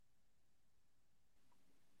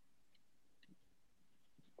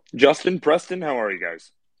Justin, Preston, how are you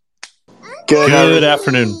guys? Good. Good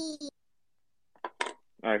afternoon.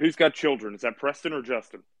 All right, who's got children? Is that Preston or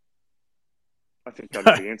Justin? I think I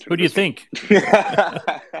know the answer to Who do you this one.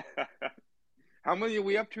 think? How many are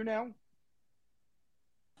we up to now?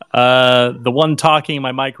 The one talking in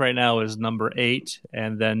my mic right now is number 8,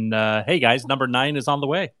 and then hey guys, number 9 is on the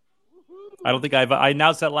way. I don't think I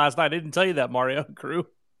announced that last night. I didn't tell you that, Mario crew.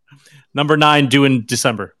 Number 9 due in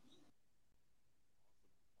December.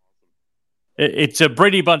 It's a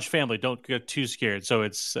Brady Bunch family. Don't get too scared. So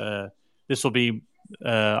it's this will be.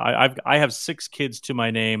 I have 6 kids to my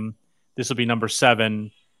name. This will be number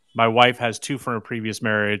 7. My wife has 2 from her previous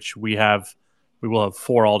marriage. We will have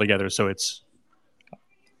 4 altogether. So it's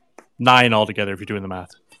 9 altogether if you're doing the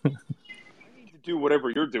math. I need to do whatever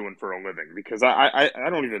you're doing for a living because I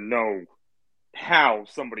don't even know how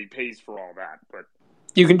somebody pays for all that. But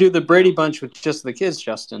You can do the Brady Bunch with just the kids,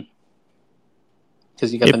 Justin.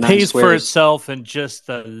 Because you got the It 9 pays for squares. itself in just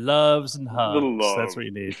the loves and hugs. the love. That's what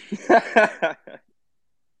you need.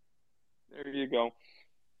 There you go.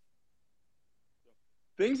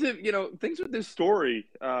 Things with this story,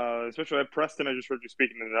 especially at Preston, I just heard you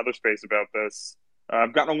speaking in another space about this.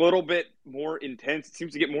 I've gotten a little bit more intense. It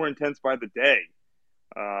seems to get more intense by the day.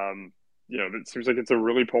 It seems like it's a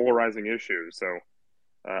really polarizing issue. So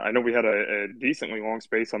I know we had a decently long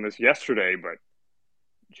space on this yesterday, but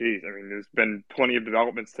geez, I mean, there's been plenty of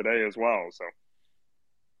developments today as well. So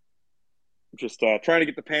just trying to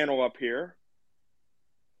get the panel up here.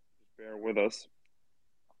 Just bear with us.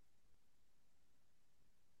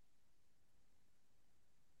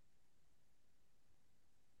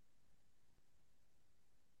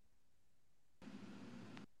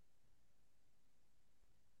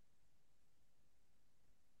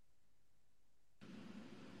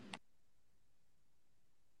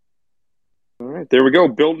 All right, there we go.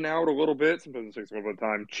 Building out a little bit. Sometimes it takes a little bit of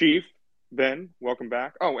time. Chief, Ben, welcome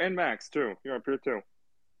back. Oh, and Max, too. You're up here, too.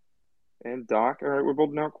 And Doc. All right, we're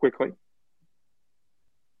building out quickly.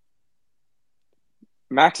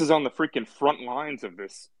 Max is on the freaking front lines of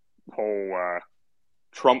this whole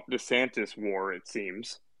Trump-DeSantis war, it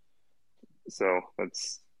seems. So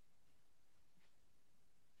that's...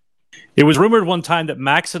 It was rumored one time that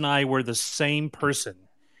Max and I were the same person.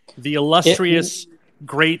 The illustrious,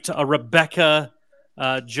 great Rebecca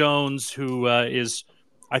Jones, who is,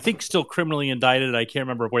 I think, still criminally indicted. I can't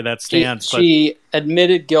remember where that stands. She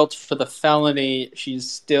admitted guilt for the felony.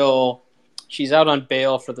 She's out on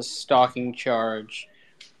bail for the stalking charge.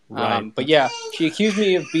 Right. But yeah, she accused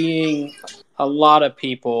me of being a lot of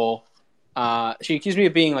people. She accused me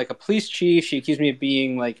of being like a police chief. She accused me of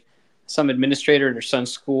being like some administrator at her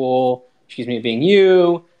son's school. She accused me of being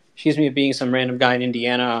you. She accused me of being some random guy in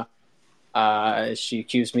Indiana. She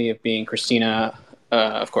accused me of being Christina,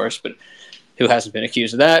 of course, but who hasn't been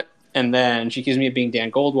accused of that. And then she accused me of being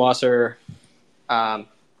Dan Goldwasser.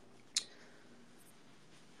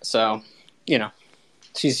 So,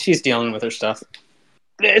 she's dealing with her stuff.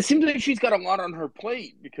 It seems like she's got a lot on her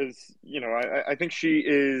plate because, I think she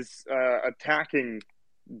is attacking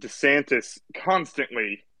DeSantis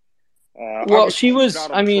constantly. She was.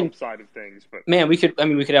 Not on the Trump side of things, but man, we could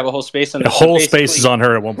have a whole space on the this. whole space is on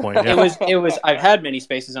her at one point. Yeah. It was. I've had many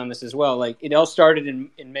spaces on this as well. Like it all started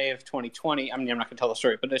in May of 2020. I mean, I'm not going to tell the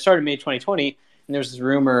story, but it started in May 2020, and there was this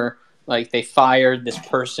rumor like they fired this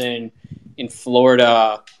person in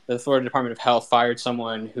Florida. The Florida Department of Health fired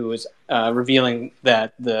someone who was revealing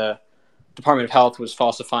that the Department of Health was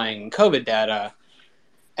falsifying COVID data.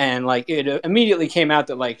 And like it immediately came out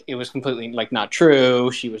that like it was completely like not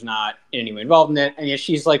true. She was not in any way involved in it, and yet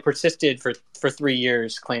she's like persisted for 3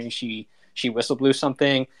 years, claiming she whistle-blew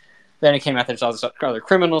something. Then it came out that there's all this other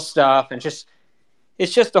criminal stuff, and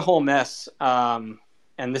it's just a whole mess. And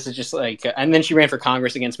this is just like, and then she ran for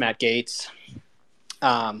Congress against Matt Gaetz.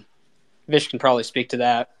 Vish can probably speak to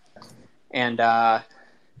that, and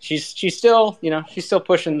she's still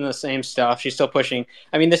pushing the same stuff. She's still pushing.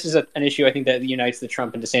 I mean, this is an issue I think that unites the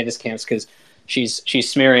Trump and DeSantis camps because she's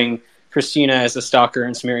smearing Christina as a stalker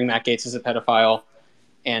and smearing Matt Gaetz as a pedophile,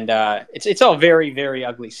 and it's all very, very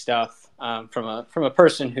ugly stuff from a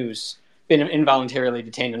person who's been involuntarily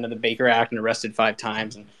detained under the Baker Act and arrested 5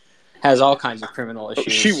 times and has all kinds of criminal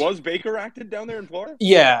issues. She was Baker acted down there in Florida?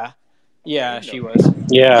 Yeah, she was.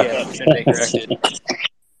 Yeah, she's been Baker acted.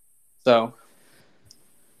 So.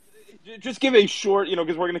 Just give a short,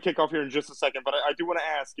 because we're going to kick off here in just a second, but I do want to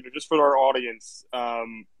ask, just for our audience,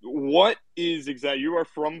 what is exactly, you are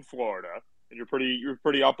from Florida, and you're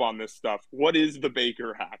pretty up on this stuff. What is the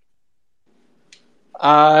Baker Act?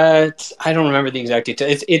 I don't remember the exact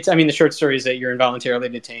details. It's. I mean, the short story is that you're involuntarily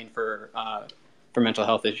detained for mental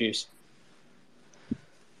health issues.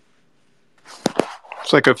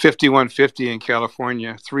 It's like a 5150 in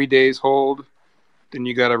California. 3 days hold, then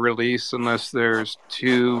you got to release unless there's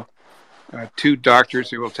two doctors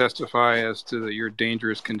who will testify as to your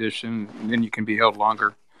dangerous condition, and then you can be held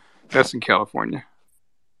longer. That's in California.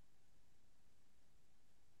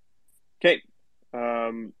 Okay.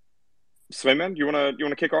 Swayman, you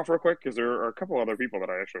wanna kick off real quick? Because there are a couple other people that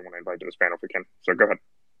I actually want to invite to this panel if we can. So go ahead.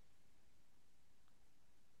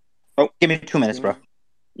 Oh, give me 2 minutes, bro.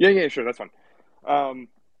 Yeah, sure, that's fine. One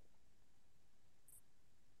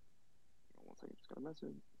second, just got a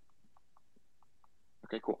message.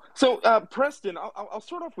 Okay, cool. So, Preston, I'll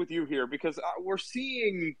start off with you here because we're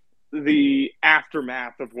seeing the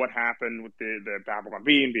aftermath of what happened with the Babylon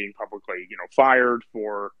Bee and being publicly, fired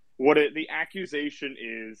for the accusation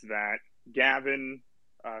is that Gavin,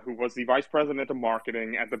 who was the vice president of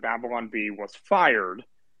marketing at the Babylon Bee, was fired,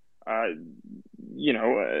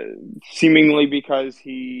 seemingly because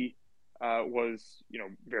he was,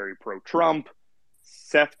 very pro-Trump.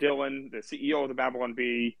 Seth Dillon, the CEO of the Babylon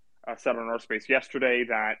Bee, said on our space yesterday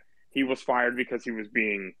that he was fired because he was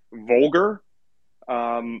being vulgar.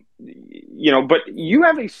 But you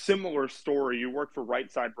have a similar story. You worked for Right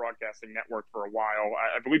Side Broadcasting Network for a while.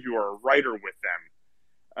 I believe you were a writer with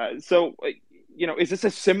them. Is this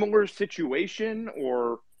a similar situation,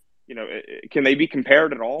 or, can they be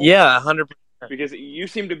compared at all? Yeah, 100%. Because you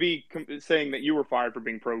seem to be saying that you were fired for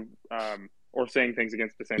being pro, or saying things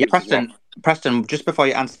against DeSantis. Yeah, Preston, just before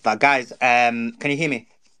you answer that, guys, can you hear me?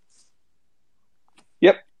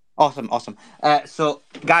 Yep. Awesome. So,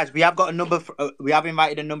 guys, we have got we have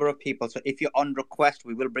invited a number of people. So, if you're on request,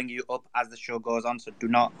 we will bring you up as the show goes on. So, do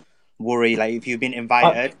not worry. Like, if you've been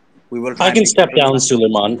invited, we will. I can step down,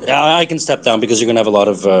 Suleiman. I can step down because you're going to have a lot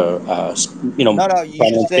of, No, you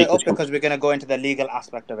should stay up because we're going to go into the legal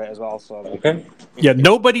aspect of it as well. So, okay. Yeah,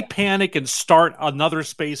 nobody panic and start another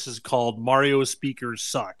spaces called Mario Speakers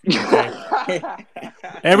Suck. Okay?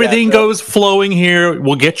 Everything goes flowing here.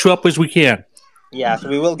 We'll get you up as we can. Yeah, so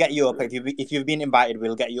we will get you up. If you've been invited,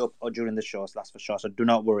 we'll get you up during the show, so that's for sure. So do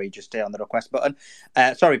not worry, just stay on the request button.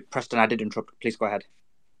 Sorry, Preston, I did interrupt. Please go ahead.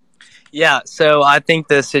 Yeah, so I think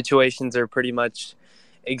the situations are pretty much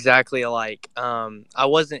exactly alike. I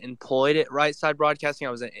wasn't employed at Right Side Broadcasting.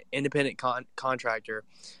 I was an independent contractor,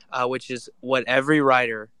 which is what every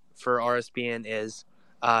writer for RSBN is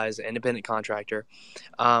an independent contractor.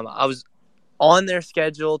 I was on their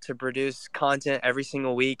schedule to produce content every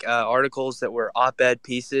single week, articles that were op-ed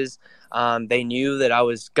pieces. They knew that I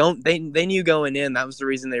was going. They knew going in. That was the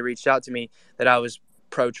reason they reached out to me, that I was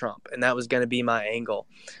pro-Trump, and that was going to be my angle.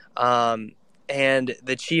 And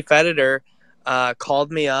the chief editor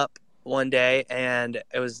called me up one day, and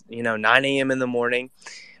it was 9 a.m. in the morning.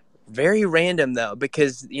 Very random though,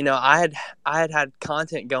 because I had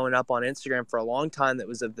content going up on Instagram for a long time that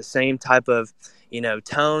was of the same type of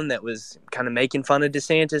tone, that was kind of making fun of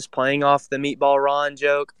DeSantis, playing off the Meatball Ron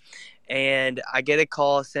joke. And I get a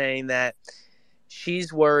call saying that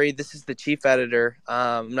she's worried. This is the chief editor.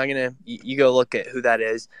 I'm not gonna. You go look at who that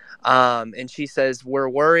is. And she says, we're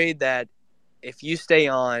worried that if you stay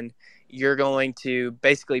on, you're going to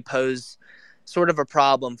basically pose sort of a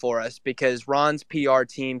problem for us, because Ron's PR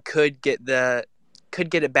team could get a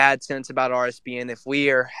bad sense about RSBN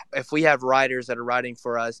if we have writers that are writing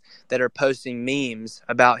for us that are posting memes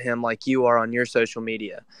about him like you are on your social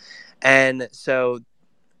media. And so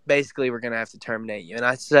basically we're going to have to terminate you. And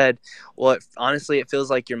I said, well, honestly, it feels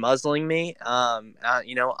like you're muzzling me. I'm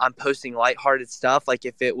posting lighthearted stuff. Like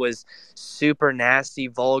if it was super nasty,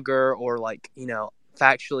 vulgar, or like,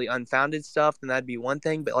 factually unfounded stuff, then that'd be one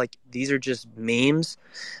thing. But like, these are just memes.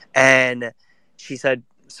 And she said,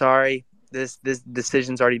 sorry, this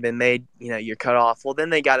decision's already been made. You're cut off. Well, then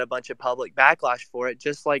they got a bunch of public backlash for it,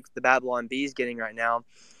 just like the Babylon Bee is getting right now.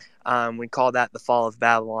 We call that the fall of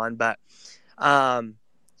Babylon. But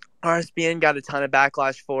RSBN got a ton of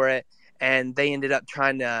backlash for it, and they ended up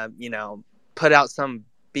trying to, put out some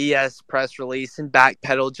BS press release and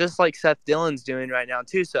backpedal, just like Seth Dillon's doing right now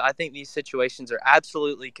too. So I think these situations are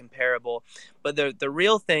absolutely comparable. But the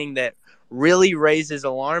real thing that really raises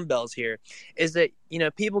alarm bells here is that,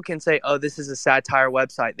 people can say, oh, this is a satire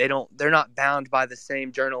website. They're not bound by the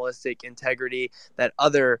same journalistic integrity that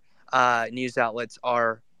other news outlets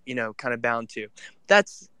are, kind of bound to.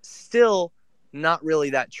 That's still not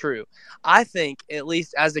really that true. I think, at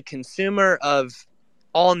least as a consumer of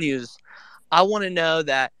all news, I want to know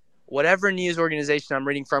that whatever news organization I'm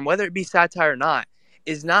reading from, whether it be satire or not,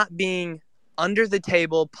 is not being under the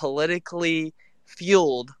table politically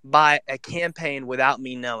fueled by a campaign without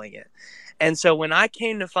me knowing it. And so when I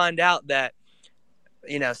came to find out that,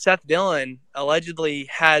 Seth Dillon allegedly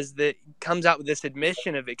comes out with this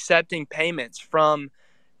admission of accepting payments from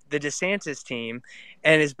the DeSantis team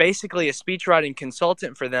and is basically a speechwriting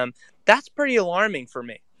consultant for them, that's pretty alarming for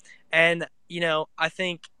me. And, I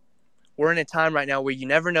think we're in a time right now where you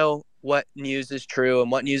never know what news is true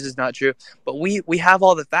and what news is not true. But we have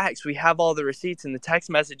all the facts. We have all the receipts and the text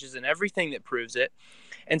messages and everything that proves it.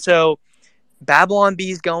 And so Babylon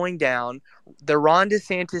Bee is going down. The Ron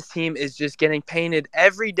DeSantis team is just getting painted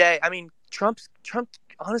every day. I mean, Trump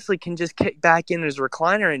honestly can just kick back in his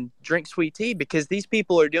recliner and drink sweet tea because these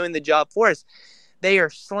people are doing the job for us. They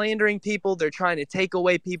are slandering people. They're trying to take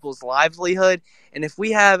away people's livelihood. And if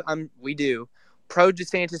we have, we do, pro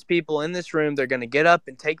DeSantis people in this room, they're going to get up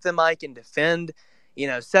and take the mic and defend,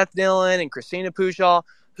 Seth Dillon and Christina Pushaw,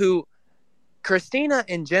 who Christina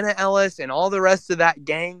and Jenna Ellis and all the rest of that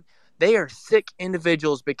gang, they are sick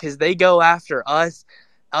individuals because they go after us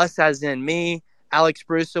as in me, Alex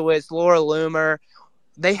Brusowitz, Laura Loomer.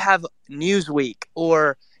 They have Newsweek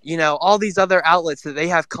or, all these other outlets that they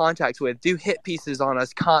have contacts with do hit pieces on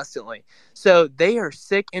us constantly. So they are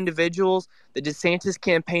sick individuals. The DeSantis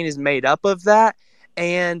campaign is made up of that.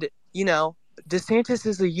 And, DeSantis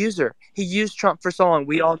is a user. He used Trump for so long.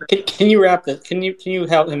 We all know. Can you wrap that? Can you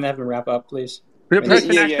help him have him wrap up, please?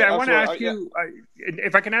 Preston, actually, I want to ask you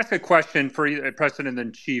if I can ask a question for either Preston and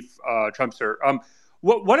then Chief Trumpster.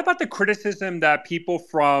 What about the criticism that people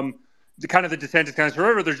from the DeSantis guys, or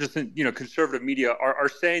whoever, there's just conservative media are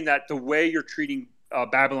saying that the way you're treating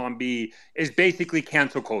Babylon Bee is basically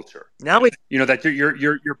cancel culture. Now that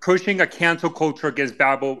you're pushing a cancel culture against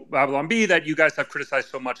Babylon Bee that you guys have criticized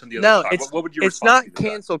so much on the other side. What would you? It's not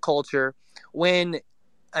cancel culture when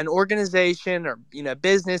an organization or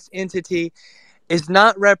business entity is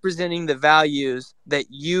not representing the values that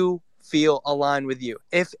you feel align with you.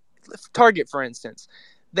 If Target, for instance,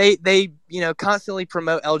 they constantly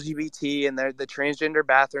promote LGBT and they're the transgender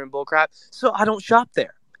bathroom bullcrap, so I don't shop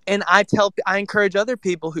there. And I encourage other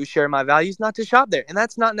people who share my values not to shop there. And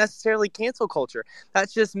that's not necessarily cancel culture.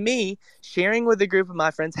 That's just me sharing with a group of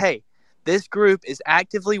my friends, hey, this group is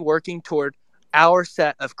actively working toward our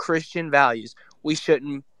set of Christian values. We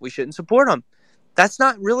shouldn't support them. That's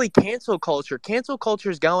not really cancel culture. Cancel culture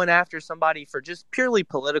is going after somebody for just purely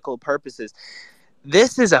political purposes.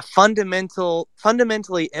 This is a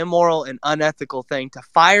fundamentally immoral and unethical thing to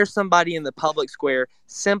fire somebody in the public square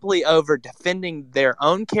simply over defending their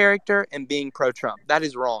own character and being pro-Trump. That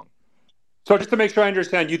is wrong. So just to make sure I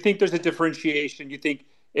understand, you think there's a differentiation. You think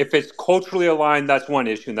if it's culturally aligned, that's one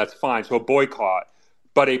issue, and that's fine. So a boycott.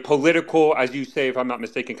 But a political, as you say, if I'm not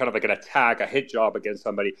mistaken, kind of like an attack, a hit job against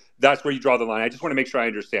somebody, that's where you draw the line. I just want to make sure I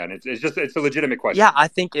understand. It's a legitimate question. Yeah, I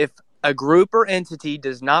think if a group or entity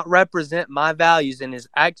does not represent my values and is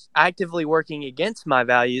actively working against my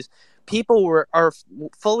values, people are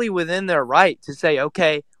fully within their right to say,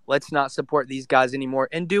 okay, let's not support these guys anymore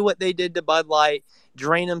and do what they did to Bud Light,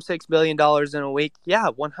 drain them $6 billion in a week. Yeah,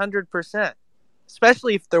 100%,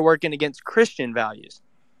 especially if they're working against Christian values.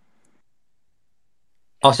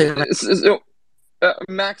 I'll say that.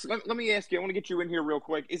 Max, let me ask you. I want to get you in here real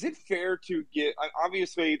quick. Is it fair to get?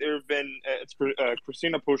 Obviously, there have been. It's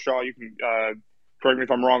Christina Pushaw. You can correct me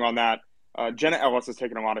if I'm wrong on that. Jenna Ellis has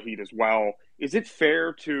taken a lot of heat as well. Is it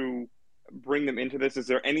fair to bring them into this? Is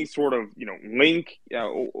there any sort of link?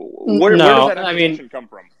 Where does that information come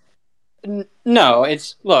from? No,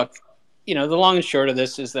 look. The long and short of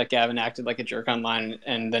this is that Gavin acted like a jerk online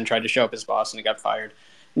and then tried to show up his boss and he got fired.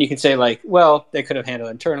 And you can say well, they could have handled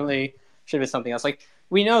it internally. Should have been something else.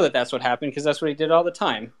 We know that that's what happened because that's what he did all the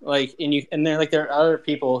time. There are other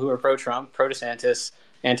people who are pro-Trump, pro-DeSantis,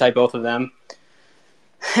 anti both of them,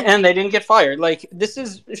 and they didn't get fired.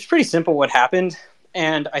 It's pretty simple what happened,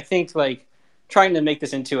 and I think trying to make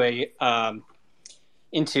this into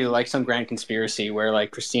some grand conspiracy where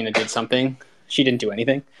Christina did something, she didn't do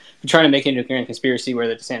anything. But trying to make it into a grand conspiracy where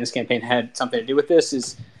the DeSantis campaign had something to do with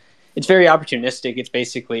this it's very opportunistic. It's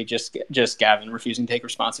basically just Gavin refusing to take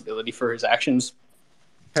responsibility for his actions.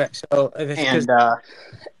 Okay, so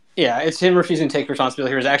it's him refusing to take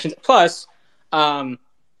responsibility for his actions. Plus, the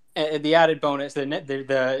added bonus,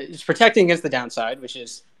 it's protecting against the downside, which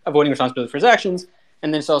is avoiding responsibility for his actions,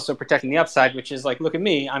 and then it's also protecting the upside, which is look at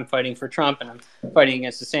me, I'm fighting for Trump, and I'm fighting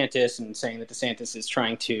against DeSantis, and saying that DeSantis is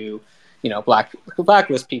trying to,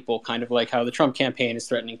 blacklist people, kind of like how the Trump campaign is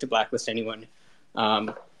threatening to blacklist anyone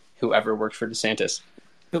whoever worked for DeSantis,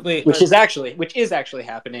 which is actually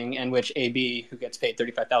happening, and which AB, who gets paid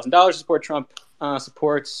 $35,000 to support Trump,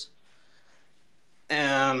 supports.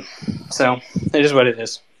 So it is what it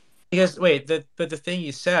is. Because but the thing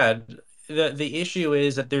you said, the issue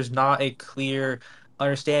is that there's not a clear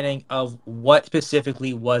understanding of what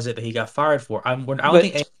specifically was it that he got fired for.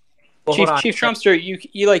 Well, hold on. Chief Trumpster,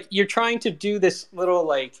 you're trying to do this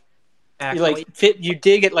little Actually, you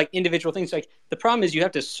dig at like individual things. Like the problem is you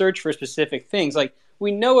have to search for specific things. Like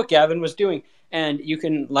we know what Gavin was doing, and you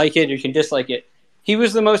can like it or you can dislike it. He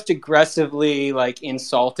was the most aggressively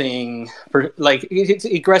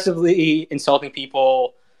aggressively insulting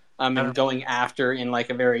people, and going after in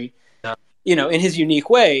like a very, in his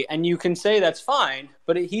unique way. And you can say that's fine,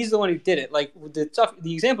 but he's the one who did it. Like the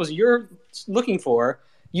examples you're looking for,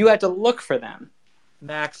 you had to look for them.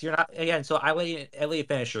 Max, you're not again. So I let you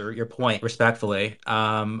finish your point respectfully.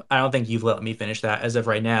 I don't think you've let me finish that as of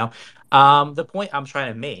right now. The point I'm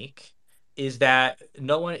trying to make is that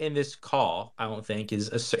no one in this call, I don't think, is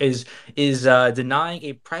denying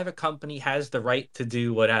a private company has the right to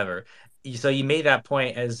do whatever. So you made that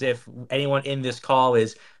point as if anyone in this call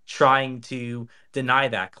is trying to deny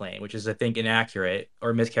that claim, which is, I think, inaccurate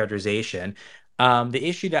or mischaracterization. The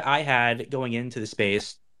issue that I had going into the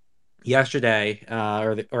space yesterday,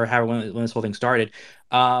 or however when this whole thing started,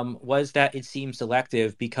 was that it seemed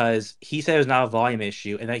selective because he said it was not a volume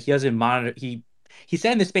issue and that he doesn't monitor. He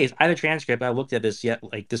said in the space, I had a transcript. I looked at this yet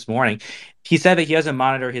like this morning. He said that he doesn't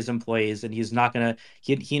monitor his employees and he's not gonna.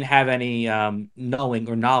 He didn't have any knowing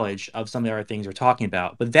or knowledge of some of the other things we're talking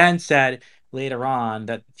about. But then said later on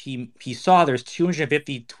that he saw there's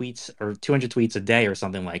 250 tweets or 200 tweets a day or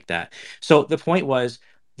something like that. So the point was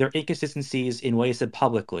there are inconsistencies in what he said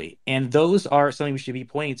publicly, and those are something we should be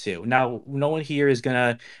pointing to. Now, no one here is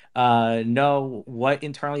gonna know what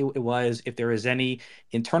internally it was, if there was any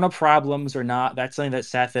internal problems or not. That's something that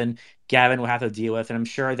Seth and Gavin will have to deal with, and I'm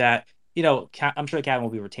sure that I'm sure Gavin will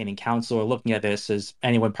be retaining counsel or looking at this as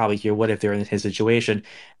anyone probably here would if they're in his situation.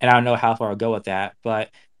 And I don't know how far I'll go with that, but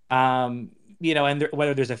and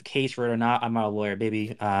whether there's a case for it or not, I'm not a lawyer.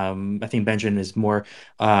 Maybe I think Benjamin is more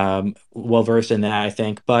well versed in that, I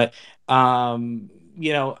think. But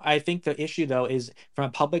I think the issue though is from a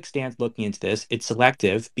public stance looking into this, it's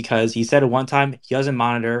selective because he said at one time he doesn't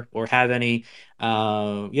monitor or have any.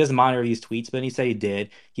 He doesn't monitor these tweets, but then he said he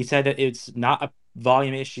did. He said that it's not a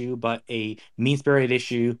volume issue, but a mean spirited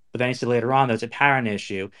issue. But then he said later on that it's a pattern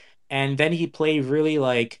issue, and then he played really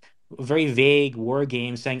very vague word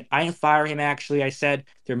games saying, I didn't fire him actually. I said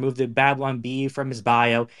they removed the Babylon B from his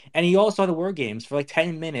bio. And he also had the word games for like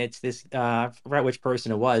 10 minutes. This I forgot which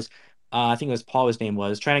person it was. I think it was Paul, his name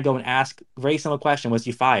was, trying to go and ask a very simple question, was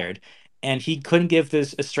he fired? And he couldn't give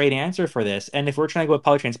this a straight answer for this. And if we're trying to go with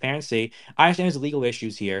public transparency, I understand there's legal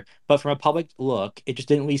issues here, but from a public look, it just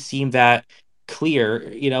didn't really seem that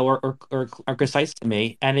clear, or concise to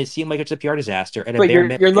me, and it seemed like it's a PR disaster. And but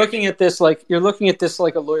you're looking at this like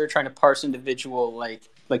a lawyer trying to parse individual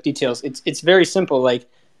like details. It's very simple. Like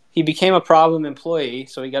he became a problem employee,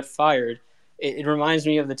 so he got fired. It reminds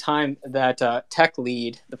me of the time that Tech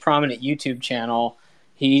Lead, the prominent YouTube channel,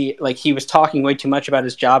 he was talking way too much about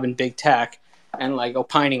his job in big tech and like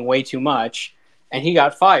opining way too much, and he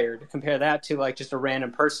got fired. Compare that to like just a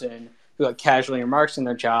random person who like casually remarks in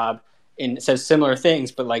their job and says similar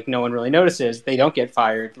things, but like no one really notices. They don't get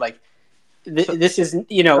fired. Like this is,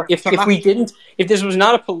 if this was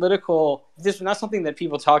not if this was not something that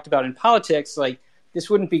people talked about in politics, like this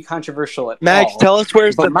wouldn't be controversial at Max, all. tell us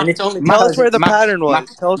where the pattern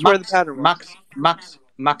was. Tell us where the pattern was.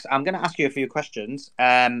 Max, I'm going to ask you a few questions.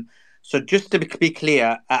 So just to be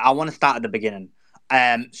clear, I want to start at the beginning.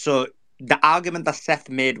 So the argument that Seth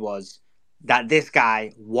made was that this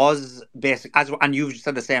guy was and you've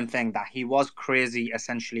said the same thing, that he was crazy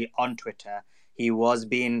essentially on Twitter. He was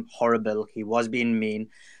being horrible. He was being mean.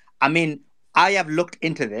 I mean, I have looked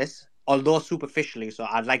into this, although superficially. So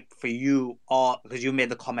I'd like for you, or because you made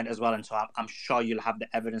the comment as well, and so I'm sure you'll have the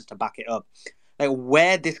evidence to back it up. Like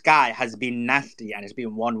where this guy has been nasty and it's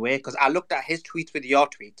been one way. Because I looked at his tweets with your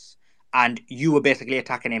tweets, and you were basically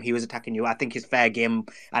attacking him. He was attacking you. I think he's fair game.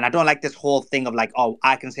 And I don't like this whole thing of like, oh,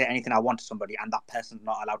 I can say anything I want to somebody and that person's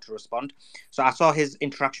not allowed to respond. So I saw his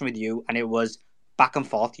interaction with you, and it was back and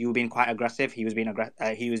forth. You were being quite aggressive. He was being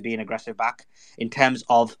aggressive back in terms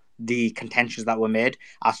of the contentions that were made.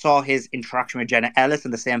 I saw his interaction with Jenna Ellis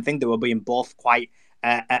and the same thing. They were being both quite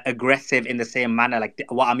aggressive in the same manner. Like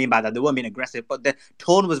what I mean by that, they weren't being aggressive, but the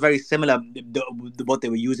tone was very similar. What they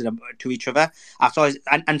were using to each other. I saw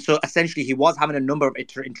and so essentially he was having a number of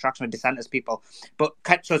interactions with dissenters people. But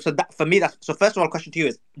so that for me, so first of all, question to you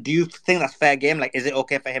is: do you think that's fair game? Like, is it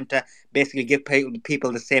okay for him to basically give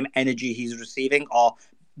people the same energy he's receiving, or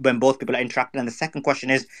when both people are interacting? And the second question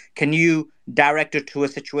is: can you direct it to a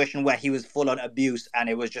situation where he was full on abuse and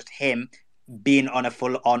it was just him being on a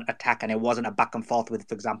full-on attack and it wasn't a back and forth with,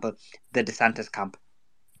 for example, the dissenters camp?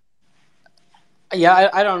 Yeah,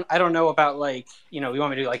 I don't know about you want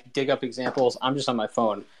me to like dig up examples. I'm just on my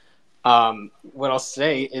phone. What I'll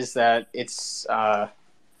say is that it's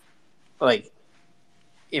like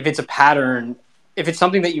if it's a pattern, if it's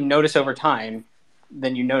something that you notice over time,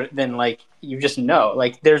 then you just know.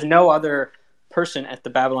 Like there's no other person at the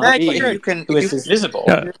Babylon Bee who is this visible.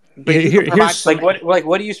 Here's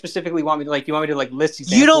what do you specifically want me to like? You want me to like list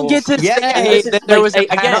examples? You don't get to say that there was a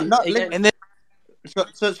pattern. And then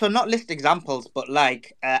so not list examples, but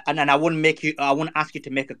like, and then I wouldn't ask you to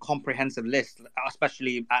make a comprehensive list,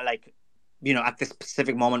 especially at like, at this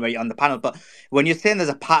specific moment where you're on the panel. But when you're saying there's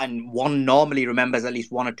a pattern, one normally remembers at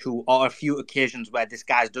least one or two or a few occasions where this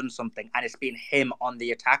guy's done something and it's been him on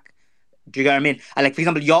the attack. Do you get what I mean? And like, for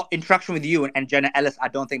example, your interaction with you and Jenna Ellis, I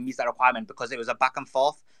don't think meets that requirement because it was a back and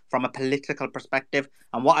forth from a political perspective.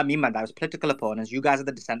 And what I mean by that is political opponents. You guys are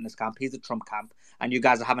the dissenters camp, he's the Trump camp, and you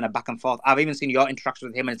guys are having a back and forth. I've even seen your interaction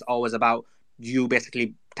with him, and it's always about you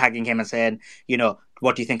basically tagging him and saying,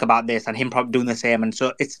 what do you think about this? And him probably doing the same. And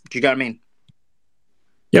so do you get what I mean?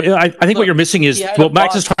 Yeah, I think what you're missing is what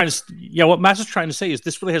Max is trying to. Yeah, what Max is trying to say is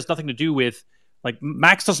this really has nothing to do with. Like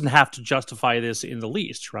Max doesn't have to justify this in the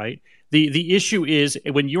least, right? The issue is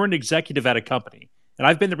when you're an executive at a company, and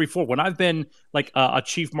I've been there before. When I've been like a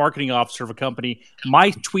chief marketing officer of a company,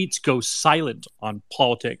 my tweets go silent on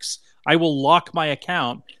politics. I will lock my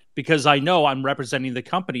account because I know I'm representing the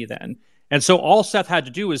company then. And so all Seth had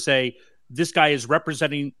to do is say, this guy is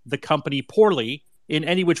representing the company poorly in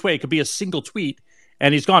any which way. It could be a single tweet.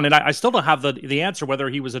 And he's gone. And I still don't have the answer whether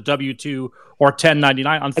he was a W-2 or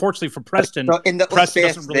 1099. Unfortunately for Preston, Preston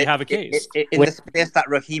doesn't really have a case. In the space that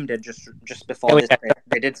Raheem did just before this,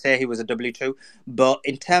 they did say he was a W-2. But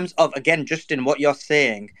in terms of, again, Justin, what you're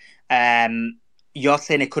saying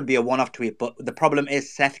it could be a one-off tweet. But the problem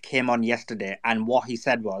is Seth came on yesterday and what he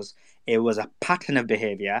said was, it was a pattern of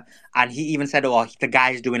behavior, and he even said, the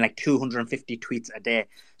guy's doing like 250 tweets a day.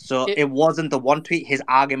 So it wasn't the one tweet. His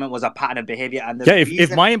argument was a pattern of behavior. And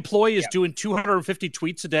if my employee is doing 250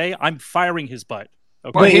 tweets a day, I'm firing his butt.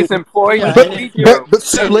 Okay? Well, his employee... But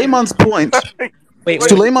Suleiman's point...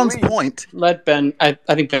 Suleiman's point... Let Ben... I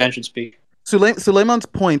think Ben should speak. Suleiman's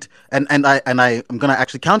point, and I'm going to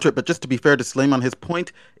actually counter it, but just to be fair to Suleiman, his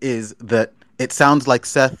point is that it sounds like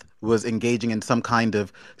Seth was engaging in some kind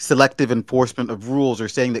of selective enforcement of rules or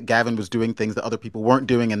saying that Gavin was doing things that other people weren't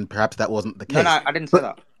doing, and perhaps that wasn't the case. No, I didn't say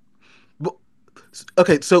that.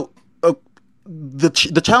 Okay, so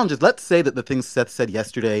the challenge is, let's say that the things Seth said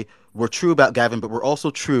yesterday were true about Gavin, but were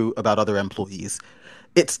also true about other employees.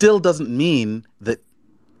 It still doesn't mean that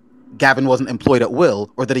Gavin wasn't employed at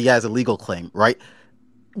will or that he has a legal claim, right?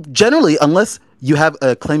 Generally, unless you have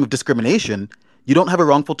a claim of discrimination, you don't have a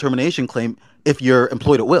wrongful termination claim if you're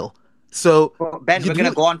employed at will. So, Ben, we're going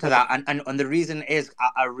to go on to that. And the reason is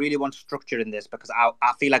I really want structure in this because I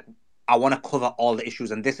feel like I want to cover all the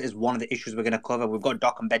issues. And this is one of the issues we're going to cover. We've got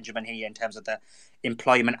Doc and Benjamin here in terms of the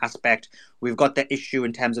employment aspect. We've got the issue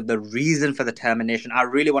in terms of the reason for the termination. I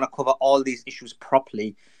really want to cover all these issues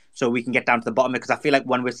properly so we can get down to the bottom of it. Because I feel like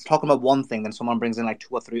when we're talking about one thing, then someone brings in like 2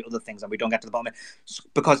 or 3 other things and we don't get to the bottom of it.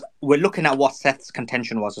 Because we're looking at what Seth's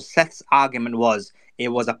contention was. So Seth's argument was it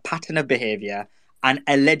was a pattern of behavior and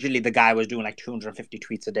allegedly the guy was doing like 250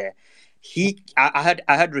 tweets a day. I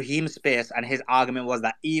heard Raheem's space and his argument was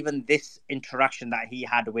that even this interaction that he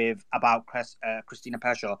had with about Christina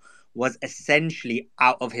Pershaw was essentially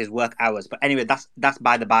out of his work hours. But anyway, that's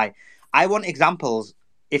by the by. I want examples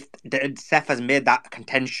if Seth has made that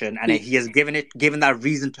contention and he has given that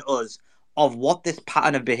reason to us of what this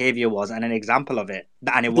pattern of behavior was and an example of it,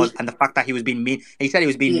 and the fact that he was being mean. He said he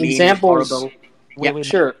was being mean. Examples, horrible. Yeah,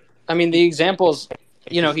 sure. I mean, the examples.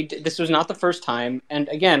 This was not the first time, and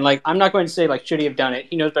again, like I'm not going to say like should he have done it.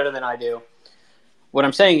 He knows better than I do. What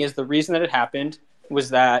I'm saying is the reason that it happened was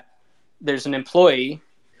that there's an employee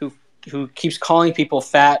who keeps calling people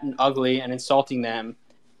fat and ugly and insulting them,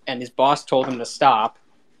 and his boss told him to stop.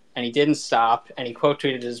 And he didn't stop, and he quote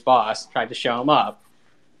tweeted his boss, tried to show him up,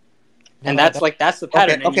 and that's the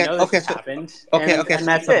pattern. This happened. And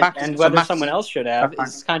that's it. And whether someone else should have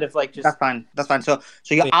is kind of like just that's fine. So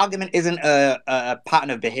your argument isn't a pattern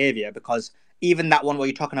of behavior because even that one where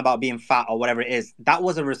you're talking about being fat or whatever it is, that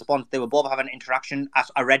was a response. They were both having an interaction.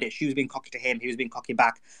 I read it. She was being cocky to him. He was being cocky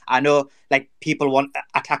back. I know, like people want to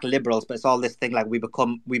attack liberals, but it's all this thing like we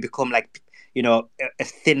become like.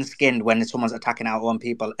 Thin-skinned when someone's attacking our own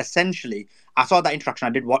people. Essentially, I saw that interaction.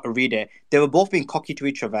 I did want to read it. They were both being cocky to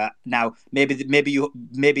each other. Now, maybe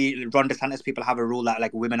Ron DeSantis people have a rule that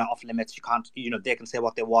like women are off limits. You can't, they can say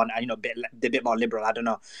what they want. And they're a bit more liberal. I don't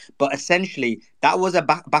know, but essentially, that was a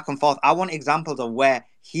back and forth. I want examples of where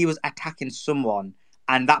he was attacking someone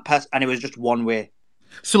and that person, and it was just one way.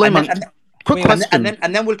 Suleiman, quick question,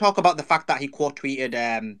 and then we'll talk about the fact that he quote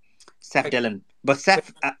tweeted. Seth Dillon. But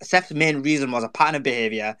Seth's main reason was a pattern of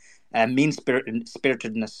behavior,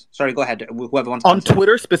 mean-spiritedness. Sorry, go ahead. Whoever wants to On answer.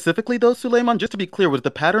 Twitter specifically, though, Suleiman, just to be clear, was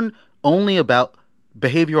the pattern only about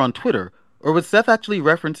behavior on Twitter? Or was Seth actually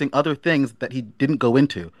referencing other things that he didn't go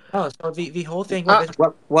into? Oh, so the whole thing.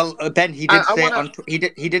 Ben, he did say wanna...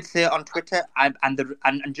 he did say on Twitter, and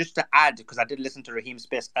just to add, because I did listen to Raheem's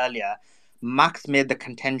space earlier, Max made the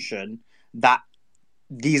contention that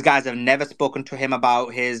these guys have never spoken to him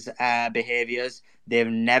about his behaviors. They've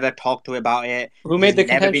never talked to him about it. Who made the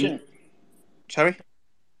contention? Sorry.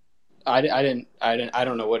 I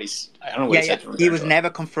don't know what he's. I don't know what he said. He was never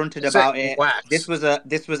confronted about it. Wax. This was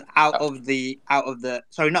out of the.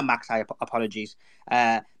 Sorry, not Max. Apologies.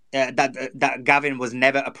 That Gavin was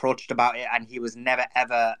never approached about it, and he was never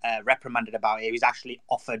ever reprimanded about it. He was actually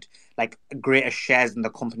offered like greater shares in the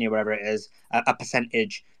company, or whatever it is, a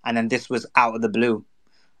percentage, and then this was out of the blue.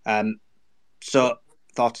 So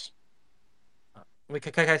thoughts.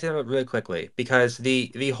 Can I say that really quickly? Because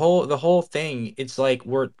the whole thing, it's like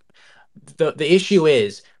the issue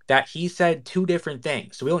is that he said two different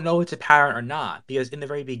things. So we don't know if it's a pattern or not. Because in the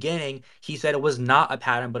very beginning, he said it was not a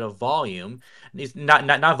pattern but a volume. It's not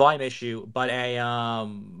volume issue, but a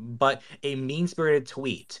mean-spirited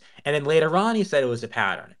tweet. And then later on he said it was a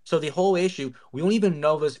pattern. So the whole issue, we don't even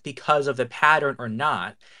know if it's because of the pattern or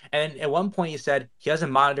not. And at one point he said he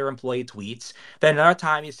doesn't monitor employee tweets. Then another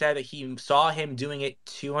time he said that he saw him doing it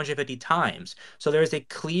 250 times. So there's a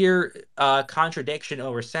clear contradiction in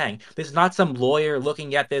what we're saying. This is not some lawyer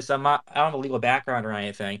looking at this. I don't have a legal background or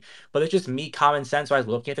anything, but it's just me, common sense wise,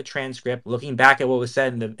 looking at the transcript, looking back at what was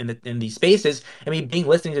said in the spaces, and me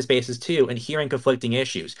listening to spaces too, and hearing conflicting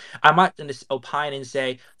issues. I'm not going to opine and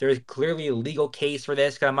say there's clearly a legal case for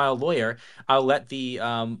this because I'm not a lawyer. I'll let the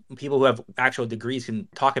people who have actual degrees can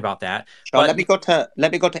talk about that. Sure, let me go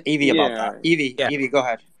to Evie about that. Evie, go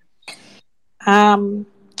ahead.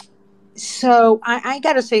 So I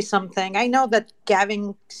got to say something. I know that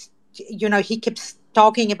Gavin, he keeps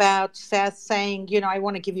talking about Seth saying, I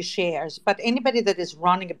want to give you shares. But anybody that is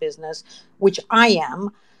running a business, which I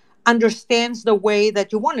am, understands the way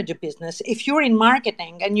that you want to do business. If you're in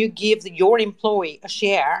marketing and you give your employee a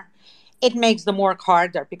share, it makes them work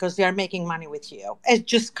harder because they're making money with you. It's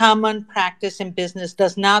just common practice in business.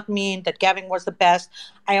 Does not mean that Gavin was the best.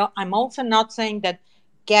 I'm also not saying that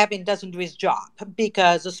Gavin doesn't do his job,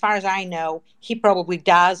 because as far as I know, he probably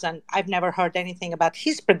does, and I've never heard anything about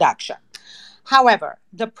his production. However,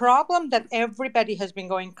 the problem that everybody has been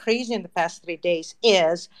going crazy in the past 3 days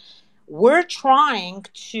is we're trying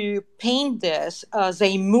to paint this as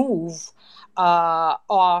a move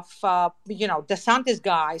of DeSantis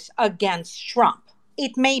guys against Trump.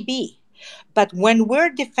 It may be, but when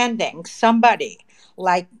we're defending somebody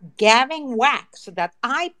like Gavin Wax, that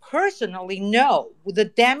I personally know the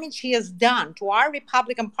damage he has done to our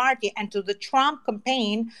Republican Party and to the Trump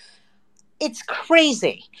campaign, it's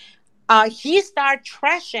crazy. He started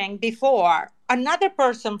trashing before another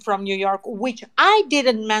person from New York, which I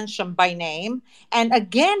didn't mention by name. And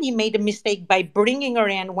again, he made a mistake by bringing her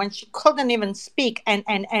in when she couldn't even speak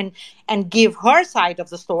and give her side of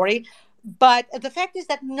the story. But the fact is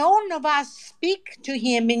that none of us speak to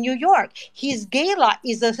him in New York. His gala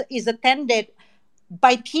is attended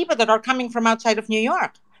by people that are coming from outside of New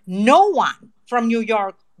York. No one from New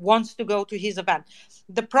York wants to go to his event.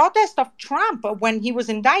 The protest of Trump when he was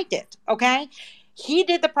indicted, okay? He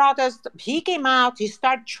did the protest. He came out. He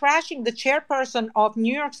started trashing the chairperson of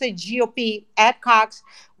New York State GOP, Ed Cox,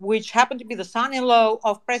 which happened to be the son-in-law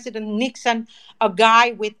of President Nixon, a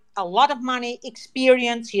guy with a lot of money,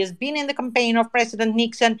 experience. He has been in the campaign of President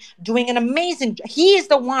Nixon, doing an amazing job. He is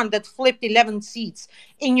the one that flipped 11 seats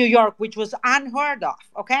in New York, which was unheard of,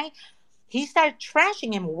 okay? He started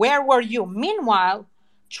trashing him. Where were you? Meanwhile,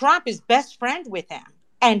 Trump is best friend with him.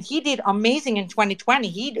 And he did amazing in 2020.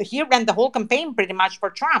 He ran the whole campaign pretty much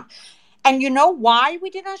for Trump. And you know why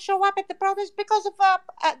we did not show up at the protest? Because of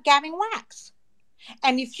Gavin Wax.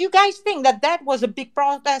 And if you guys think that was a big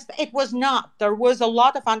protest, it was not. There was a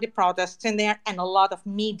lot of anti-protests in there and a lot of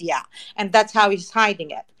media. And that's how he's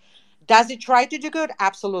hiding it. Does he try to do good?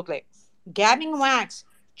 Absolutely. Gavin Wax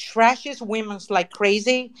trashes women like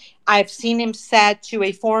crazy. I've seen him said to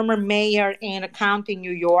a former mayor in a county in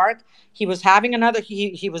New York. He was having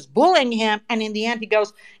he was bullying him. And in the end, he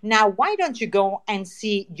goes, now, why don't you go and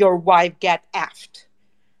see your wife get effed?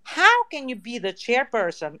 How can you be the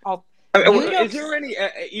chairperson of is there any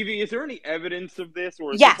Evie? Is there any evidence of this,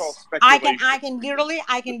 or is yes, this all speculation? I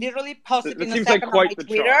can literally post it in a seems second like quite on my the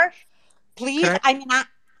Twitter. charge. Please,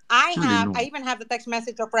 I even have the text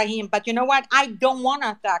message of Raheem, but you know what? I don't want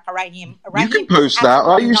to attack Raheem. You can post that.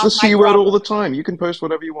 I use the C word all the time. You can post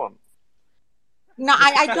whatever you want. No,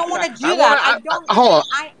 I don't want to do I want that. to I don't. hold on.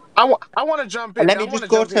 I I want to jump in. Let I me want just to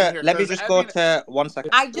go jump in to. here Let me because just go to 1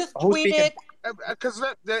 second. I just Who's speaking? tweeted. because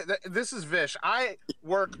this is Vish. I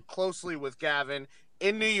work closely with Gavin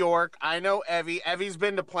in New York. I know Evie. Evie's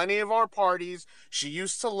been to plenty of our parties. She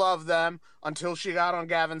used to love them until she got on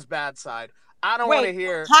Gavin's bad side. I don't want to Wait,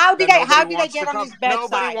 hear how that did I nobody get on come. his bad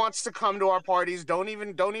Nobody side? wants to come to our parties. Don't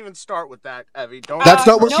even start with that, Evie. Don't. That's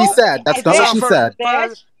not what she No, said. That's not what Vish, she said. Vish, All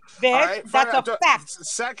Vish, right. that's a fact. It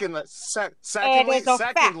is a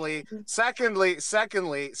fact. Secondly,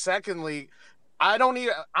 I don't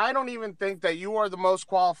even think that you are the most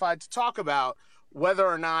qualified to talk about whether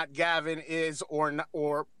or not Gavin is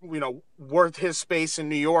or worth his space in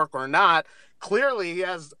New York or not. Clearly, he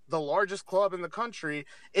has the largest club in the country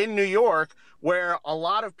in New York, where a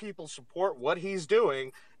lot of people support what he's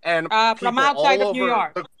doing. And from outside of New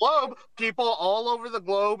York, people all over the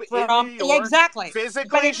globe from in New York, exactly,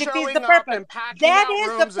 physically showing up purpose. and packing That out is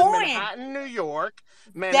rooms the point. in Manhattan, New York.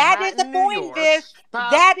 That is the point, Vish.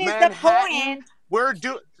 That is the point. We're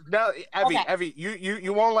no, Evie. Okay. Evie,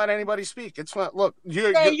 you won't let anybody speak. It's fine. Look,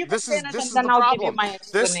 you this can is finish, the and then I'll problem. give you my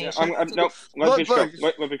explanation. No, let me show.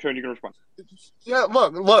 Let me show, and you can respond. Yeah,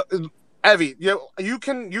 look, Evie. You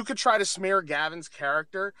could try to smear Gavin's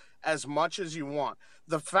character as much as you want.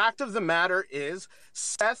 The fact of the matter is,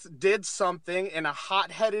 Seth did something in a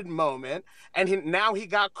hot-headed moment, and now he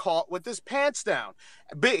got caught with his pants down.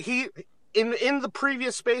 But in the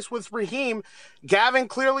previous space with Raheem, Gavin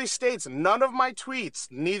clearly states none of my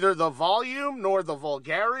tweets, neither the volume nor the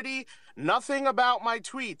vulgarity, nothing about my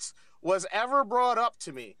tweets was ever brought up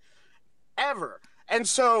to me, ever. And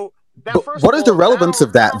so, what is the relevance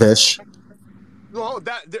of that, Vish? Well,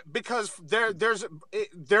 because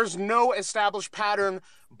there's no established pattern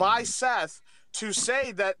by Seth to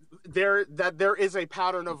say that there is a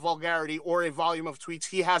pattern of vulgarity or a volume of tweets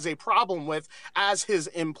he has a problem with as his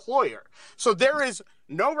employer. So there is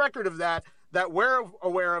no record of that we're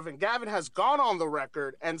aware of, and Gavin has gone on the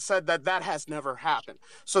record and said that has never happened.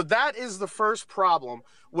 So that is the first problem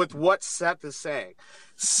with what Seth is saying.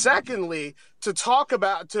 Secondly,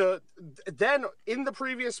 then in the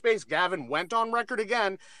previous space, Gavin went on record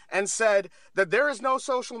again and said that there is no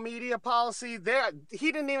social media policy there.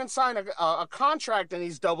 He didn't even sign a contract, and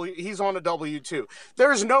he's on a W-2.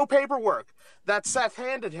 There is no paperwork that Seth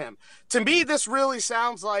handed him. To me, this really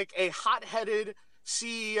sounds like a hot-headed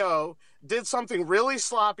CEO did something really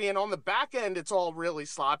sloppy, and on the back end, it's all really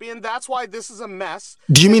sloppy, and that's why this is a mess.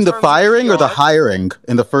 Do you mean the firing or the hiring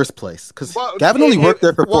in the first place? Because Gavin only worked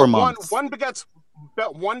there for 4 months. One begets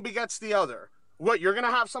the other. What, you're going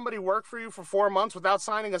to have somebody work for you for 4 months without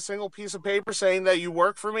signing a single piece of paper saying that you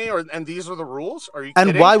work for me, and these are the rules? Are you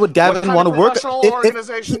kidding? And why would Gavin want to work?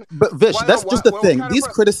 But Vish, that's just the thing. These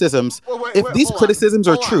criticisms, if these criticisms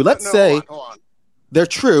are true, let's say they're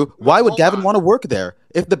true, why would Gavin want to work there?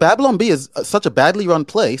 If the Babylon Bee is such a badly run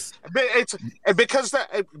place, it's because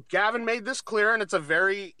Gavin made this clear, and it's a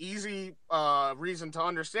very easy reason to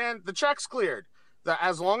understand. The check's cleared.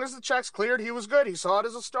 As long as the check's cleared, he was good. He saw it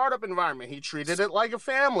as a startup environment. He treated it like a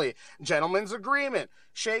family. Gentleman's agreement.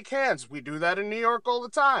 Shake hands. We do that in New York all the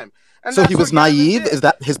time. And so he was naive? Is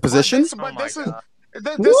that his position? What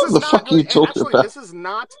the fuck are you talking about?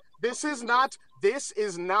 This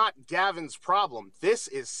is not Gavin's problem. This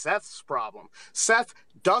is Seth's problem. Seth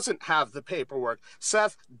doesn't have the paperwork.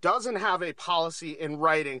 Seth doesn't have a policy in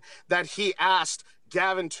writing that he asked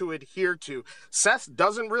Gavin to adhere to. Seth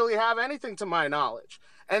doesn't really have anything to my knowledge.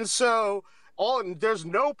 And so there's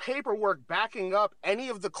no paperwork backing up any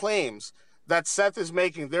of the claims that Seth is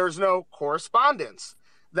making. There's no correspondence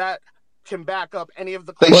that can back up any of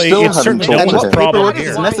the claims. They still haven't talked to him. Paperwork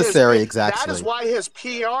is necessary, exactly. That is why his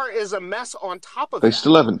PR is a mess on top of that. They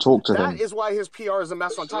still haven't talked to him. That is why his PR is a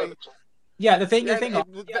mess on top of it. Yeah, the thing.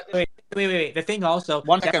 Wait. The thing also.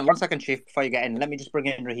 One second, Chief. Before you get in, let me just bring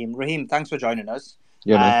in Raheem. Raheem, thanks for joining us.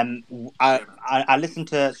 Yeah. I listened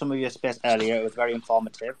to some of your space earlier. It was very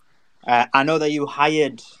informative. I know that you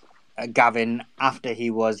hired Gavin after he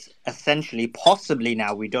was essentially, possibly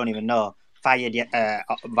now, we don't even know, fired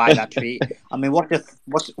via that tweet. I mean,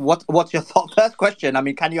 what's your thought? First question. I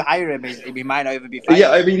mean, can you hire him? He might not even be fired. Yeah,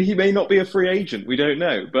 I mean, he may not be a free agent. We don't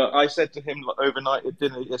know. But I said to him overnight at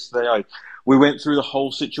dinner yesterday, we went through the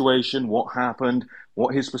whole situation, what happened,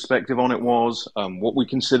 what his perspective on it was, what we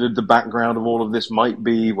considered the background of all of this might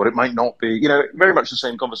be, what it might not be. You know, very much the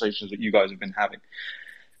same conversations that you guys have been having.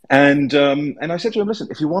 And I said to him, listen,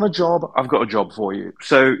 if you want a job, I've got a job for you.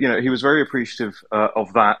 So, you know, he was very appreciative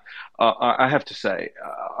of that. I have to say,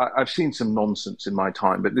 I've seen some nonsense in my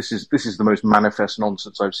time, but this is the most manifest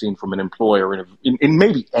nonsense I've seen from an employer in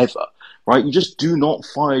maybe ever. right? You just do not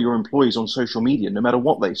fire your employees on social media, no matter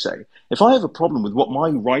what they say. If I have a problem with what my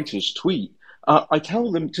writers tweet, I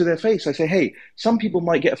tell them to their face, I say, hey, some people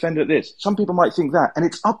might get offended at this. Some people might think that. And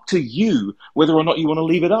it's up to you whether or not you want to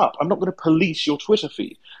leave it up. I'm not going to police your Twitter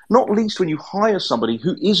feed, not least when you hire somebody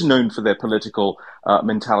who is known for their political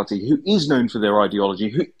mentality, who is known for their ideology,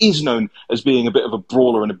 who is known as being a bit of a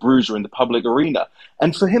brawler and a bruiser in the public arena.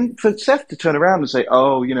 And for Seth to turn around and say,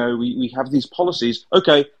 oh, we have these policies.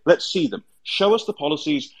 Okay, let's see them. Show us the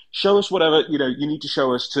policies. Show us whatever you need to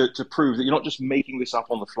show us to prove that you're not just making this up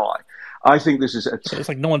on the fly. I think this is it's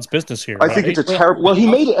like no one's business here. I think it's a terrible. Well, he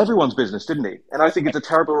made it everyone's business, didn't he? And I think it's a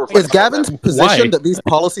terrible reflection. Is Gavin's position that these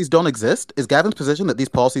policies don't exist? Is Gavin's position that these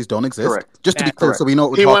policies don't exist? Correct. Just to be clear, so we know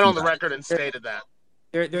what we're he talking went on the about. record and stated that.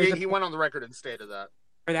 He went on the record and stated that.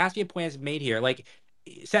 There has to be a point that's made here. Like,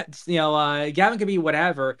 Gavin could be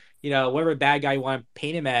whatever bad guy you want to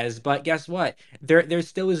paint him as, but guess what? There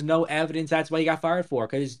still is no evidence that's what he got fired for,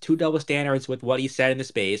 because two double standards with what he said in the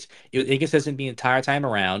space. It was inconsistent the entire time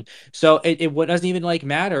around. So it doesn't even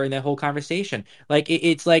matter in that whole conversation.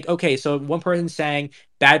 It's like, okay, so one person's saying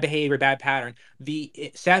bad behavior, bad pattern.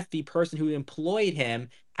 Seth, the person who employed him,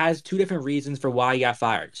 has two different reasons for why he got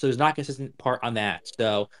fired. So there's not consistent part on that.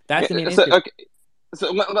 So that's the main issue. Okay. So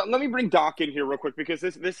let me bring Doc in here real quick, because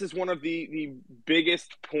this is one of the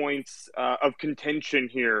biggest points of contention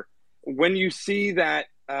here. When you see that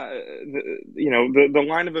the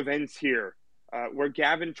line of events here, where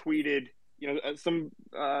Gavin tweeted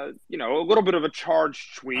a little bit of a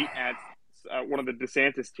charged tweet at one of the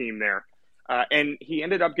DeSantis team there, and he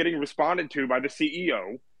ended up getting responded to by the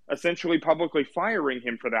CEO, essentially publicly firing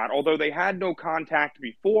him for that. Although they had no contact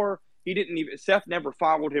before, Seth never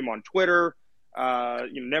followed him on Twitter.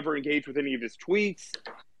 Never engaged with any of his tweets.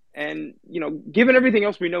 And given everything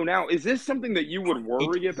else we know now, is this something that you would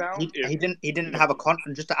worry about? He didn't have a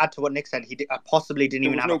contract. Just to add to what Nick said, he possibly didn't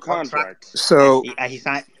even have a contract. So he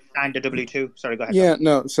signed a W-2. Sorry, go ahead. Yeah,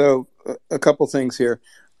 no. So a couple things here.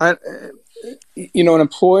 An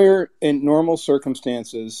employer in normal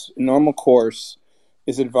circumstances, normal course,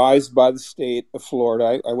 is advised by the state of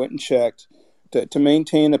Florida. I went and checked to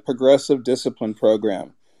maintain a progressive discipline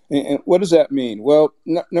program. And what does that mean? Well,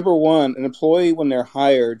 number one, an employee, when they're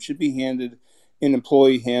hired, should be handed an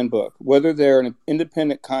employee handbook, whether they're an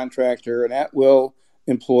independent contractor, an at-will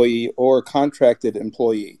employee, or a contracted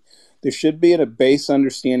employee. There should be a base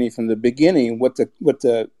understanding from the beginning what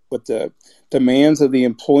the demands of the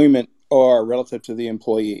employment are relative to the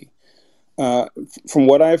employee. From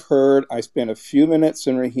what I've heard, I spent a few minutes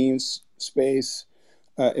in Raheem's space.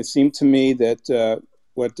 It seemed to me that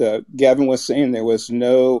what Gavin was saying, there was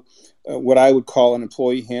no what I would call an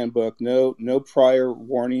employee handbook, no prior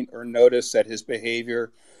warning or notice that his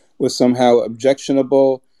behavior was somehow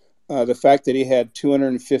objectionable. The fact that he had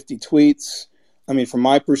 250 tweets, I mean, from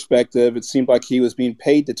my perspective, it seemed like he was being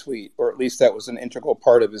paid to tweet, or at least that was an integral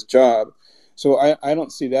part of his job. So I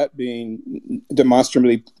don't see that being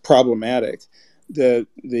demonstrably problematic.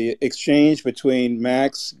 The exchange between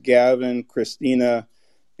Max, Gavin, Christina,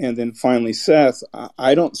 and then finally Seth,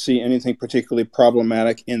 I don't see anything particularly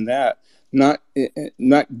problematic in that. Not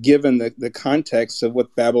given the context of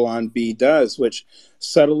what Babylon Bee does, which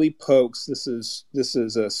subtly pokes. This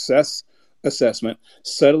is a Seth's assessment.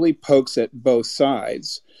 Subtly pokes at both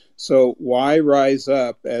sides. So why rise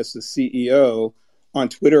up as the CEO on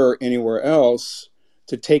Twitter or anywhere else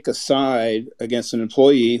to take a side against an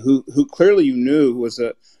employee who clearly you knew was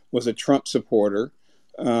a Trump supporter?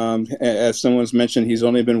 As someone's mentioned, he's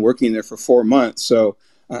only been working there for 4 months. So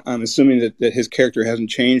I'm assuming that his character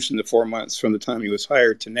hasn't changed in the 4 months from the time he was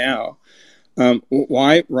hired to now.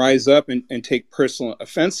 Why rise up and take personal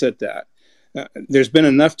offense at that? There's been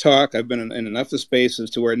enough talk. I've been in enough of spaces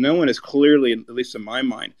to where no one has clearly, at least in my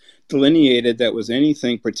mind, delineated that was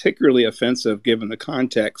anything particularly offensive given the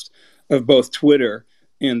context of both Twitter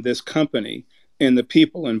and this company and the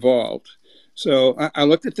people involved. So I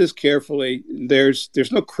looked at this carefully. There's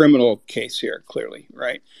no criminal case here, clearly,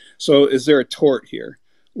 right? So is there a tort here?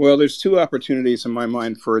 Well, there's two opportunities in my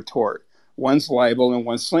mind for a tort. One's libel and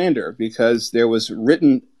one's slander, because there was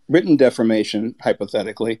written defamation,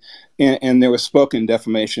 hypothetically, and there was spoken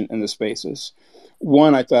defamation in the spaces.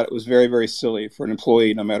 One, I thought it was very, very silly for an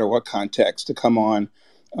employee, no matter what context, to come on,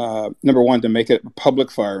 number one, to make it a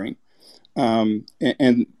public firing. And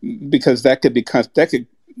because that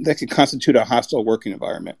could constitute a hostile working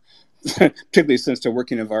environment, particularly since the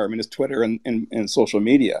working environment is Twitter and social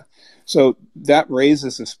media. So that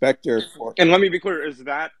raises a specter for. And let me be clear: is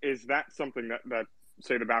that something that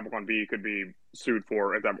say the Babylon Bee could be sued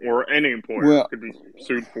for, or any employer could be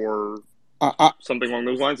sued for something along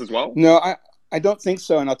those lines as well? No, I don't think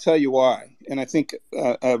so, and I'll tell you why. And I think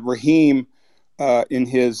Raheem, in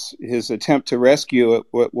his attempt to rescue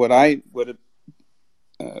what I would,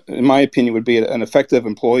 in my opinion, would be an effective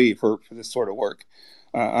employee for this sort of work.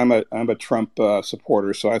 I'm a Trump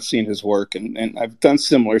supporter, so I've seen his work, and I've done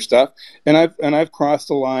similar stuff, and I've crossed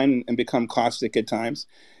the line and become caustic at times,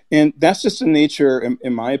 and that's just the nature,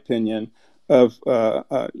 in my opinion, of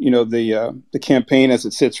the campaign as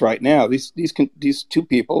it sits right now. These two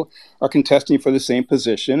people are contesting for the same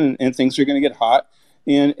position, and things are going to get hot,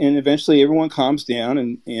 and eventually everyone calms down,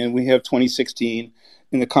 and we have 2016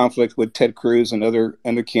 in the conflict with Ted Cruz and other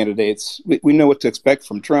candidates. We know what to expect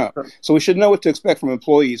from Trump, so we should know what to expect from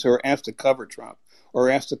employees who are asked to cover Trump or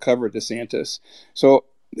asked to cover DeSantis. So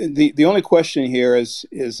the only question here is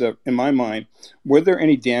in my mind, were there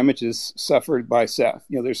any damages suffered by Seth?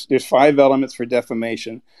 There's 5 elements for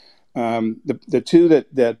defamation. The two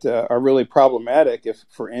that are really problematic, if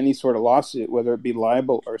for any sort of lawsuit, whether it be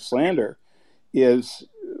libel or slander,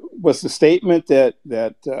 was the statement that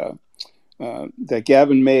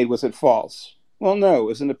Gavin made, was it false? Well, no, it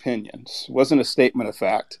was an opinion. It wasn't a statement of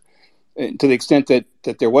fact. And to the extent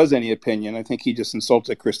that there was any opinion, I think he just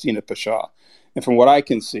insulted Christina Pashaw. And from what I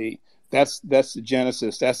can see, that's the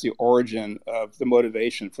genesis, that's the origin of the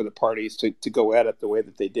motivation for the parties to go at it the way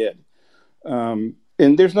that they did. And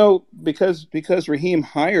there's no, because Raheem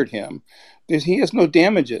hired him, he has no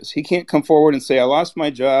damages. He can't come forward and say, I lost my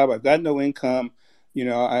job, I've got no income,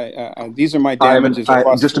 these are my damages.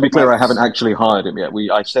 Just to be clear, I haven't actually hired him yet.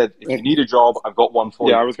 I said, if you need a job, I've got one for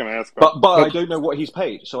you. Yeah, I was going to ask that. But I don't know what he's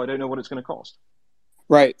paid, so I don't know what it's going to cost.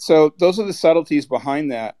 Right. So those are the subtleties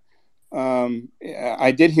behind that.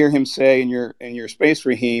 I did hear him say in your space,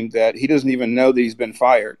 Raheem, that he doesn't even know that he's been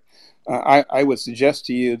fired. I would suggest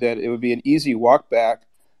to you that it would be an easy walk back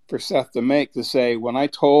for Seth to make, to say, when I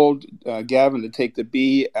told Gavin to take the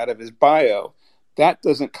B out of his bio, that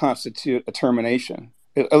doesn't constitute a termination,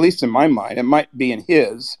 at least in my mind. It might be in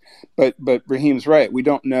his, but Raheem's right. We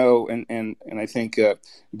don't know, and I think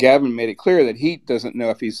Gavin made it clear that he doesn't know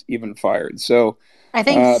if he's even fired. So I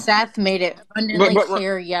think Seth made it abundantly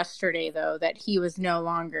clear yesterday, though, that he was no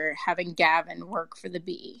longer having Gavin work for the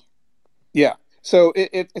B. Yeah. So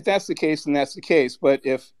if that's the case, then that's the case. But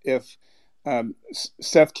if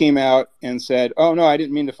Seth came out and said, "Oh no, I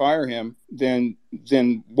didn't mean to fire him," then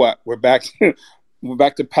what? We're back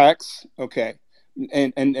to PAX, okay,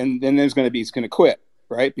 and then he's going to quit,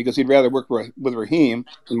 right? Because he'd rather work with Raheem.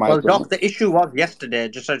 Doc, the issue was yesterday.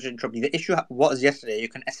 Just to interrupt you, the issue was yesterday. You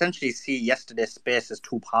can essentially see yesterday's space as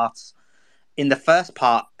 2 parts. In the first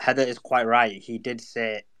part, Heather is quite right. He did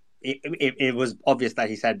say it was obvious that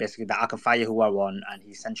he said basically that I can fire who I want, and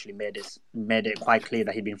he essentially made it quite clear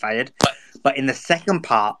that he'd been fired. But in the second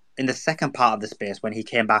part of the space, when he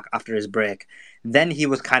came back after his break, then he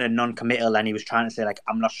was kind of non-committal, and he was trying to say, like,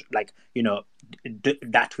 I'm not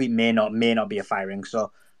that tweet may not be a firing.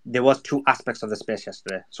 So there was 2 aspects of the space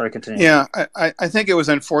yesterday. Sorry, continue. Yeah, I think it was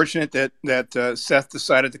unfortunate that Seth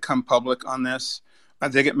decided to come public on this. I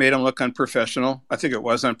think it made him look unprofessional. I think it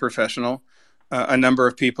was unprofessional. A number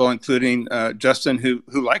of people, including Justin, who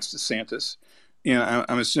likes DeSantis,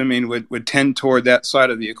 I'm assuming would tend toward that side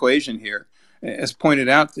of the equation here, has pointed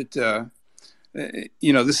out that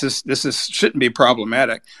this shouldn't be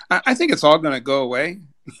problematic. I think it's all going to go away.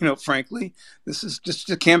 Frankly, this is just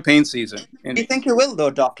a campaign season. And do you think it will, though,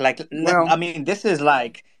 Doc? I mean, this is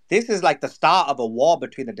like the start of a war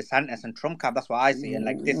between the DeSantis and Trump camp. That's what I see. And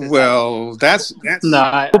this is that's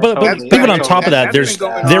no. But even on top of that,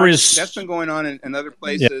 that's been going on in other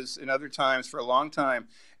places and other times for a long time.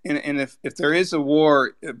 And if there is a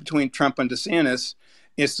war between Trump and DeSantis,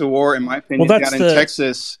 it's the war, in my opinion, down in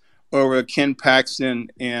Texas over Ken Paxton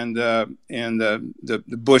and the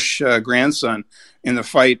Bush grandson in the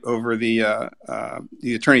fight over the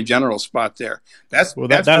attorney general spot there. That's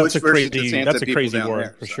a crazy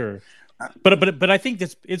war for sure. But I think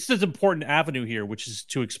it's this important avenue here, which is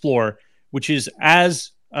to explore, which is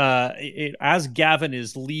as Gavin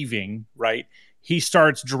is leaving, right? He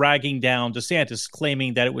starts dragging down DeSantis,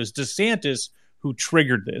 claiming that it was DeSantis who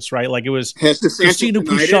triggered this, right? Like it was Christina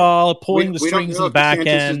Pushaw pulling the strings in the back end.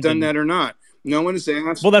 Has done that or not? No one has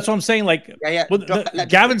asked. Well, that's what I'm saying. Like,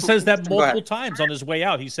 Gavin says that multiple times on his way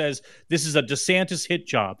out. He says this is a DeSantis hit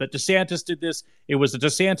job. That DeSantis did this. It was a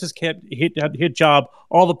DeSantis hit job.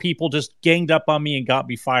 All the people just ganged up on me and got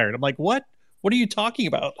me fired. I'm like, what? What are you talking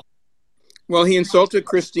about? Well, he insulted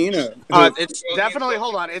Christina. It's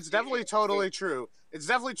definitely totally true It's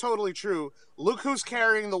definitely totally true. Look who's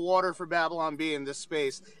carrying the water for Babylon B in this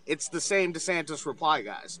space. It's the same DeSantis reply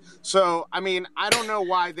guys. So, I mean, I don't know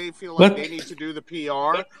why they feel like they need to do the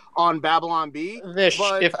PR on Babylon B, Vish,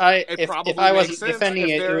 but if I it if probably I makes wasn't sense defending if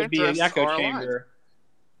it, it their would be an interests echo are aligned. chamber.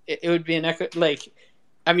 It would be an echo. Like,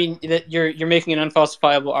 I mean, that you're making an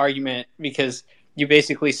unfalsifiable argument because you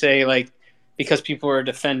basically say like because people are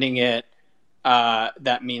defending it,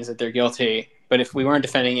 that means that they're guilty. But if we weren't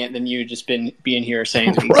defending it, then you'd just being here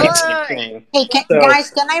saying the exact same thing. Hey, guys,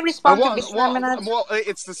 can I respond to Vish for a minute? Well,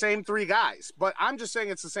 it's the same three guys, but I'm just saying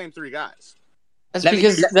it's the same three guys. That's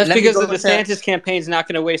because the DeSantis campaign's not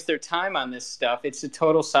going to waste their time on this stuff. It's a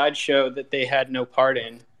total sideshow that they had no part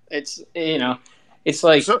in. It's it's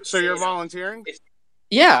like so you're volunteering.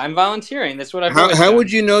 Yeah, I'm volunteering. That's what I've How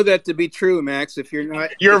would you know that to be true, Max? If you're not,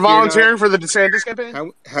 you're volunteering for the DeSantis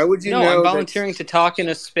campaign. How would you know? No, I'm volunteering to talk in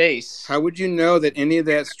a space. How would you know that any of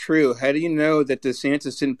that's true? How do you know that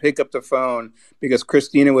DeSantis didn't pick up the phone because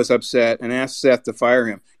Christina was upset and asked Seth to fire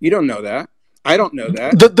him? You don't know that. I don't know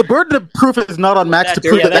that. The burden of proof is not on Max to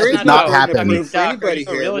prove that did not happen. I mean, for anybody a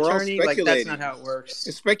here, real we're all attorney? Like, speculating. that's not how it works.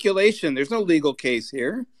 It's speculation. There's no legal case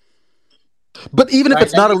here. But even if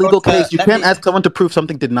it's not a legal case, you can't ask someone to prove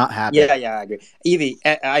something did not happen. Yeah, I agree. Evie, I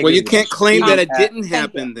agree. Well, you can't claim that it didn't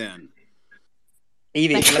happen then.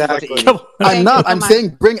 Evie, Exactly. I'm not. I'm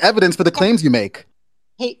saying bring evidence for the claims you make.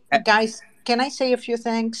 Hey, guys, can I say a few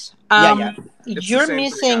things? Yeah. You're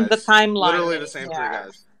missing the timeline. Literally the same three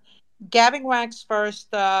guys. Gavin Wax first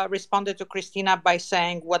responded to Christina by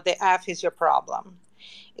saying, "What the F is your problem?"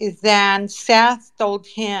 Then Seth told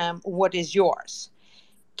him, "What is yours?"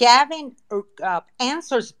 Gavin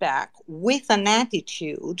answers back with an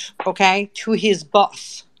attitude, okay, to his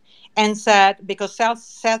boss and said, because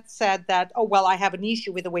Seth said that, "Oh, well, I have an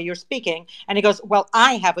issue with the way you're speaking." And he goes, "Well,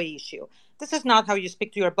 I have an issue." This is not how you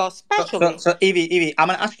speak to your boss, especially. So Evie, I'm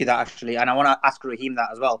going to ask you that actually, and I want to ask Raheem that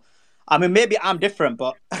as well. I mean, maybe I'm different,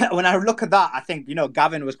 but when I look at that, I think,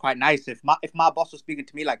 Gavin was quite nice. If my boss was speaking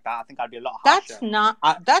to me like that, I think I'd be a lot harsher.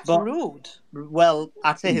 That's rude. Well,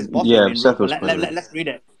 I'd say his boss Yeah, was being Seth rude, was but let's read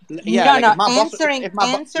it. Yeah,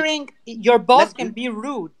 answering your boss can be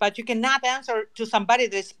rude, but you cannot answer to somebody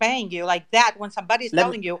that's paying you like that when somebody's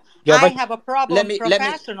telling you, "I have a problem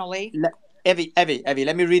professionally." Evie,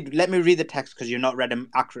 let me read the text because you've not read them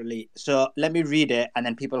accurately. So let me read it, and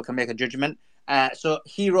then people can make a judgment. So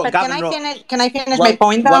he wrote. But Gavin can I finish my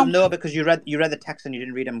point though? Well, no, because you read the text and you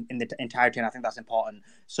didn't read them in the entirety, and I think that's important.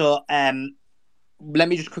 So let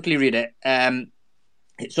me just quickly read it.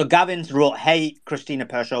 So Gavin's wrote, "Hey, Christina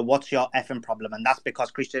Pershaw, what's your effing problem?" And that's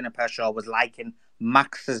because Christina Pershaw was liking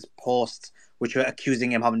Max's posts, which were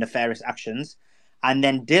accusing him of nefarious actions. And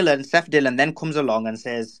then Seth Dillon then comes along and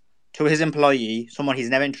says to his employee, someone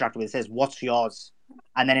he's never interacted with, says, "What's yours?"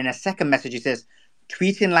 And then in a second message, he says,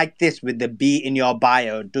 "Tweeting like this with the B in your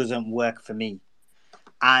bio doesn't work for me."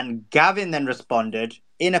 And Gavin then responded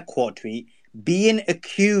in a quote tweet, "Being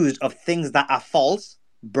accused of things that are false,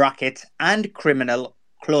 bracket, and criminal,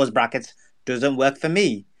 close brackets, doesn't work for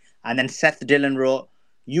me." And then Seth Dillon wrote,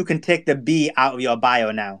 "You can take the B out of your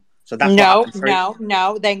bio now." So that's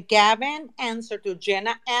no. Then Gavin answered to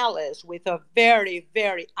Jenna Ellis with a very,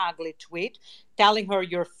 very ugly tweet telling her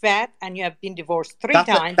you're fat and you have been divorced three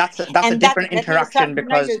times. That's a different interaction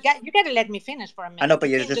because you got to let me finish for a minute. I know, but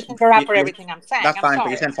you just interrupt for everything I'm saying. That's fine, sorry.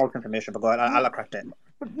 but you sent false information. But go ahead, I'll correct it.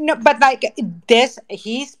 No, but like this,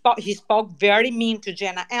 he spoke very mean to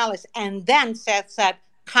Jenna Ellis, and then Seth said,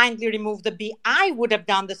 "Kindly remove the B." I would have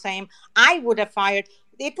done the same. I would have fired.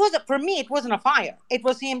 It wasn't a fire. It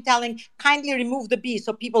was him telling, "Kindly remove the B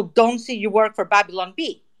so people don't see you work for Babylon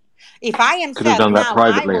B." If I am Could have Seth done that now,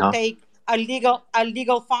 privately, I will take a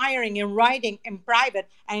legal firing in writing in private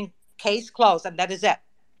and case closed, and that is it.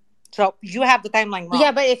 So you have the timeline wrong.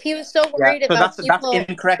 Yeah, but if he was so worried about people, that's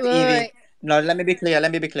incorrect, Evie. No, let me be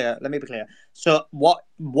clear. So what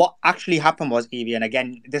actually happened was, Evie, and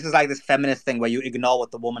again, this is like this feminist thing where you ignore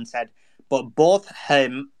what the woman said, but both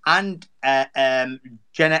him and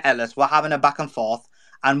Jenna Ellis were having a back and forth.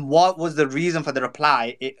 And what was the reason for the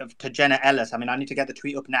reply to Jenna Ellis? I mean, I need to get the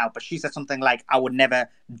tweet up now, but she said something like, "I would never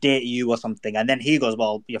date you" or something. And then he goes,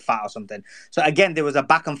 "Well, you're fat" or something. So again, there was a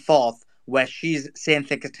back and forth where she's saying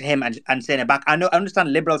things to him and saying it back. I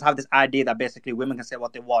understand liberals have this idea that basically women can say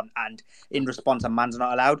what they want, and in response, a man's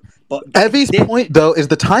not allowed. But Evie's point, though, is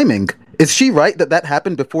the timing. Is she right that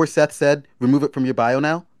happened before Seth said, "Remove it from your bio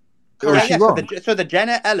now"? Or is she wrong? So the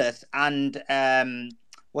Jenna Ellis and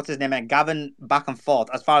what's his name, Gavin back and forth,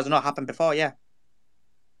 as far as I know, happened before. Yeah,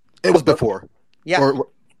 it was before. Yeah.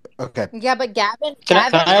 Okay. Yeah, but Gavin. Can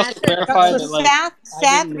I also clarify that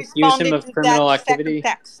Seth responded him of to criminal that activity?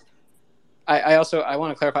 text. I also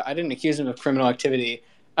want to clarify. I didn't accuse him of criminal activity.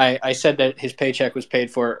 I said that his paycheck was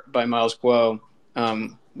paid for by Miles Guo,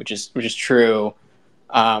 which is true.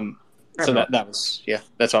 So that was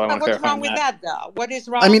that's all I want to What's clarify. wrong with that, though? What is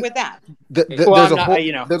wrong I mean, with that? there's a whole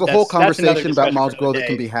that's another conversation about discussion Miles for another Guo that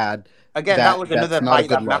can day. be had. Again, that was that's another not a fight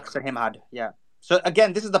good that look. Max and him had. Yeah. So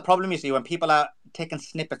again, this is the problem you see when people are taking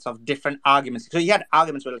snippets of different arguments. So you had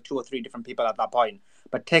arguments with like 2 or 3 different people at that point,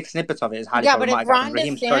 but take snippets of it is highly Yeah, but if problematic. Ron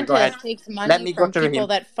Raheem, sorry, go ahead. DeSantis takes Let money me go from to people Raheem.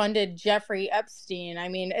 that funded Jeffrey Epstein, I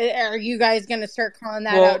mean, are you guys going to start calling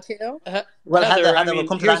that Well, out too? Well, Heather, Heather, we'll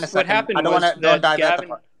come to that in a here's second. what happened I don't was want to don't that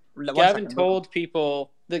divert the Gavin told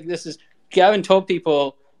people Gavin told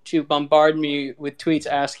people to bombard me with tweets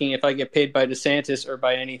asking if I get paid by DeSantis or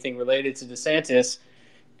by anything related to DeSantis,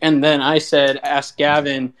 and then I said, ask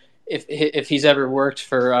Gavin if he's ever worked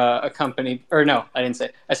for a company, or no, I didn't say.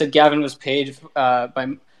 I said Gavin was paid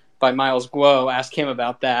by Miles Guo. Ask him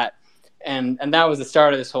about that, and that was the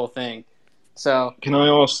start of this whole thing. So can I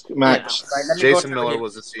ask Max? Jason Miller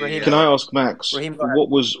was the CEO. Can I ask Max Raheem, what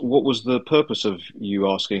was the purpose of you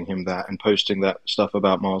asking him that and posting that stuff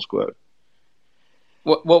about Miles Guo?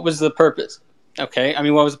 What was the purpose? Okay, I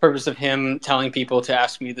mean, what was the purpose of him telling people to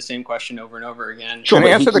ask me the same question over and over again? Sure,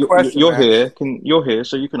 answer the question, You're Max? here. You're here,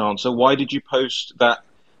 so you can answer. Why did you post that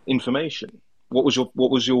information? What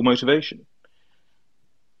was your motivation?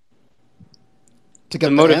 To get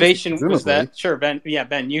The motivation answer, was presumably. that sure, Ben. Yeah,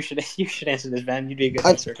 Ben, you should answer this, Ben. You'd be a good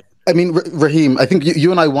answer. I mean, Raheem, I think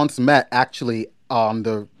you and I once met actually on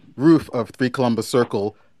the roof of 3 Columbus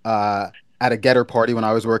Circle at a Getter party when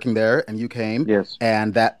I was working there, and you came. Yes.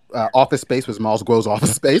 And that office space was Miles Guo's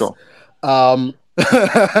office space. Sure.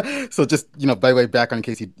 So just, by the way, back on in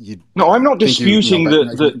case you No, I'm not disputing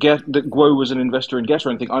recognize me. that Guo was an investor in Getter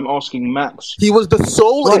or anything. I'm asking Max. He was the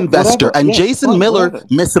sole Right, investor, whatever. and Yes, Jason right, Miller whatever.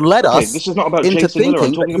 misled Okay, us this is not about into Jason Miller. I'm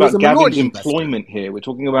thinking talking that he was about a Gavin's minority investor. employment here. We're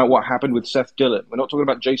talking about what happened with Seth Dillon. We're not talking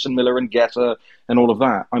about Jason Miller and Getter and all of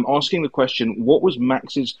that. I'm asking the question, what was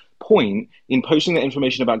Max's point in posting that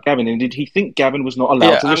information about Gavin, and did he think Gavin was not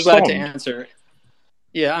allowed to I'm respond? glad to answer.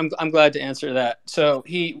 Yeah, I'm glad to answer that. So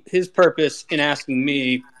his purpose in asking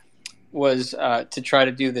me was to try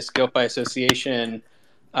to do this guilt by association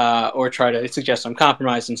or try to suggest I'm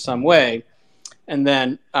compromised in some way. And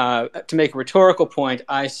then to make a rhetorical point,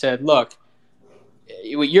 I said, look,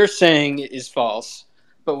 what you're saying is false,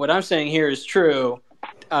 but what I'm saying here is true.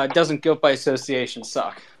 Doesn't guilt by association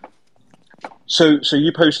suck? So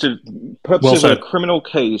you posted purposes of a criminal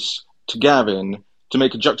case to Gavin to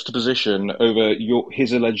make a juxtaposition over your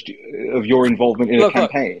involvement in a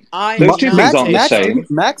campaign. Those two things aren't the same.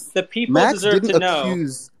 The people deserve to know.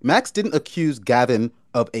 Max didn't accuse Gavin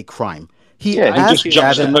of a crime. He asked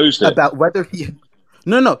Gavin about whether he.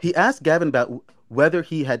 No. He asked Gavin about whether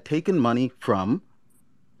he had taken money from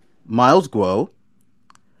Miles Guo.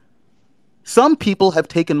 Some people have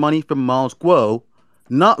taken money from Miles Guo,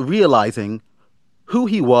 not realizing who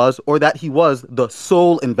he was or that he was the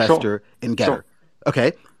sole investor in Getter. Sure.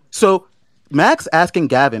 Okay, so Max asking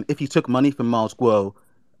Gavin if he took money from Miles Guo,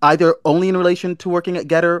 either only in relation to working at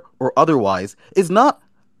Getter or otherwise, is not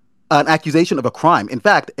an accusation of a crime. In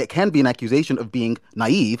fact, it can be an accusation of being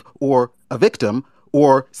naive or a victim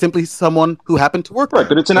or simply someone who happened to work there. Right,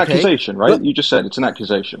 but it's an accusation, right? You just said it's an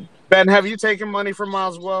accusation. Ben, have you taken money from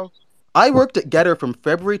Miles Guo? I worked at Getter from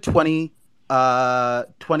February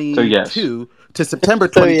 2022 to September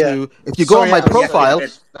 22. If you go on my profile,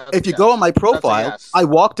 I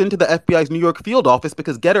walked into the FBI's New York field office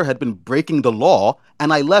because Getter had been breaking the law,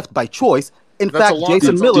 and I left by choice. In fact,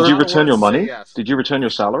 Jason Miller. Did you return your money? Did you return your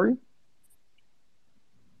salary?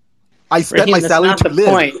 I spent my salary to live.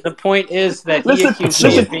 Point. The point is that he accused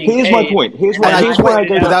me of being here's paid. my point. Here's why I go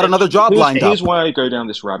without another job lined up. Here's why I go down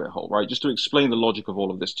this rabbit hole, right? Just to explain the logic of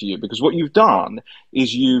all of this to you, because what you've done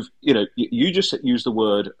is you just used the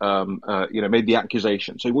word, made the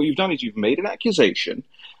accusation. So what you've done is you've made an accusation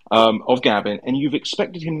of Gavin, and you've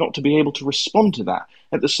expected him not to be able to respond to that.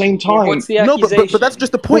 At the same time, well, what's the accusation? No, but that's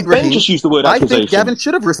just the point, Ben just used the word accusation. I think Gavin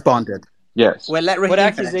should have responded. Yes. Well, what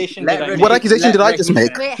accusation did I make? What accusation did I just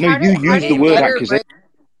make? Wait, no, you used the word accusation.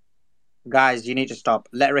 Guys, you need to stop.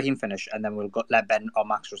 Let Raheem finish, and then we'll let Ben or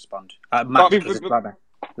Max respond.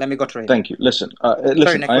 Let me go to Raheem. Thank you. Listen, I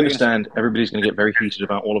understand everybody's going to get very heated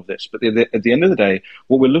about all of this, but at the end of the day,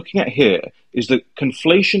 what we're looking at here is the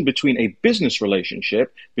conflation between a business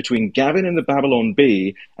relationship between Gavin and the Babylon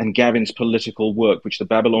Bee and Gavin's political work, which the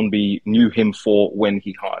Babylon Bee knew him for when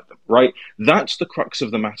he hired them, right? That's the crux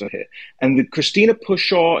of the matter here. And the Christina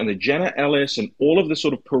Pushaw and the Jenna Ellis and all of the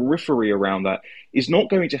sort of periphery around that is not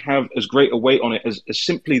going to have as great a weight on it as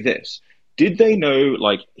simply this. Did they know,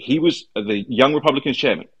 like, he was the Young Republicans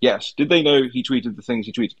chairman? Yes. Did they know he tweeted the things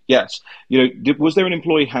he tweeted? Yes. Was there an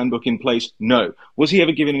employee handbook in place? No. Was he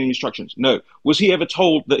ever given any instructions? No. Was he ever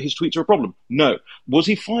told that his tweets are a problem? No. Was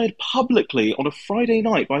he fired publicly on a Friday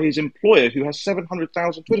night by his employer who has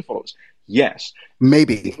 700,000 Twitter followers? Yes.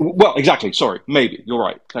 Maybe. Well, exactly. Sorry. Maybe. You're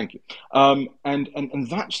right. Thank you. And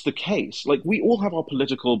that's the case. Like, we all have our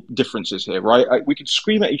political differences here, right? We could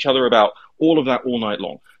scream at each other about all of that all night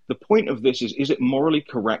long. The point of this is it morally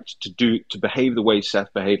correct to behave the way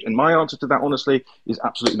Seth behaved? And my answer to that, honestly, is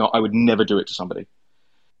absolutely not. I would never do it to somebody.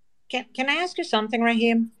 Can I ask you something,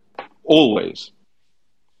 Raheem? Always.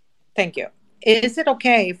 Thank you. Is it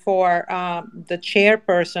okay for the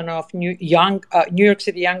chairperson of New York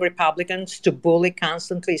City Young Republicans to bully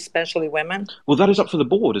constantly, especially women? Well, that is up for the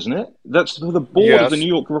board, isn't it? That's for the board of the New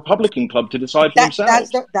York Republican Club to decide for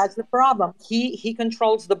themselves. That's the problem. He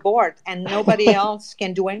controls the board, and nobody else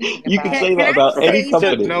can do anything. You can say that about any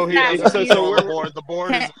company. No, he doesn't control the board. The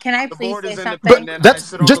board is. Can I the please board say is something? independent.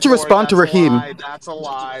 That's just to respond to Raheem. That's a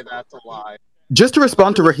lie. That's a lie. Just to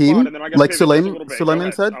respond to Raheem, like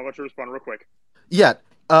Suleiman said. I'll let you respond real quick. Yeah.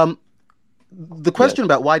 The question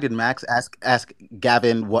about why did Max ask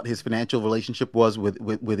Gavin what his financial relationship was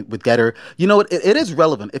with Getter, it is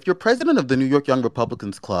relevant. If you're president of the New York Young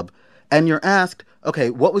Republicans Club and you're asked,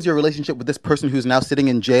 okay, what was your relationship with this person who's now sitting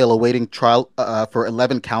in jail awaiting trial for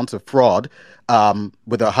 11 counts of fraud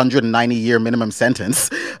with a 190-year minimum sentence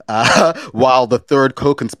while the third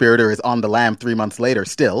co-conspirator is on the lam 3 months later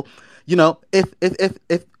still,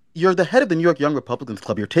 if you're the head of the New York Young Republicans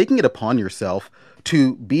Club, you're taking it upon yourself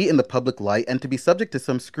to be in the public light and to be subject to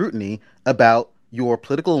some scrutiny about your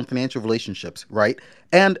political and financial relationships, right?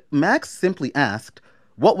 And Max simply asked,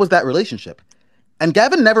 what was that relationship? And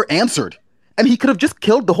Gavin never answered. And he could have just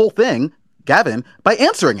killed the whole thing, Gavin, by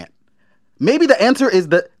answering it. Maybe the answer is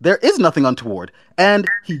that there is nothing untoward. And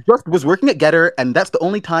he just was working at Getter, and that's the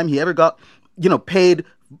only time he ever got, paid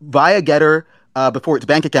via Getter before its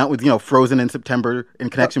bank account was, frozen in September in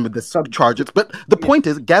connection with this charges. But the point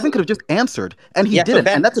is, Gavin could have just answered, and he didn't.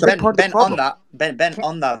 And that's a big part of the problem.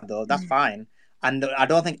 On that, though, that's fine. And I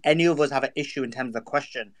don't think any of us have an issue in terms of the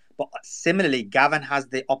question. But similarly, Gavin has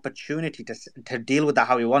the opportunity to deal with that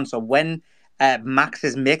how he wants. So when Max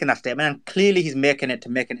is making that statement, and clearly he's making it to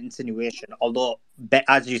make an insinuation, although,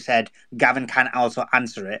 as you said, Gavin can also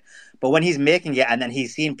answer it. But when he's making it and then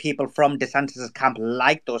he's seeing people from DeSantis' camp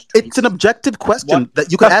like those tweets... It's an objective question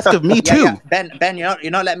that you could ask of me, too. Yeah. Ben,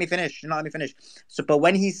 you're not letting me finish. So, but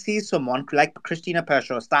when he sees someone like Christina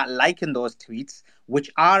Pershaw start liking those tweets, which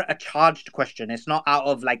are a charged question, it's not out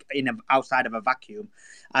of outside of a vacuum.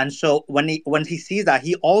 And so when he sees that,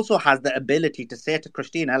 he also has the ability to say to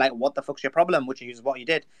Christina, like, what the fuck's your problem, which is what he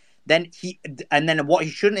did. Then what he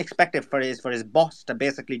shouldn't expect it for his boss to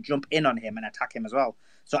basically jump in on him and attack him as well.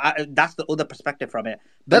 So that's the other perspective from it.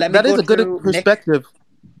 That is a good perspective.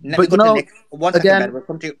 But Nick. One second, Ben. We'll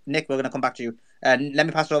come to you. Nick, we're going to come back to you. Let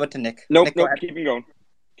me pass it over to Nick. Nope, Nick, keep him going.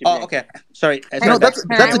 Okay. Sorry.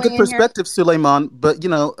 That's a good perspective, Suleiman. But,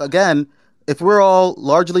 again, if we're all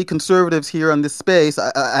largely conservatives here on this space,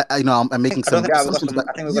 I'm making some assumptions.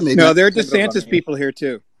 No, there are DeSantis people here,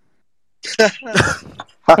 too.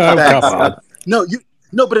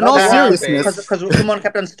 No, but in all seriousness, because someone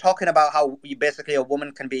kept on talking about how a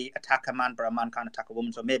woman can attack a man, but a man can't attack a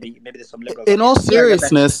woman. So maybe there's some liberals. In all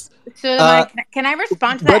seriousness, so can I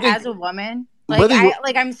respond to that as a woman?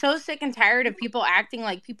 I'm so sick and tired of people acting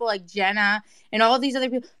like people like Jenna and all these other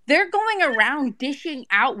people. They're going around dishing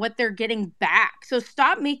out what they're getting back. So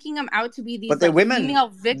stop making them out to be these female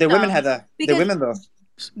victims. They're women, Heather. They're women, though.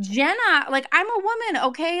 Jenna, I'm a woman,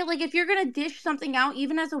 okay? If you're gonna dish something out,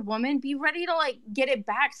 even as a woman, be ready to get it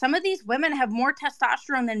back. Some of these women have more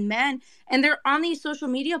testosterone than men, and they're on these social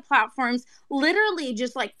media platforms, literally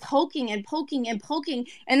just poking and poking and poking,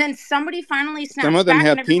 and then somebody finally snaps back. Some of them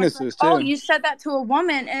have penises too. Oh, you said that to a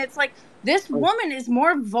woman, and it's this woman is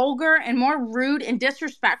more vulgar and more rude and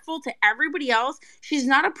disrespectful to everybody else. She's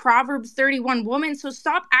not a Proverbs 31 woman, so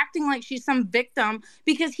stop acting like she's some victim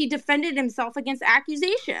because he defended himself against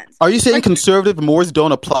accusations. Are you saying conservative mores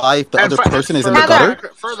don't apply if the other person is in the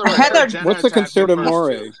gutter? Heather, what's the conservative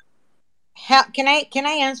more? Can I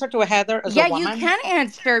answer to Heather as a woman? Yeah, you can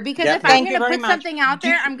answer because if I'm going to put something out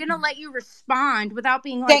there, I'm going to let you respond without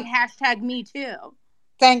being hashtag me too.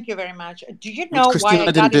 Thank you very much. Do you know why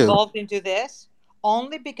I got involved into this?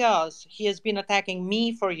 Only because he has been attacking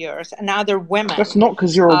me for years and other women. That's not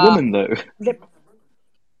because you're a woman, though.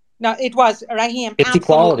 No, it was Raheem. It's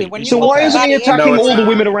equality. So why isn't he attacking all the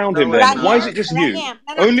women around him then? Raheem, why is it just you?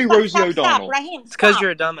 Only Rosie O'Donnell. It's because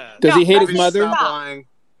you're a dumbass. Does he hate his mother?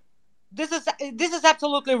 This is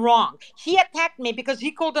absolutely wrong. He attacked me because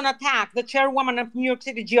he couldn't attack the chairwoman of New York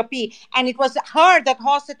City GOP, and it was her that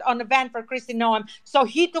hosted an event for Kristi Noem. So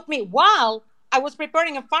he took me while I was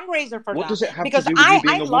preparing a fundraiser for What them does it have to because do with you I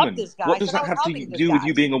being a love woman? these What guys does and I that was have to helping these do with you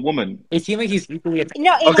guys. being a woman? It seems like he's equally attacked.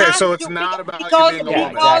 No, it Okay, has so it's to not about you because being a Yeah,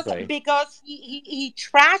 woman. exactly. because he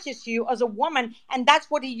trashes you as a woman, and that's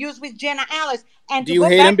what he used with Jenna Ellis. And Do to you go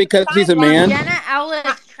hate him back to the because he's a timeline, man? Jenna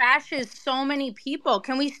Ellis trashes so many people.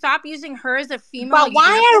 Can we stop using her as a female but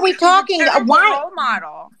why example? are we She's a talking? terrible Why? role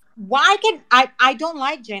model. Why can I don't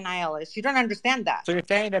like Jenna Ellis. You don't understand that. So you're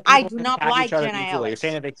saying that I people do can not attack each like other Jenna equally. You're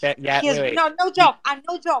saying Ellis. that He's wait. no joke. I'm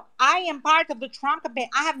no joke. I am part of the Trump campaign.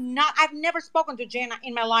 I've never spoken to Jenna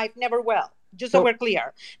in my life, never will. Just so we're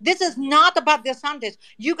clear. This is not about DeSantis.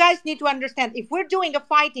 You guys need to understand, if we're doing a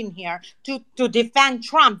fight in here to defend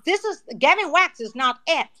Trump, Gavin Wax is not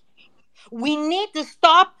it. We need to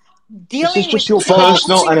stop This is dealing with just your people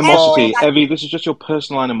personal using animosity, everything. Evie. This is just your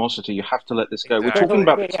personal animosity. You have to let this go. We're Exactly. talking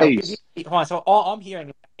So, about the yeah, case. hold on. So all I'm hearing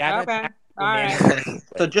is Gavin Okay. attacked All the man right. who wants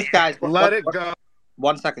to So just guys, Let it go.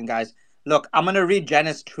 1 second, guys. Look, I'm gonna read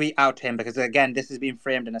Jenna's tweet out to him because again, this is being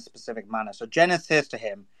framed in a specific manner. So Jenna says to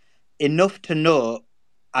him, "Enough to know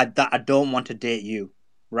that I don't want to date you."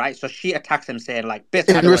 Right? So she attacks him, saying like,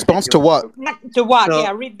 "Basically, I In don't want to date response you." to what? To what? So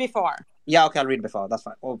Yeah, read before. yeah, okay, I'll read before. That's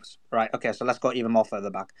fine. Oops. Right. Okay, so let's go even more further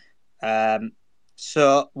back.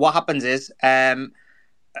 So what happens is,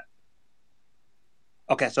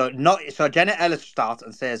 okay, so Jenna Ellis starts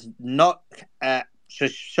and says not.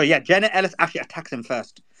 So yeah, Jenna Ellis actually attacks him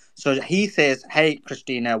first. So he says, "Hey,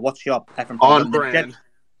 Christina, what's your effing problem?" On brand.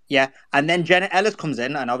 Yeah, and then Jenna Ellis comes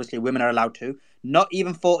in, and obviously women are allowed to. Not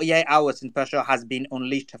even 48 hours since Pressure has been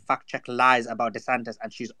unleashed to fact check lies about DeSantis,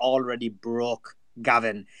 and she's already broke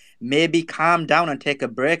Gavin. Maybe calm down and take a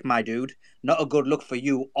break, my dude. Not a good look for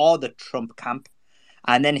you or the Trump camp.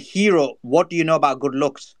 And then Hero, what do you know about good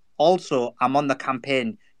looks? Also, I'm on the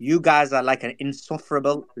campaign. You guys are like an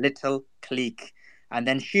insufferable little clique. And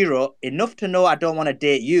then Shiro, enough to know I don't want to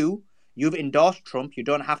date you. You've endorsed Trump. You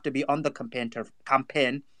don't have to be on the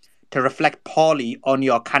campaign to reflect poorly on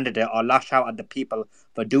your candidate or lash out at the people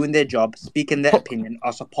for doing their job, speaking their opinion,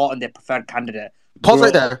 or supporting their preferred candidate. Pause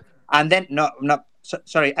right there. And then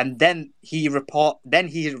sorry. And then he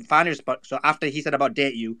finally responded. So after he said about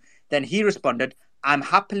date you, then he responded, "I'm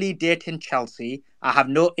happily dating Chelsea. I have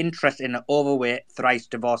no interest in an overweight thrice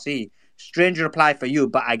divorcee. Strange reply for you,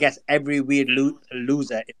 but I guess every weird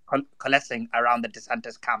loser is coalescing around the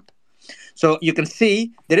DeSantis camp." So you can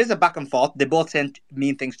see there is a back and forth. They both say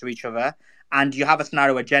mean things to each other, and you have a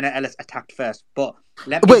scenario where Jenna Ellis attacked first. But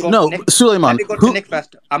let me Wait, go no, to Nick. Suleiman. Let me go to Nick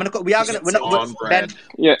first. I'm gonna go. We are gonna. We're not, On Ben. brand.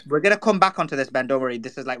 Yeah, We're gonna come back onto this, Ben. Don't worry.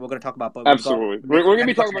 This is like we're gonna talk about. But absolutely. Nick, We're going let to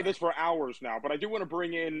me be go talking to about Nick. this for hours now, but I do want to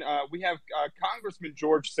bring in. We have Congressman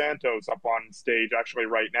George Santos up on stage actually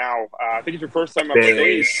right now. I think it's your first time on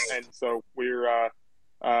stage, and so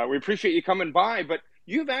we appreciate you coming by. But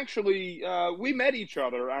you've actually we met each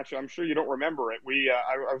other. Actually, I'm sure you don't remember it.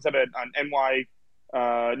 I was at an NY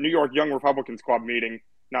New York Young Republicans Club meeting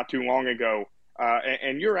not too long ago,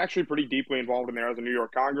 and you're actually pretty deeply involved in there as a New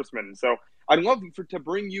York congressman. So I'd love to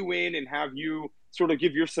bring you in and have you sort of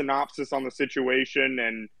give your synopsis on the situation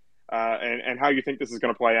and how you think this is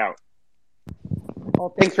going to play out.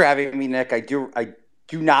 Well, thanks for having me, Nick. I do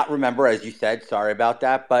not remember, as you said. Sorry about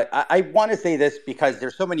that. But I want to say this because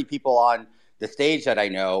there's so many people on the stage that I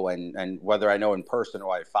know, and whether I know in person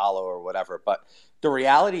or I follow or whatever. But the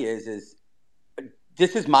reality is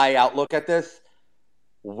this is my outlook at this.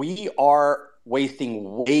 We are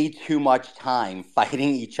wasting way too much time fighting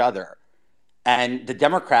each other. And the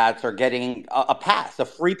Democrats are getting a pass, a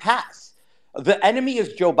free pass. The enemy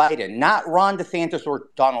is Joe Biden, not Ron DeSantis or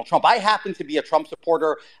Donald Trump. I happen to be a Trump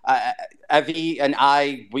supporter. Evie and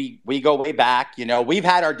I, we go way back. You know, we've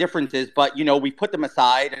had our differences, but, you know, we put them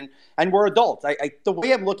aside and we're adults. The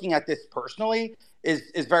way I'm looking at this personally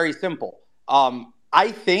is very simple.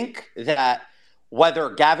 I think that whether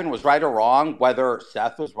Gavin was right or wrong, whether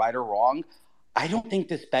Seth was right or wrong, I don't think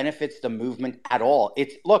this benefits the movement at all.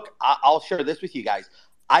 Look, I'll share this with you guys.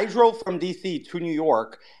 I drove from DC to New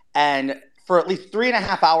York, and for at least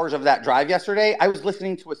 3.5 hours of that drive yesterday, I was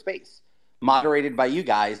listening to a space moderated by you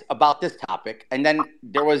guys about this topic. And then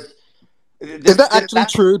there was... Is that actually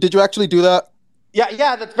true? Did you actually do that?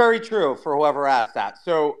 Yeah, that's very true for whoever asked that.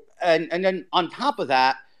 So, and then on top of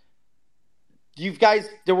that, you guys,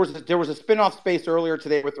 there was a spin-off space earlier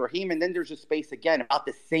today with Raheem, and then there's a space again about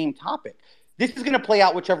the same topic. this is going to play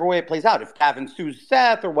out whichever way it plays out. If Gavin sues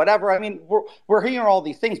Seth or whatever, I mean, we're hearing all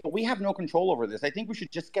these things, but we have no control over this. I think we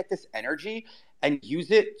should just get this energy and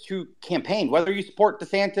use it to campaign. Whether you support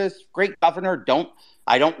DeSantis, great governor,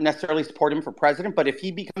 I don't necessarily support him for president, but if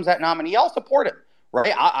he becomes that nominee, I'll support him.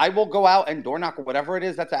 Right, I will go out and door knock or whatever it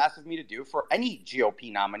is that's asked of me to do for any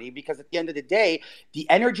GOP nominee, because at the end of the day, the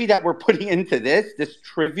energy that we're putting into this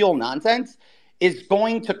trivial nonsense, is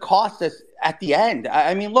going to cost us at the end.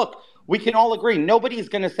 I mean, look, we can all agree nobody's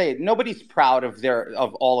going to say it. Nobody's proud of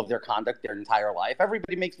all of their conduct their entire life.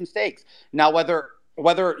 Everybody makes mistakes. Now,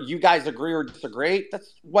 whether you guys agree or disagree,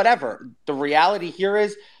 that's whatever. The reality here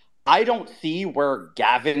is, I don't see where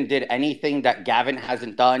Gavin did anything that Gavin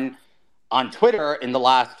hasn't done on Twitter in the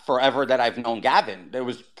last forever that I've known Gavin. It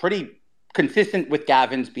was pretty consistent with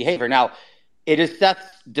Gavin's behavior. Now, it is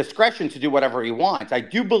Seth's discretion to do whatever he wants. I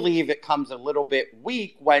do believe it comes a little bit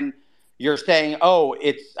weak when you're saying,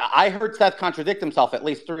 I heard Seth contradict himself at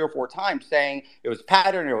least 3 or 4 times, saying it was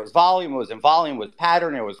pattern, it was volume, it was in volume, it was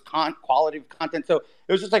pattern, it was quality of content. So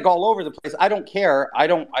it was just like all over the place. I don't care. I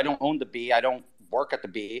don't own the Bee. I don't work at the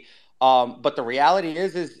Bee. But the reality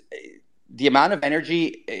is the amount of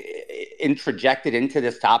energy introjected into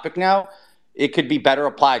this topic now, it could be better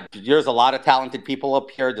applied. There's a lot of talented people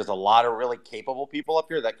up here. There's a lot of really capable people up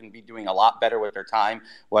here that can be doing a lot better with their time,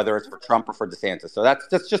 whether it's for Trump or for DeSantis. So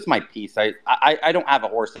that's just my piece. I don't have a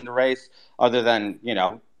horse in the race other than,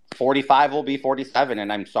 45 will be 47.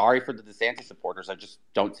 And I'm sorry for the DeSantis supporters. I just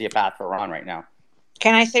don't see a path for Ron right now.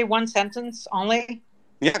 Can I say one sentence only?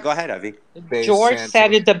 Yeah, go ahead, Evie. George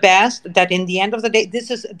said it the best, that in the end of the day,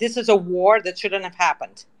 this is a war that shouldn't have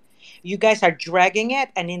happened. You guys are dragging it,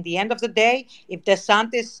 and in the end of the day, if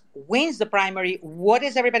DeSantis wins the primary, what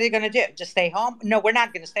is everybody going to do? Just stay home? No, we're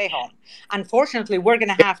not going to stay home. Unfortunately, we're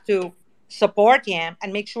going to have to support him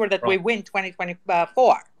and make sure that we win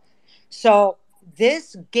 2024. So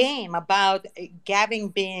this game about Gavin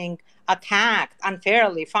being attacked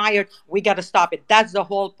unfairly, fired, we got to stop it. That's the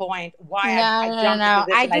whole point. Why No.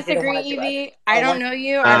 I disagree, Evie. I don't know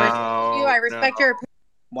you. I respect you. I respect your opinion.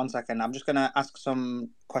 1 second. I'm just going to ask some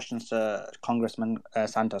questions to Congressman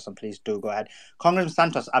Santos, and please do go ahead. Congressman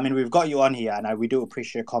Santos, I mean, we've got you on here, and we do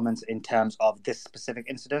appreciate your comments in terms of this specific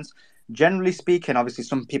incident. Generally speaking, obviously,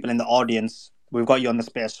 some people in the audience, we've got you on the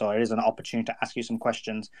space, so it is an opportunity to ask you some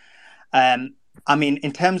questions. I mean,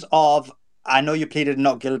 in terms of, I know you pleaded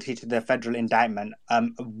not guilty to the federal indictment.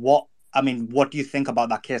 What do you think about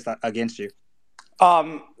that case against you?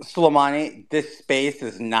 Soleimani, this space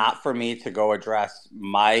is not for me to go address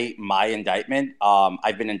my indictment.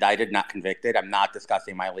 I've been indicted, not convicted. I'm not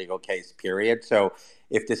discussing my legal case, period. So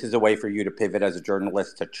if this is a way for you to pivot as a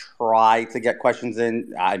journalist to try to get questions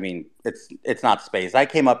in, I mean, it's not space. I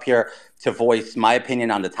came up here to voice my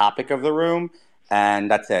opinion on the topic of the room,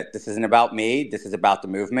 and that's it. This isn't about me. This is about the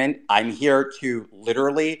movement. I'm here to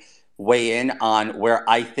literally weigh in on where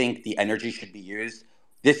I think the energy should be used.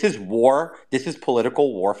 This is war. This is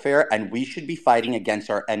political warfare, and we should be fighting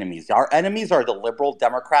against our enemies. Our enemies are the liberal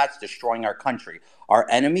Democrats destroying our country. Our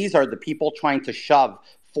enemies are the people trying to shove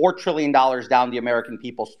 $4 trillion down the American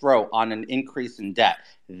people's throat on an increase in debt.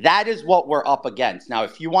 That is what we're up against. Now,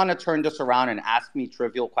 if you want to turn this around and ask me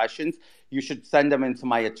trivial questions, you should send them into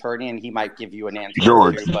my attorney, and he might give you an answer.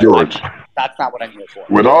 George, that's not what I'm here for.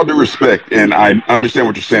 With all due respect, and I understand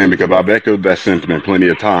what you're saying because I've echoed that sentiment plenty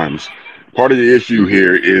of times. Part of the issue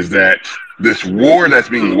here is that this war that's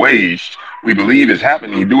being waged, we believe is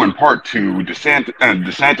happening due in part to DeSantis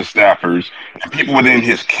staffers and people within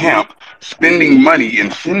his camp spending money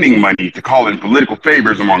and sending money to call in political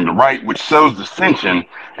favors among the right, which sows dissension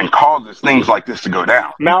and causes things like this to go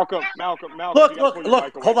down. Malcolm. Look,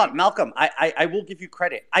 hold on, Malcolm. I will give you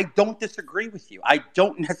credit. I don't disagree with you. I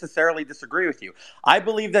don't necessarily disagree with you. I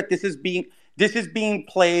believe that this is being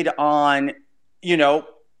played on,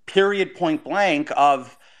 period, point blank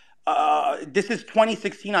of this is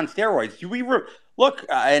 2016 on steroids. Look,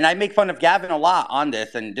 and I make fun of Gavin a lot on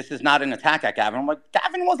this, and this is not an attack at Gavin. I'm like,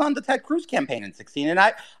 Gavin was on the Ted Cruz campaign in 16, and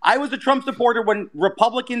I was a Trump supporter when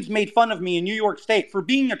Republicans made fun of me in New York State for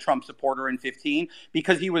being a Trump supporter in 15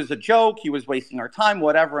 because he was a joke, he was wasting our time,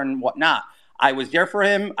 whatever and whatnot. I was there for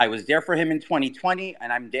him. I was there for him in 2020,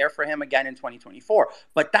 and I'm there for him again in 2024.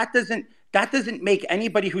 But that doesn't make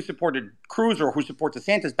anybody who supported Cruz or who supports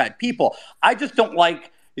DeSantis bad people. I just don't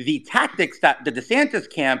like the tactics that the DeSantis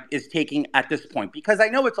camp is taking at this point, because I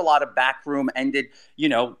know it's a lot of backroom-ended,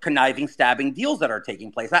 conniving, stabbing deals that are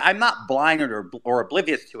taking place. I'm not blind or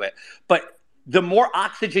oblivious to it, but the more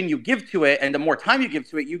oxygen you give to it and the more time you give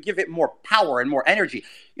to it, you give it more power and more energy.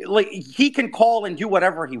 Like, he can call and do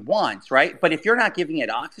whatever he wants, right? But if you're not giving it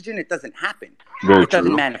oxygen, it doesn't happen. Very It doesn't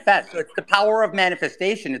true. manifest. So it's the power of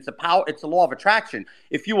manifestation. It's the law of attraction.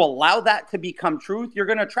 If you allow that to become truth, you're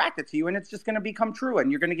going to attract it to you, and it's just going to become true,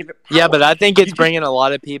 and you're going to give it power. Yeah, but I think it's bringing a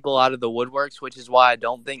lot of people out of the woodworks, which is why I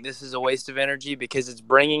don't think this is a waste of energy, because it's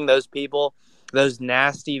bringing those people, those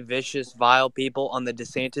nasty, vicious, vile people on the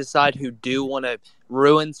DeSantis side who do want to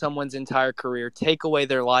ruin someone's entire career, take away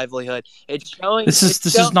their livelihood. It's showing. This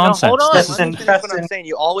is nonsense. No, hold on. Preston, Let me finish what I'm saying.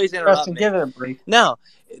 You always interrupt Preston, me. give it a break. No,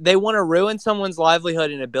 they want to ruin someone's livelihood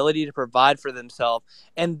and ability to provide for themselves,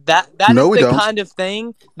 and that No, is we the don't. kind of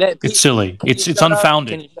thing that It's silly. Can you It's shut up?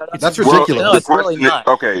 unfounded. Can you shut up? That's Well, ridiculous. No, the it's really question is, not.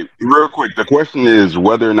 okay, real quick, the question is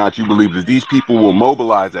whether or not you believe that these people will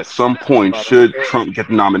mobilize at some point Brother. should Trump get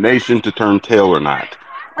the nomination to turn tail or not.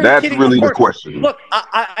 Are you That's kidding? really Of the course. question. Look,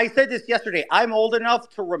 I said this yesterday. I'm old enough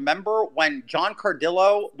to remember when John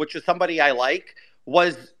Cardillo, which is somebody I like,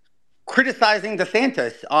 was criticizing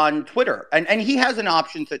DeSantis on Twitter. And he has an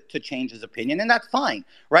option to change his opinion, and that's fine,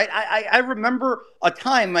 right? I remember a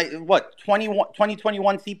time,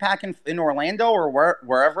 2021 CPAC in Orlando, or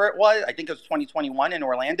wherever it was. I think it was 2021 in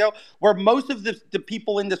Orlando, where most of the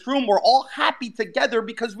people in this room were all happy together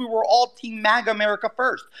because we were all Team MAGA America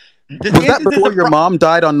First. Was that before your mom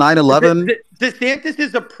died on 9/11? DeSantis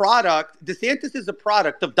is a product. DeSantis is a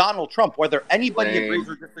product of Donald Trump, whether anybody agrees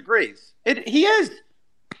or disagrees. He is.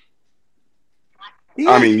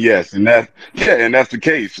 I mean, yes, and that's the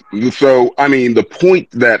case. So, I mean, the point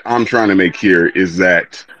that I'm trying to make here is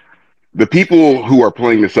that the people who are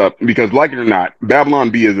playing this up, because like it or not,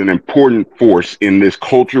 Babylon B is an important force in this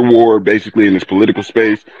culture war, basically in this political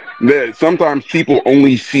space, that sometimes people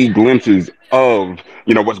only see glimpses of,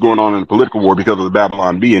 what's going on in the political war because of the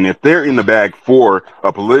Babylon B. And if they're in the bag for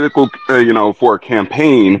a political, for a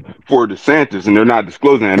campaign for DeSantis, and they're not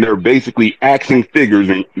disclosing it, and they're basically axing figures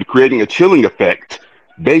and creating a chilling effect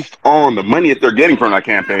based on the money that they're getting from that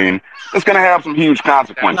campaign, it's going to have some huge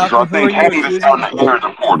consequences. So I Malcolm, who are think you having this accusing? out here is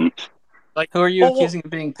important. Who are you accusing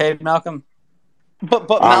of being paid, Malcolm? But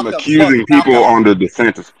I'm Malcolm, accusing people on the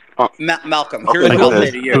DeSantis. Malcolm, Okay, here's what go I'll say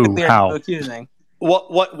ahead. to you. How? Accusing.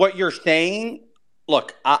 What you're saying?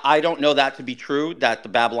 Look, I don't know that to be true, that the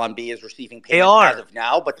Babylon B is receiving They payments are. as of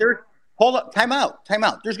now, but hold up, time out.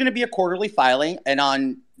 There's going to be a quarterly filing, and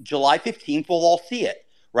on July 15th, we'll all see it,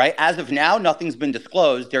 right? As of now, nothing's been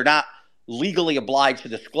disclosed. They're not legally obliged to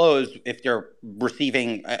disclose if they're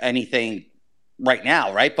receiving anything right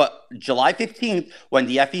now, right? But July 15th, when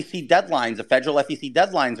the federal FEC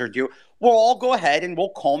deadlines are due, we'll all go ahead and we'll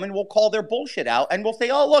comb and we'll call their bullshit out, and we'll say,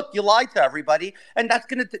 "Oh, look, you lied to everybody," and that's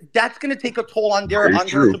gonna take a toll on their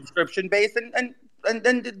subscription base, and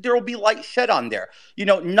then there will be light shed on there.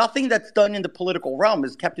 Nothing that's done in the political realm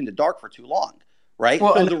is kept in the dark for too long, right?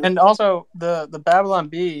 Well, So and also the Babylon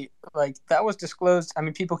B, like, that was disclosed. I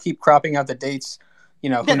mean, people keep cropping out the dates. Who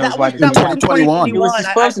knows why? That was 2021. It was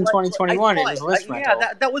disclosed in 2021. It was list rental.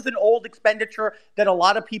 Yeah, that was an old expenditure that a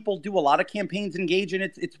lot of people do. A lot of campaigns engage in.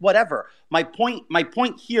 It's whatever. My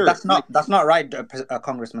point here. That's not right,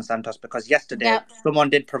 Congressman Santos, because yesterday someone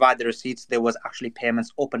did provide the receipts. There was actually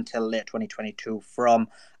payments up until late 2022 from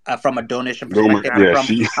a donation perspective.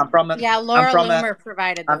 Laura Loomer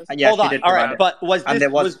provided those. Hold on. All right, but was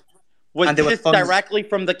this directly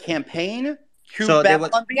from the campaign?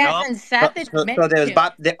 Yes, and Seth admitted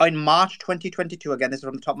in March 2022, again, this is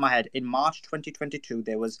from the top of my head, in March 2022,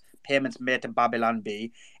 there was payments made to Babylon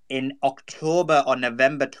B. In October or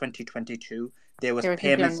November 2022, there was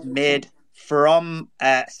payments made from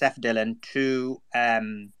Seth Dillon to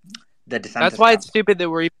the DeSantis. That's why it's stupid that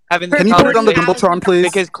we're even having this Can you put it on the Jumbotron, please?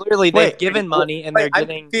 Because clearly they've given money and they're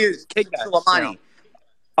getting kickbacks.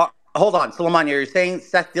 Hold on, Soleimani, you're saying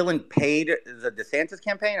Seth Dillon paid the DeSantis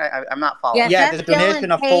campaign? I'm not following. Yeah, Seth Dillon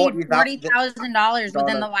paid $40,000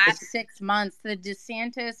 within the last 6 months. The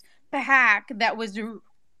DeSantis PAC that was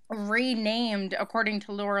renamed according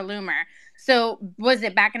to Laura Loomer. So was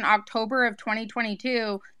it back in October of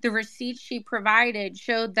 2022? The receipts she provided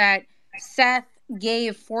showed that Seth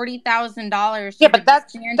gave $40,000. Yeah, but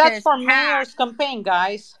that's for mayor's campaign,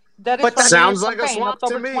 guys. That is for sounds mayor's like a campaign, swap to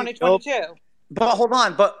October me. 2022. But hold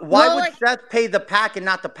on, why would Seth pay the PAC and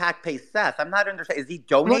not the PAC pay Seth? I'm not understanding. Is he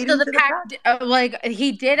donating to the PAC?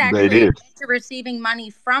 He did actually admit to receiving money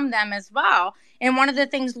from them as well. And one of the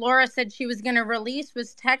things Laura said she was going to release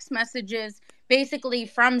was text messages basically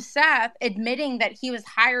from Seth admitting that he was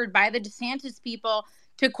hired by the DeSantis people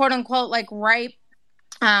to quote unquote write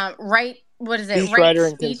what is it? Speechwriter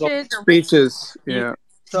and speeches. Yeah.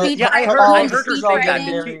 So He yeah, I tried heard to her speed say right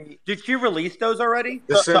that. in. Did she release those already?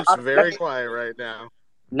 The Simp's very quiet right now.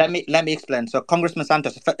 Let me explain. So Congressman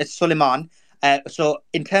Santos, it's Suleiman. So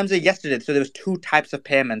in terms of yesterday, so there was two types of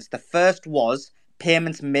payments. The first was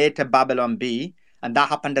payments made to Babylon B, and that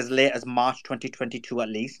happened as late as March 2022 at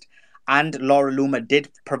least. And Laura Loomer did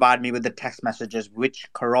provide me with the text messages which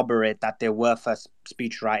corroborate that they were for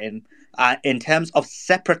speech writing. In terms of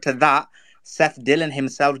separate to that, Seth Dillon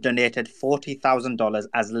himself donated $40,000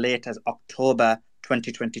 as late as October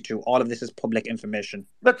 2022. All of this is public information.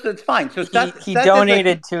 That's fine. So He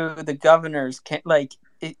donated to the governor's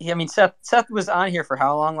Seth was on here for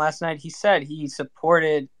how long last night? He said he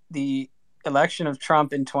supported the election of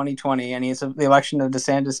Trump in 2020 and the election of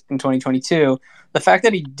DeSantis in 2022. The fact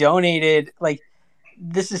that he donated,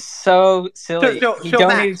 this is so silly. He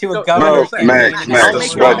donated to a governor's campaign. I'll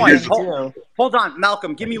make your point. Hold on,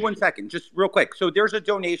 Malcolm. Give me 1 second, just real quick. So there's a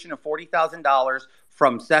donation of $40,000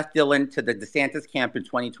 from Seth Dillon to the DeSantis camp in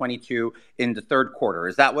 2022 in the third quarter.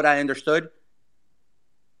 Is that what I understood?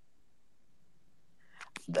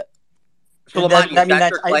 That's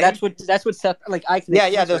what Seth I can.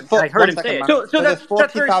 I heard him say it. So that's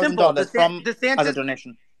very simple. DeSantis as a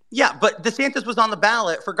donation. Yeah, but DeSantis was on the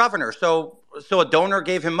ballot for governor, so a donor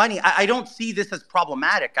gave him money. I don't see this as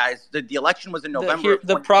problematic, guys. The election was in November.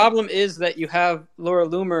 The problem is that you have Laura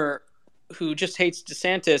Loomer, who just hates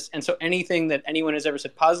DeSantis, and so anything that anyone has ever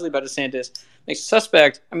said positively about DeSantis makes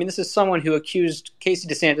suspect. I mean, this is someone who accused Casey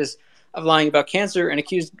DeSantis of lying about cancer and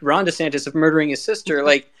accused Ron DeSantis of murdering his sister.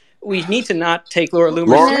 We need to not take Laura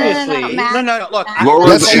Loomer seriously. No. Look,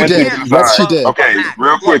 Laura's she did. She did. Okay,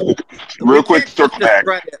 real quick, circle back.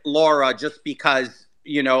 Laura, just because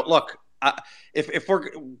look, if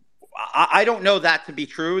we're, I don't know that to be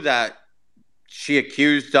true that she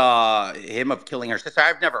accused him of killing her sister.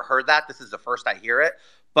 I've never heard that. This is the first I hear it.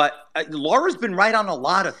 But Laura's been right on a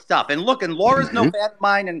lot of stuff. And look, Laura's no fan of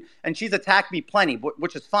mine, and she's attacked me plenty,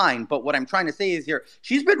 which is fine. But what I'm trying to say is here,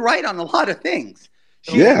 she's been right on a lot of things.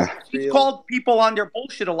 She's called people on their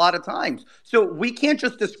bullshit a lot of times. So we can't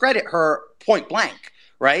just discredit her point blank,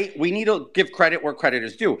 right? We need to give credit where credit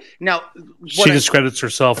is due. Now, she discredits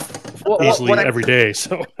herself easily every day.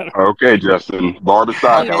 So okay, Justin, bar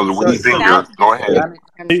aside, that was a witty finger. Go ahead.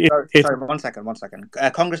 Sorry, one second.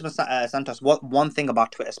 Congressman Santos, one thing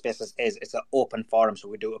about Twitter Spaces is it's an open forum, so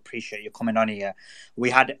we do appreciate you coming on here. We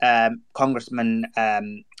had Congressman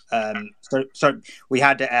we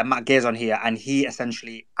had Matt Gaze on here, and he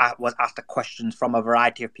essentially was asked questions from a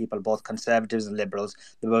variety of people, both conservatives and liberals.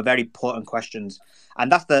 They were very potent questions,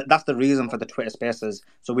 and that's the reason for the Twitter Spaces.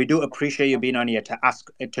 So we do appreciate you being on here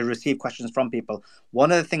to receive questions from people.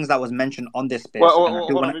 One of the things that was mentioned on this space. Before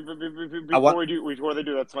they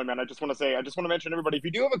do that, sorry, man. I just want to mention everybody. If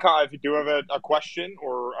you do have a question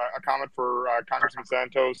or a comment for Congressman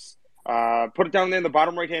Santos. Put it down there in the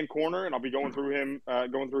bottom right hand corner, and I'll be going through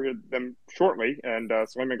them shortly. And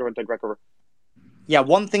so let me go ahead and take back over. Yeah,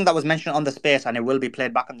 one thing that was mentioned on the space, and it will be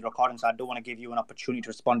played back on the recording, so I do want to give you an opportunity to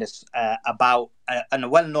respond to this about a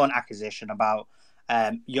well-known accusation about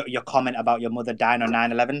your comment about your mother dying on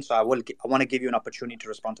 9/11. So I want to give you an opportunity to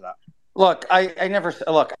respond to that. Look, I never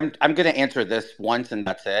look. I'm going to answer this once, and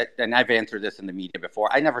that's it. And I've answered this in the media before.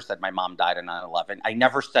 I never said my mom died on 9/11. I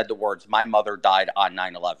never said the words "my mother died on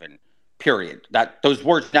 9/11." Period. Those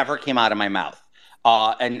words never came out of my mouth.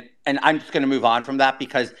 And I'm just going to move on from that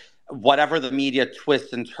because whatever the media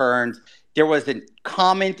twists and turns, there was a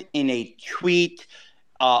comment in a tweet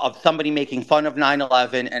of somebody making fun of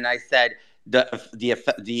 9/11, and I said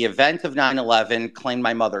the event of 9/11 claimed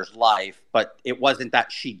my mother's life, but it wasn't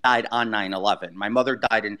that she died on 9/11. My mother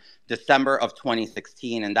died in December of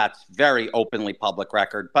 2016, and that's very openly public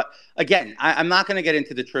record. But again, I'm not going to get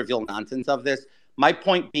into the trivial nonsense of this. My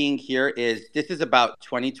point being here is this is about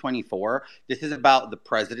 2024. This is about the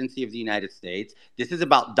presidency of the United States. This is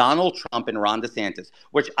about Donald Trump and Ron DeSantis,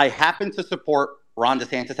 which I happen to support Ron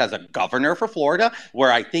DeSantis as a governor for Florida,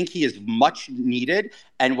 where I think he is much needed,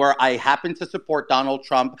 and where I happen to support Donald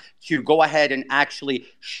Trump to go ahead and actually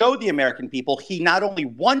show the American people he not only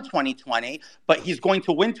won 2020, but he's going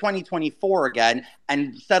to win 2024 again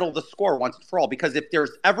and settle the score once and for all. Because if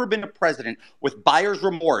there's ever been a president with buyer's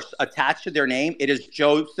remorse attached to their name, it is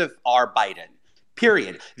Joseph R. Biden.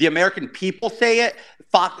 Period. The American people say it.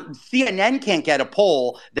 CNN can't get a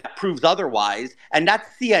poll that proves otherwise, and that's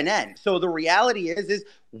CNN. So the reality is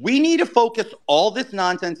we need to focus all this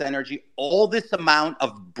nonsense energy, all this amount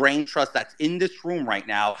of brain trust that's in this room right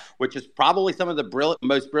now, which is probably some of the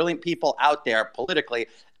most brilliant people out there politically,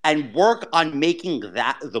 and work on making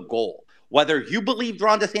that the goal. Whether you believe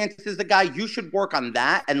Ron DeSantis is the guy, you should work on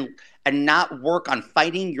that and not work on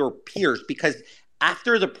fighting your peers, because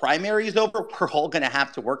After the primary is over, we're all going to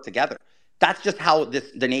have to work together. That's just how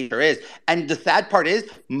the nature is. And the sad part is,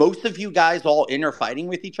 most of you guys all in are fighting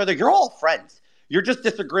with each other. You're all friends. You're just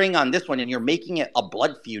disagreeing on this one, and you're making it a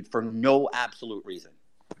blood feud for no absolute reason.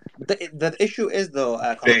 The issue is, though,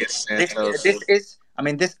 Thanks, Santos.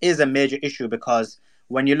 this is a major issue, because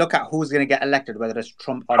when you look at who's going to get elected, whether it's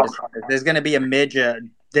Trump or DeSantis,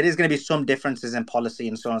 there is going to be some differences in policy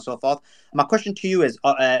and so on and so forth. My question to you is,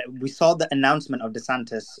 we saw the announcement of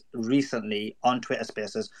DeSantis recently on Twitter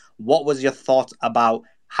Spaces. What was your thoughts about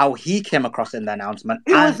how he came across in the announcement?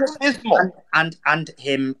 It was abysmal. And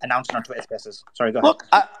him announcing on Twitter Spaces. Sorry, go ahead. Look,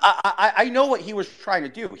 I know what he was trying to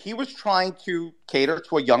do. He was trying to cater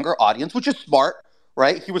to a younger audience, which is smart,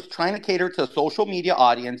 right? He was trying to cater to a social media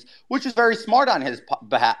audience, which is very smart on his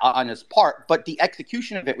part, but the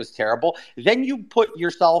execution of it was terrible. Then you put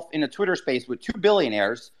yourself in a Twitter space with 2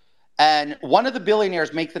 billionaires, and one of the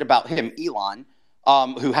billionaires makes it about him, Elon,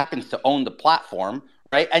 who happens to own the platform,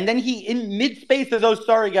 right? And then he, in mid-space, says, oh,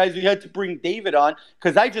 sorry, guys, we had to bring David on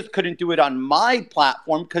because I just couldn't do it on my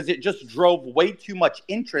platform because it just drove way too much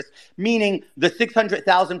interest, meaning the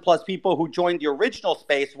 600,000 plus people who joined the original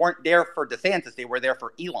space weren't there for DeSantis. They were there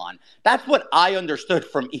for Elon. That's what I understood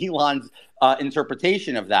from Elon's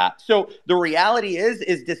interpretation of that. So the reality is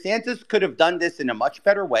DeSantis could have done this in a much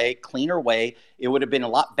better way, cleaner way. It would have been a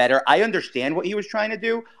lot better. I understand what he was trying to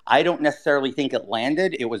do. I don't necessarily think it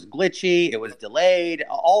landed. It was glitchy. It was delayed,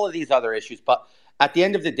 all of these other issues. But at the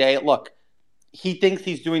end of the day, look, he thinks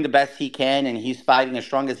he's doing the best he can, and he's fighting as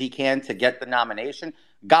strong as he can to get the nomination.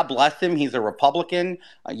 God bless him. He's a Republican.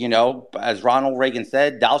 As Ronald Reagan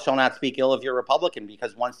said, "Thou shalt not speak ill of your Republican,"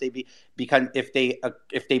 because once they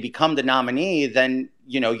if they become the nominee, then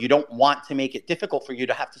you don't want to make it difficult for you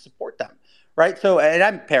to have to support them, right? So, and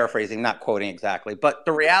I'm paraphrasing, not quoting exactly, but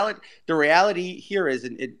the reality here is,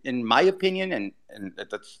 in my opinion, and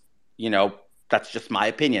that's just my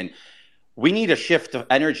opinion. We need a shift of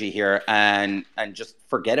energy here and just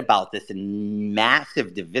forget about this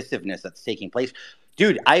massive divisiveness that's taking place.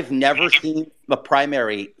 Dude, I've never seen a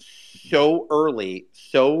primary so early,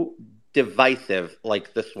 so divisive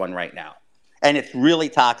like this one right now. And it's really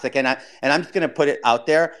toxic. And I'm just going to put it out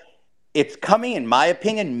there. It's coming, in my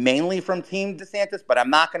opinion, mainly from Team DeSantis, but I'm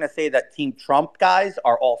not going to say that Team Trump guys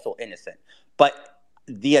are also innocent. But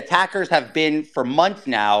the attackers have been, for months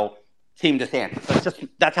now, Team DeSantis.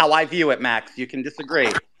 That's how I view it, Max. You can disagree.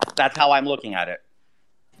 That's how I'm looking at it.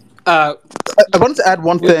 I wanted to add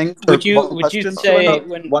one thing. Would you say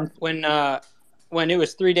when it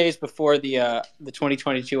was 3 days before the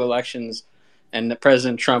 2022 elections, and that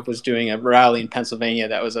President Trump was doing a rally in Pennsylvania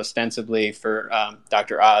that was ostensibly for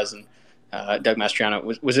Dr. Oz and Doug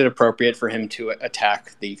Mastriano, was it appropriate for him to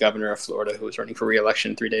attack the governor of Florida who was running for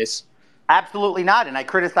re-election in 3 days? Absolutely not, and I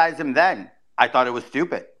criticized him then. I thought it was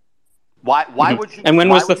stupid. Why would you? And when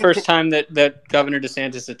was the first time that Governor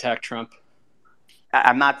DeSantis attacked Trump?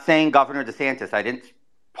 I'm not saying Governor DeSantis. I didn't.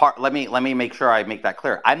 Let me make sure I make that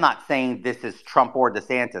clear. I'm not saying this is Trump or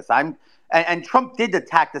DeSantis. And Trump did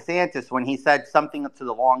attack DeSantis when he said something to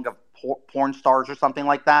the long of porn stars or something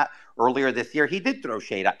like that earlier this year. He did throw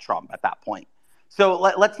shade at Trump at that point. So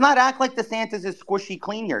let's not act like DeSantis is squishy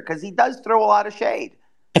clean here, because he does throw a lot of shade.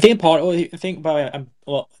 I think I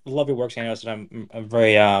love your work, Santos, and I'm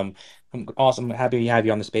very I'm awesome. Happy to have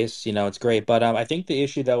you on the space. It's great. But I think the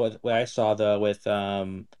issue, though, with what I saw, though, with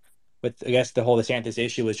I guess the whole DeSantis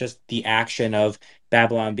issue was just the action of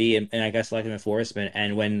Babylon Bee and I guess selective enforcement.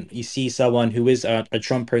 And when you see someone who is a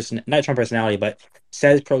Trump person, not a Trump personality, but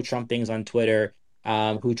says pro-Trump things on Twitter,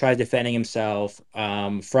 who tries defending himself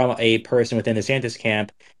from a person within the DeSantis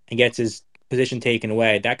camp and gets his position taken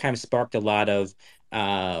away, that kind of sparked a lot of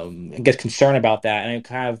I guess concern about that. And it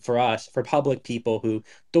kind of, for public people who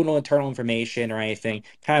don't know internal information or anything,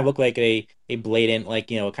 kind of looked like a blatant,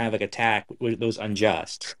 kind of like attack that was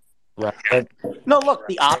unjust. Right. No, look,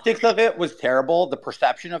 the optics of it was terrible. The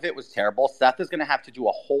perception of it was terrible. Seth is going to have to do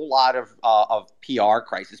a whole lot of PR,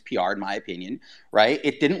 crisis PR, in my opinion, right?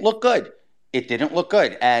 It didn't look good.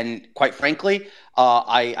 And quite frankly,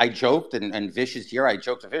 I joked, and Vish is here. I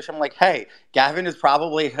joked to Vish. I'm like, hey, Gavin is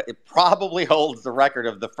probably holds the record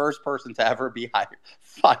of the first person to ever be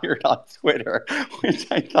fired on Twitter, which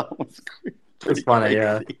I thought was pretty funny,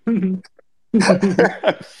 crazy. Yeah.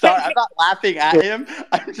 I'm sorry, I'm not laughing at him.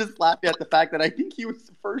 I'm just laughing at the fact that I think he was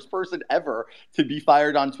the first person ever to be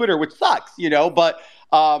fired on Twitter, which sucks, But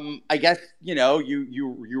I guess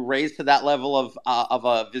you raise to that level of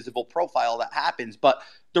a visible profile that happens. But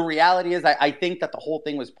the reality is, I think that the whole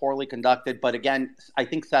thing was poorly conducted. But again, I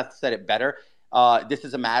think Seth said it better. This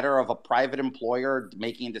is a matter of a private employer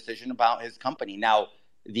making a decision about his company. Now,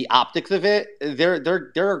 the optics of it, there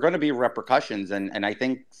are going to be repercussions, and I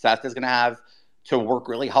think Seth is going to have to work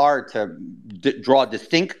really hard to draw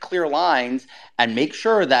distinct, clear lines and make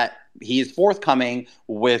sure that he is forthcoming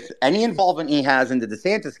with any involvement he has in the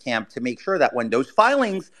DeSantis camp to make sure that when those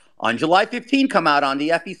filings on July 15 come out on the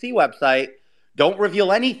FEC website, don't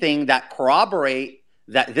reveal anything that corroborate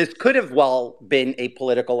that this could have well been a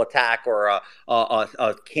political attack or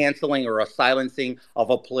a canceling or a silencing of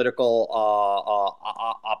a political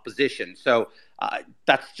opposition. So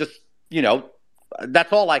that's just,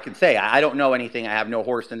 that's all I can say. I don't know anything. I have no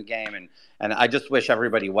horse in the game, and I just wish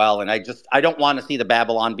everybody well. And I don't want to see the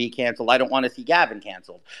Babylon Bee canceled. I don't want to see Gavin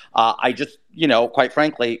canceled. I just, quite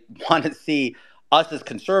frankly, want to see us as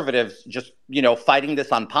conservatives just, fighting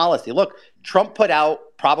this on policy. Look, Trump put out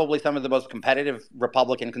probably some of the most competitive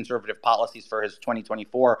Republican conservative policies for his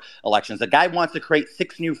 2024 elections. The guy wants to create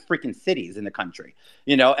 6 new freaking cities in the country,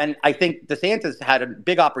 and I think DeSantis had a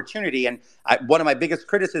big opportunity. And one of my biggest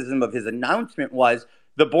criticism of his announcement was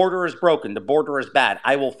the border is broken. The border is bad.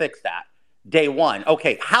 I will fix that. Day one.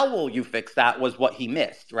 Okay, how will you fix that was what he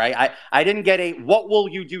missed, right? I didn't get a what will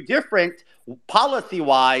you do different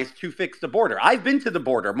policy-wise to fix the border. I've been to the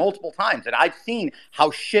border multiple times, and I've seen how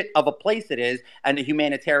shit of a place it is and the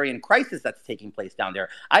humanitarian crisis that's taking place down there.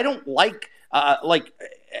 I don't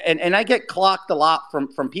and I get clocked a lot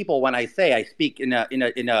from people when I say I speak in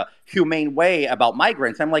a humane way about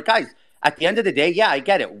migrants. I'm like, guys, at the end of the day, yeah, I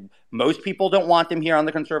get it. Most people don't want them here on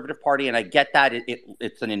the Conservative Party, and I get that.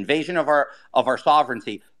 It's an invasion of our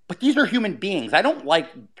sovereignty. But these are human beings. I don't like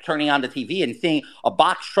turning on the TV and seeing a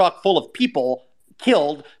box truck full of people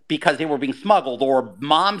killed because they were being smuggled, or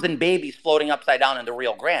moms and babies floating upside down in the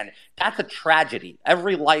Rio Grande. That's a tragedy.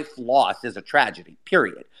 Every life lost is a tragedy,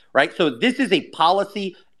 period. Right? So this is a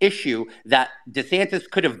policy issue that DeSantis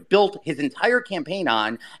could have built his entire campaign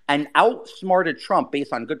on and outsmarted Trump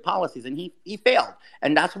based on good policies, and he failed.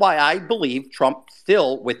 And that's why I believe Trump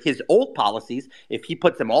still, with his old policies, if he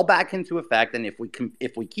puts them all back into effect, and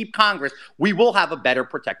if we keep Congress, we will have a better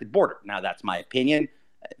protected border. Now, that's my opinion,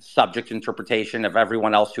 subject to interpretation of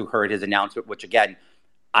everyone else who heard his announcement, which, again,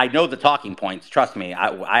 I know the talking points. Trust me,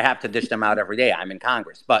 I have to dish them out every day. I'm in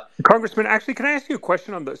Congress. But Congressman, actually, can I ask you a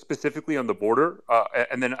question specifically on the border?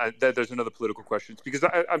 And then there's another political question, because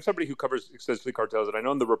I'm somebody who covers extensively cartels, and I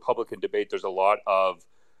know in the Republican debate there's a lot of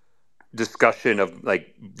discussion of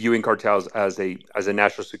viewing cartels as a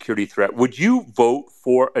national security threat. Would you vote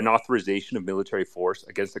for an authorization of military force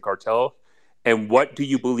against the cartel? And what do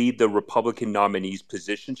you believe the Republican nominee's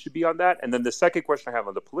position should be on that? And then the second question I have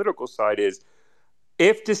on the political side is,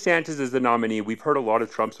 if DeSantis is the nominee, we've heard a lot of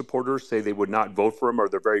Trump supporters say they would not vote for him, or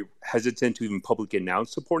they're very hesitant to even publicly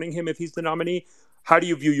announce supporting him if he's the nominee. How do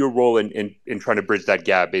you view your role in trying to bridge that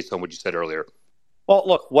gap based on what you said earlier? Well,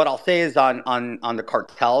 look, what I'll say is on the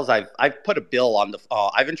cartels, I've put a bill on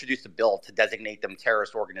I've introduced a bill to designate them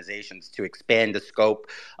terrorist organizations to expand the scope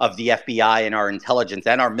of the FBI and our intelligence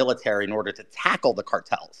and our military in order to tackle the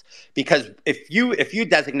cartels. Because if you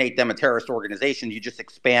designate them a terrorist organization, you just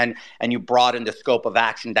expand and you broaden the scope of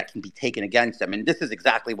action that can be taken against them. And this is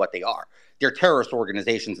exactly what they are. They're terrorist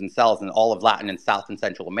organizations themselves in all of Latin and South and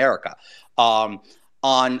Central America. On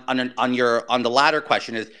the latter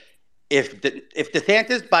question is, If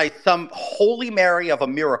DeSantis, by some holy Mary of a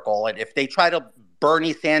miracle, and if they try to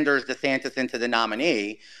Bernie Sanders DeSantis into the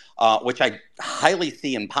nominee, which I highly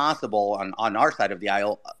see impossible on our side of the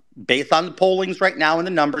aisle, based on the pollings right now and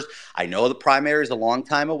the numbers, I know the primary is a long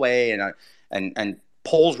time away, and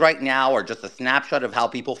polls right now are just a snapshot of how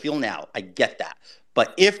people feel now. I get that.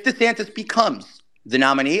 But if DeSantis becomes the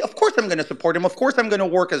nominee, of course I'm going to support him. Of course I'm going to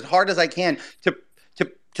work as hard as I can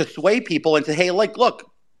to sway people into, hey, look,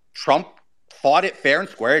 Trump fought it fair and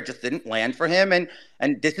square. It just didn't land for him. And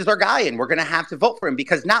this is our guy, and we're going to have to vote for him,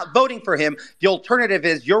 because not voting for him, the alternative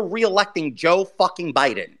is you're reelecting Joe fucking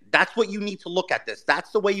Biden. That's what you need to look at this.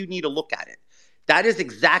 That's the way you need to look at it. That is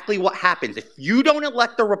exactly what happens. If you don't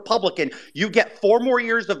elect a Republican, you get 4 more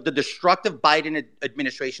years of the destructive Biden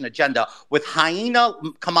administration agenda, with hyena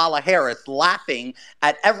Kamala Harris laughing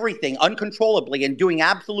at everything uncontrollably and doing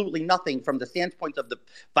absolutely nothing from the standpoint of the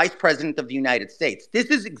Vice President of the United States. This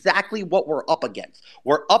is exactly what we're up against.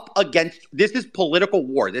 This is political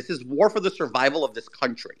war. This is war for the survival of this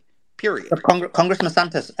country. Period. Congressman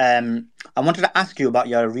Santos, I wanted to ask you about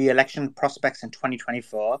your re-election prospects in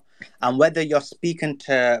 2024 and whether you're speaking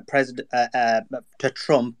to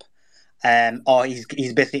Trump, or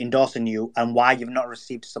he's basically endorsing you, and why you've not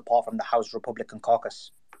received support from the House Republican caucus.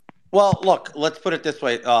 Well, look, let's put it this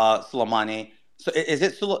way, Soleimani. So is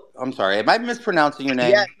it? I'm sorry, am I mispronouncing your name?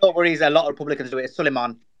 Yeah, no worries. A lot of Republicans do it. It's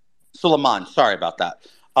Suleiman. Sorry about that.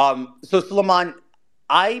 So Suleiman,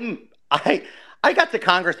 I I got to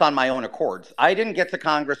Congress on my own accords. I didn't get to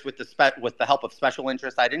Congress with the help of special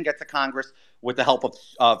interests. I didn't get to Congress with the help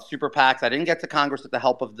of super PACs. I didn't get to Congress with the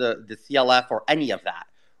help of the CLF or any of that.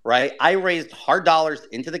 Right? I raised hard dollars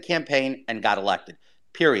into the campaign and got elected.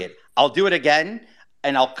 Period. I'll do it again.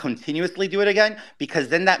 And I'll continuously do it again, because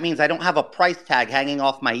then that means I don't have a price tag hanging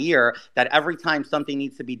off my ear that every time something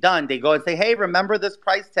needs to be done, they go and say, hey, remember this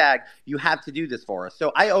price tag? You have to do this for us.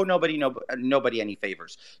 So I owe nobody any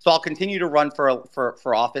favors. So I'll continue to run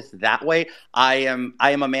for office that way. I am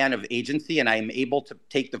a man of agency, and I am able to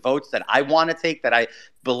take the votes that I want to take, that I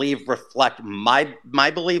believe reflect my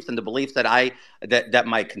beliefs and the beliefs that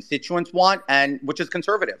my constituents want, and which is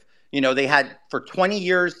conservative. You know, they had for 20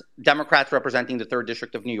 years Democrats representing the 3rd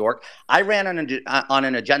District of New York. I ran on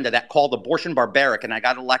an agenda that called abortion barbaric, and I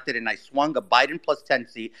got elected, and I swung a Biden plus 10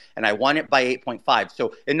 seat, and I won it by 8.5.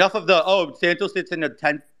 So enough of Santos sits in a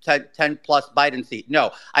 10 plus Biden seat.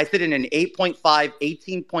 No, I sit in an 8.5,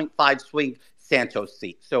 18.5 swing Santos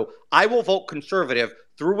seat. So I will vote conservative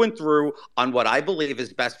through and through on what I believe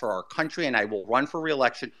is best for our country, and I will run for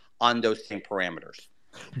re-election on those same parameters.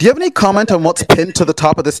 Do you have any comment on what's pinned to the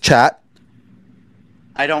top of this chat?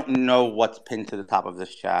 I don't know what's pinned to the top of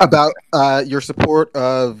this chat. About your support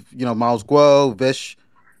of, Miles Guo, Vish,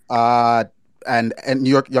 and New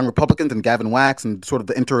York Young Republicans and Gavin Wax, and sort of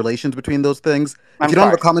the interrelations between those things. If you don't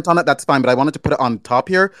have a comment on it, that's fine, but I wanted to put it on top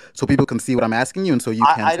here so people can see what I'm asking you, and so you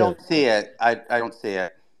can. I don't see it. I don't see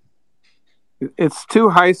it. It's too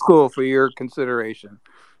high school for your consideration.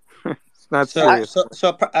 Not serious.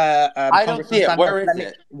 I don't see it. Where is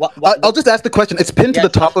it? I'll just ask the question. It's pinned to the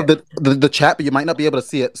top of the chat, but you might not be able to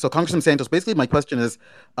see it. So, Congressman Santos, basically my question is,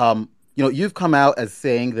 you've come out as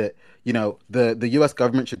saying that, the U.S.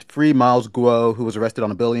 government should free Miles Guo, who was arrested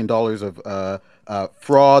on $1 billion of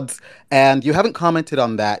frauds, and you haven't commented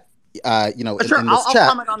on that, in this chat. I'll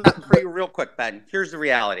comment on that for you real quick, Ben. Here's the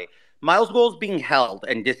reality. Miles Guo is being held,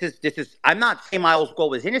 and this is. I'm not saying Miles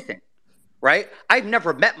Guo is innocent. Right? I've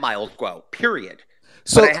never met Miles Guo, period.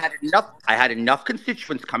 So but I had enough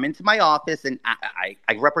constituents come into my office, and I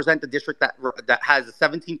represent the district that has a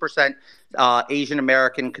 17% Asian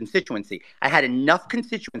American constituency. I had enough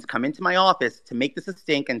constituents come into my office to make this a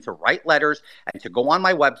stink and to write letters and to go on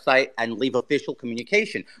my website and leave official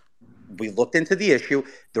communication. We looked into the issue.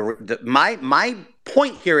 My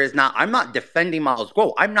point here is I'm not defending Miles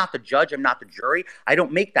Guo. I'm not the judge. I'm not the jury. I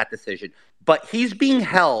don't make that decision. But he's being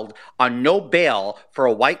held on no bail for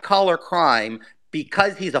a white-collar crime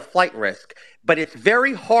because he's a flight risk. But it's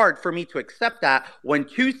very hard for me to accept that when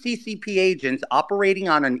 2 CCP agents operating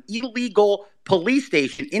on an illegal police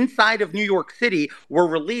station inside of New York City were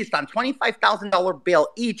released on $25,000 bail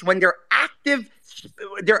each when they're active.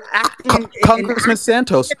 They're acting. Congressman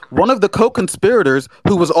Santos, one of the co-conspirators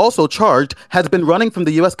who was also charged, has been running from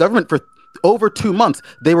the U.S. government for over 2 months.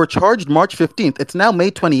 They were charged March 15th. It's now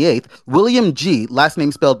May 28th. William G., last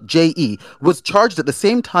name spelled J-E, was charged at the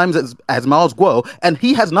same time as Miles Guo, and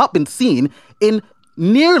he has not been seen in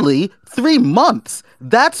nearly 3 months.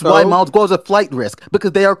 That's why Miles Guo is a flight risk,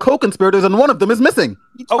 because they are co-conspirators and one of them is missing.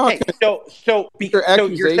 Okay, so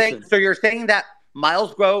you're saying that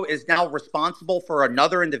Miles Guo is now responsible for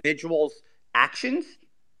another individual's actions?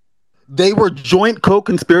 They were joint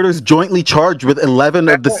co-conspirators, jointly charged with 11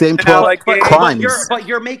 of the same 12 crimes. But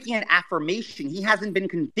you're making an affirmation. He hasn't been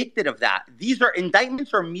convicted of that. These are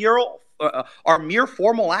indictments, are mere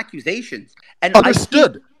formal accusations. And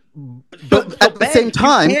understood. But at the same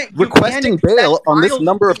time, requesting bail on this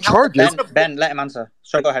number of charges. Ben, let him answer.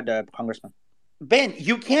 Sorry, go ahead, Congressman. Ben,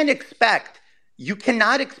 you cannot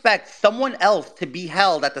expect someone else to be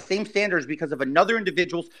held at the same standards because of another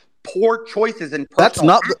individual's poor choices and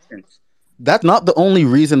personal actions. That's not the only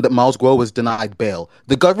reason that Miles Guo was denied bail.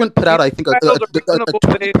 The government put out, I think, a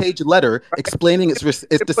 20-page letter explaining its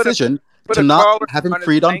decision to not have him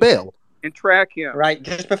freed on bail. And track him. Right,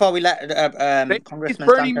 just before we let Congressman He's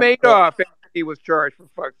Bernie Madoff after he was charged, for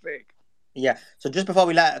fuck's sake. Yeah, so just before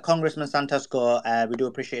we let Congressman Santos go, we do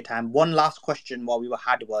appreciate your time. One last question while we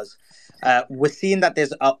had was, we're seeing that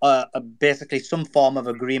there's basically some form of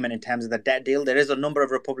agreement in terms of the debt deal. There is a number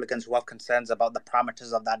of Republicans who have concerns about the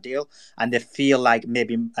parameters of that deal, and they feel like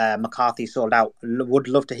maybe McCarthy sold out. Would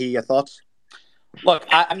love to hear your thoughts. Look,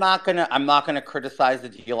 I'm not gonna criticize the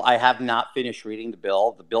deal. I have not finished reading the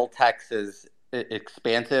bill. The bill text is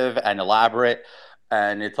expansive and elaborate,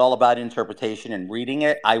 and it's all about interpretation and reading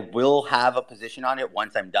it. I will have a position on it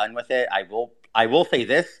once I'm done with it. I will say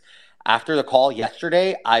this. After the call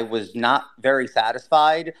yesterday, I was not very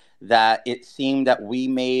satisfied that it seemed that we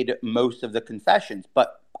made most of the concessions,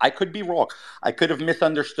 but I could be wrong. I could have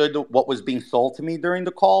misunderstood what was being sold to me during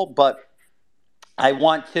the call, but I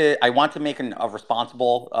want to make a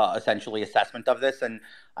responsible, essentially, assessment of this, and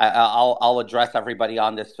I'll address everybody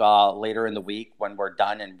on this later in the week when we're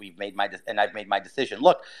done and I've made my decision.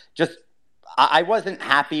 Look, just I wasn't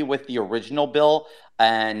happy with the original bill,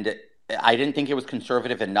 and I didn't think it was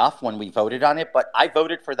conservative enough when we voted on it. But I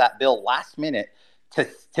voted for that bill last minute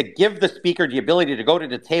to give the speaker the ability to go to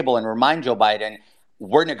the table and remind Joe Biden,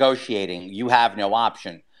 we're negotiating. You have no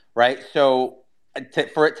option, right? So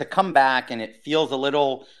for it to come back and it feels a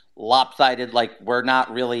little lopsided, like we're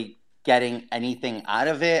not really getting anything out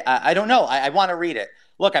of it. I don't know. I want to read it.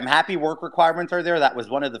 Look, I'm happy work requirements are there. That was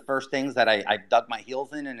one of the first things that I dug my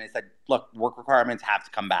heels in, and I said, look, work requirements have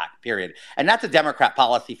to come back, period. And that's a Democrat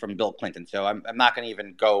policy from Bill Clinton, so I'm not going to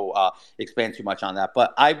even go expand too much on that.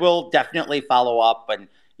 But I will definitely follow up, and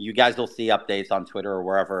you guys will see updates on Twitter or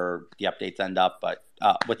wherever the updates end up. But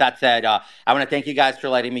with that said, I want to thank you guys for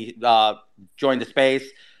letting me join the space.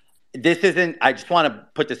 I just want to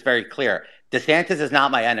put this very clear. DeSantis is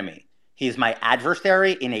not my enemy. He's my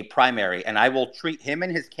adversary in a primary, and I will treat him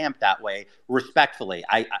and his camp that way respectfully.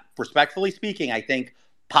 Respectfully speaking, I think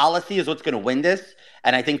policy is what's going to win this,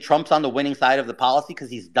 and I think Trump's on the winning side of the policy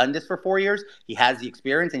because he's done this for 4 years. He has the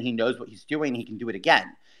experience, and he knows what he's doing. He can do it again.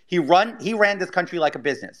 He ran this country like a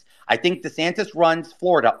business. I think DeSantis runs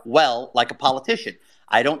Florida well like a politician.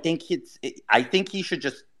 I think he should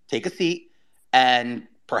just take a seat and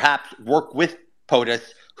perhaps work with POTUS,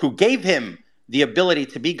 who gave him the ability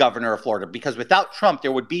to be governor of Florida, because without Trump,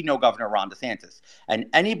 there would be no Governor Ron DeSantis. And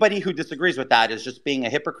anybody who disagrees with that is just being a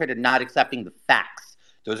hypocrite and not accepting the facts.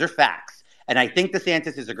 Those are facts. And I think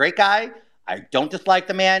DeSantis is a great guy. I don't dislike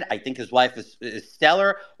the man. I think his wife is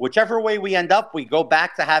stellar. Whichever way we end up, we go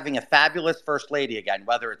back to having a fabulous first lady again,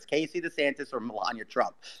 whether it's Casey DeSantis or Melania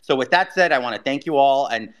Trump. So with that said, I want to thank you all.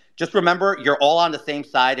 And just remember, you're all on the same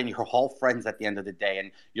side and you're all friends at the end of the day.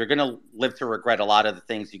 And you're going to live to regret a lot of the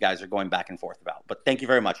things you guys are going back and forth about. But thank you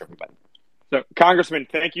very much, everybody. So, Congressman,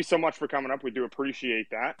 thank you so much for coming up. We do appreciate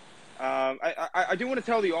that. I do want to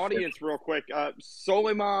tell the audience real quick,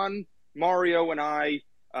 Soleiman, Mario, and I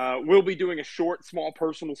we'll be doing a short, small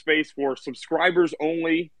personal space for subscribers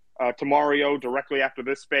only to Mario directly after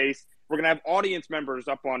this space. We're going to have audience members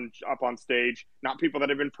up on stage, not people that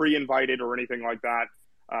have been pre-invited or anything like that,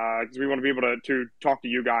 because we want to be able to talk to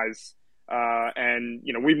you guys. And,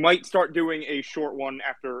 we might start doing a short one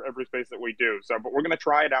after every space that we do. So, but we're going to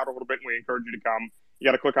try it out a little bit, and we encourage you to come. You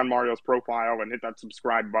got to click on Mario's profile and hit that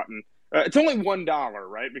subscribe button. It's only $1,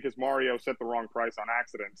 right? Because Mario set the wrong price on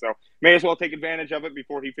accident. So may as well take advantage of it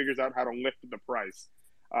before he figures out how to lift the price.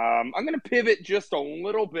 I'm going to pivot just a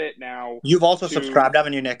little bit now. You've also subscribed,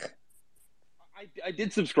 haven't you, Nick? I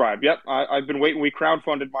did subscribe. Yep. I've been waiting. We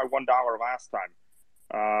crowdfunded my $1 last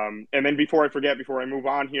time. And then before I forget, before I move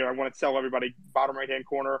on here, I want to tell everybody, bottom right-hand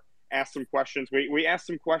corner, ask some questions. We asked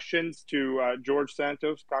some questions to George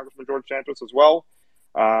Santos, Congressman George Santos as well.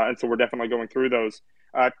 And so we're definitely going through those.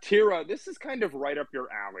 Tira, this is kind of right up your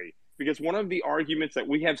alley, because one of the arguments that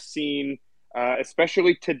we have seen,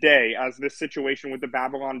 especially today, as this situation with the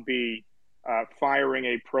Babylon Bee firing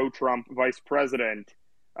a pro-Trump vice president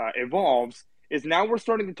evolves, is now we're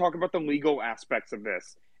starting to talk about the legal aspects of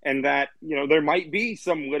this, and that there might be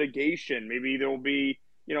some litigation. Maybe there will be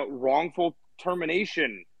wrongful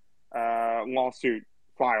termination lawsuit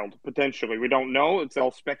filed potentially. We don't know. It's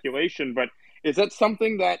all speculation, but is that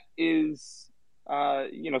something that is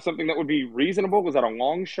something that would be reasonable? Was that a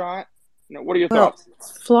long shot? What are your thoughts?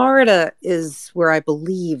 Florida is where I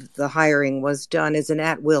believe the hiring was done as an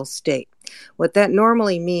at-will state. What that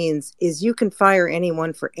normally means is you can fire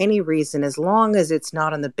anyone for any reason as long as it's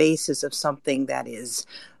not on the basis of something that is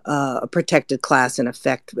a protected class, in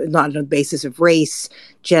effect, not on the basis of race,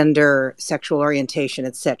 gender, sexual orientation,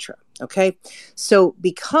 etc. Okay? So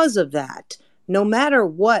because of that, no matter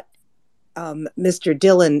what Mr.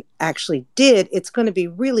 Dillon actually did, it's going to be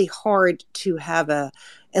really hard to have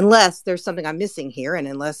unless there's something I'm missing here, and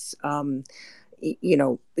unless, Gavin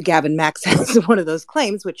Max has one of those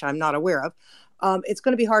claims, which I'm not aware of, it's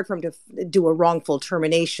going to be hard for him to do a wrongful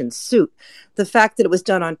termination suit. The fact that it was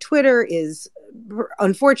done on Twitter is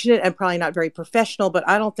unfortunate and probably not very professional, but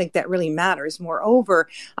I don't think that really matters. Moreover,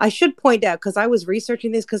 I should point out, because I was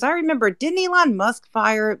researching this, because I remember, didn't Elon Musk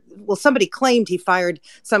somebody claimed he fired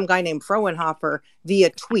some guy named Frauenhofer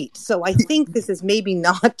via tweet. So I think this is maybe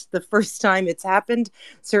not the first time it's happened.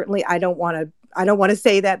 Certainly, I don't want to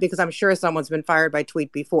say that, because I'm sure someone's been fired by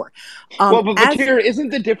tweet before. But Tara, isn't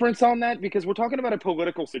the difference on that? Because we're talking about a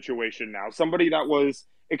political situation now. Somebody that was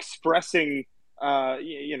expressing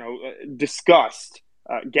disgust.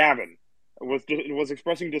 Gavin was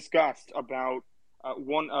expressing disgust about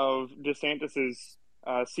one of DeSantis's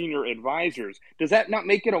senior advisors. Does that not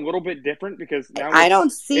make it a little bit different because now I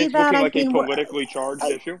don't see it's that. looking I like a mean, politically charged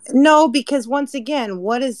issue? no, because once again,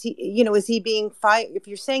 what is he? Is he being fired? If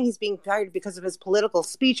you're saying he's being fired because of his political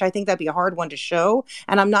speech, I think that'd be a hard one to show,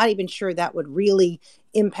 and I'm not even sure that would really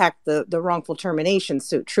impact the wrongful termination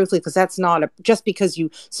suit, truthfully, because that's not just because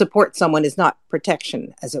you support someone is not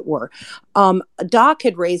protection, as it were. Doc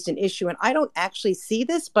had raised an issue, and I don't actually see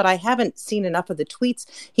this, but I haven't seen enough of the tweets.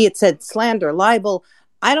 He had said slander, libel.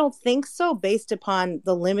 I don't think so, based upon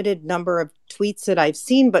the limited number of tweets that I've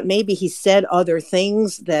seen, but maybe he said other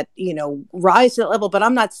things that, rise to that level, but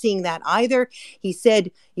I'm not seeing that either. He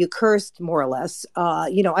said, you cursed, more or less.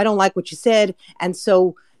 I don't like what you said. And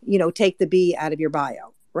so, take the B out of your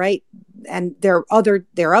bio, right? And there are other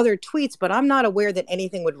tweets, but I'm not aware that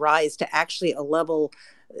anything would rise to actually a level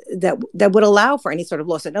that would allow for any sort of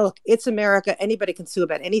lawsuit. Now, look, it's America. Anybody can sue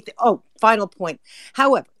about anything. Oh, final point.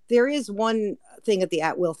 However, there is one thing at the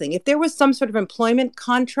at-will thing. If there was some sort of employment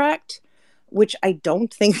contract, which I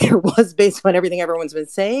don't think there was based on everything everyone's been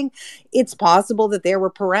saying, it's possible that there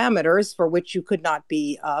were parameters for which you could not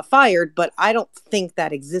be fired, but I don't think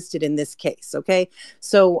that existed in this case, okay?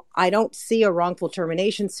 So I don't see a wrongful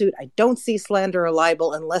termination suit. I don't see slander or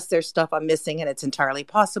libel unless there's stuff I'm missing, and it's entirely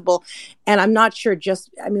possible. And I'm not sure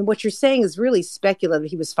what you're saying is really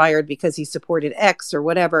speculative. He was fired because he supported X or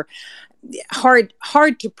whatever.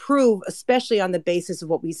 Hard to prove, especially on the basis of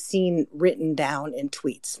what we've seen written down in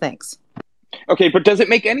tweets. Thanks. Okay, but does it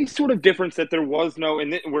make any sort of difference that there was no?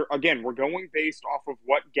 And we're going based off of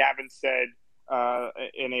what Gavin said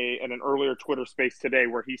in an earlier Twitter space today,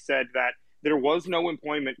 where he said that there was no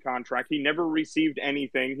employment contract. He never received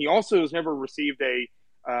anything. He also has never received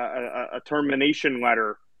a termination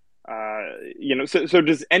letter. So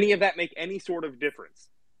does any of that make any sort of difference?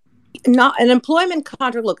 Not an employment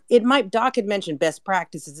contract. Look, Doc had mentioned best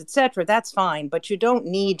practices, etc. That's fine, but you don't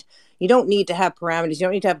need to have parameters. You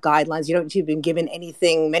don't need to have guidelines. You don't need to have been given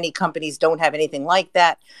anything. Many companies don't have anything like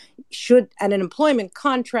that. An employment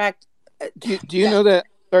contract. Do you know that?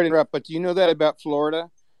 Sorry to interrupt, but do you know that about Florida?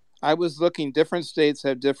 I was looking. Different states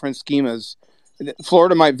have different schemas.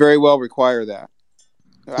 Florida might very well require that.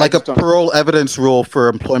 Like a parole evidence rule for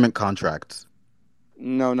employment contracts.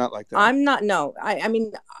 No, not like that. I'm not. No, I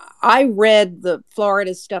mean, I read the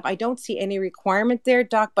Florida stuff. I don't see any requirement there,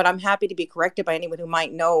 Doc, but I'm happy to be corrected by anyone who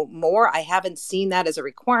might know more. I haven't seen that as a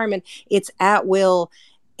requirement. It's at will.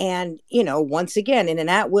 And, once again, in an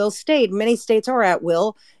at will state, many states are at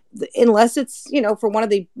will, unless it's, for one of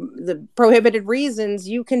the prohibited reasons,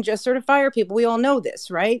 you can just sort of fire people. We all know this,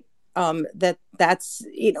 right? That's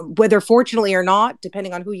whether fortunately or not,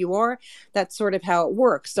 depending on who you are, that's sort of how it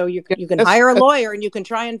works. So you can hire a lawyer and you can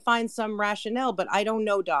try and find some rationale, but I don't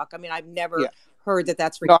know, Doc. I mean, I've never heard that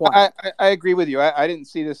that's required. No, I agree with you. I didn't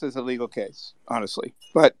see this as a legal case, honestly,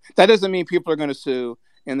 but that doesn't mean people are going to sue.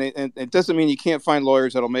 And it doesn't mean you can't find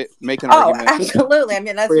lawyers that'll make an argument. Oh, absolutely. I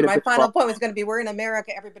mean, that's my final point was going to be, we're in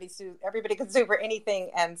America. Everybody can sue for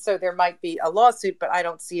anything. And so there might be a lawsuit, but I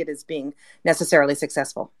don't see it as being necessarily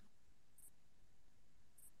successful.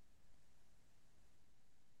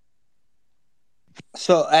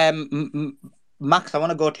 So, Max, I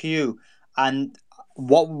want to go to you, and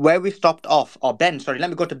where we stopped off, or Ben, sorry, let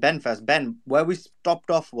me go to Ben first. Ben, where we stopped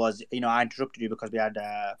off was, I interrupted you because we had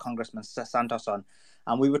Congressman Santos on,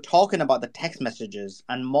 and we were talking about the text messages,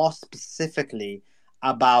 and more specifically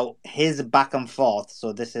about his back and forth.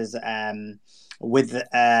 So this is with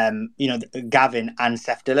Gavin and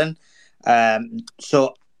Seth Dillon.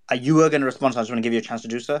 So you were going to respond, so I just want to give you a chance to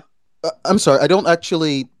do so. I'm sorry, I don't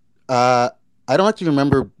actually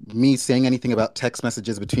remember me saying anything about text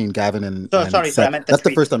messages between Gavin and sorry, Seth. I meant That's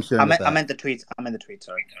the first I'm hearing. I meant the tweets.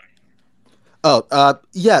 Sorry. Oh,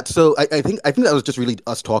 yeah. So I think that was just really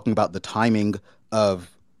us talking about the timing of,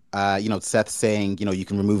 Seth saying, you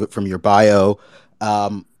can remove it from your bio,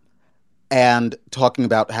 and talking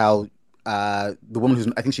about how the woman who's,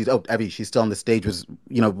 I think Evie, she's still on the stage,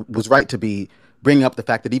 was right to be bringing up the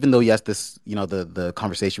fact that even though, yes, this, the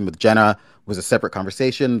conversation with Jenna was a separate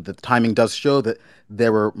conversation, the timing does show that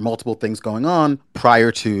there were multiple things going on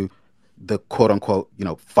prior to the quote unquote,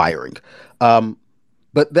 firing.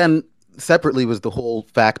 But then separately was the whole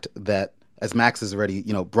fact that, as Max has already,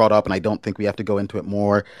 brought up, and I don't think we have to go into it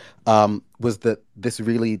more, was that this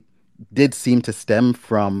really did seem to stem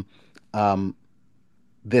from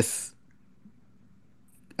this,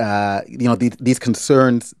 these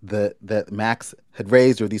concerns that Max had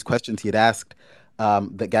raised, or these questions he had asked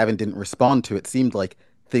that Gavin didn't respond to. It seemed like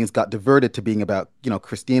things got diverted to being about,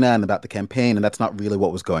 Christina and about the campaign, and that's not really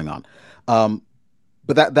what was going on.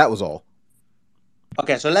 But that was all.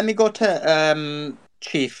 Okay, so let me go to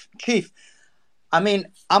Chief. Chief, I mean,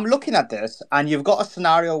 I'm looking at this, and you've got a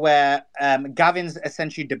scenario where Gavin's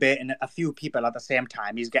essentially debating a few people at the same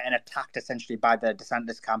time. He's getting attacked essentially by the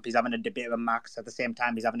DeSantis camp. He's having a debate with Max at the same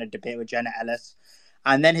time. He's having a debate with Jenna Ellis,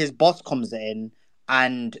 and then his boss comes in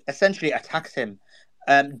and essentially attacks him.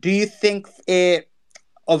 Do you think it?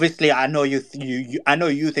 Obviously, I know I know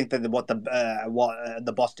you think that what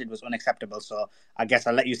the boss did was unacceptable. So I guess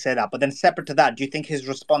I'll let you say that. But then, separate to that, do you think his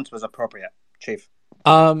response was appropriate, Chief?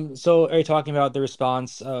 So are you talking about the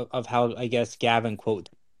response of how I guess Gavin quote?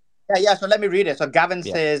 Yeah. So let me read it. So Gavin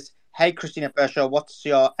Yeah. says, "Hey, Christina Pershaw, what's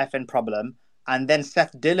your effing problem?" And then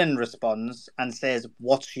Seth Dillon responds and says,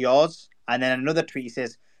 "What's yours?" And then another tweet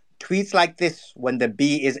says, "Tweets like this when the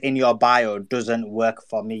B is in your bio doesn't work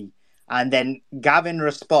for me." And then Gavin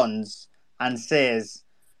responds and says,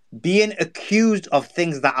 "Being accused of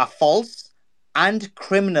things that are false and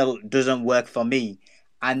criminal doesn't work for me."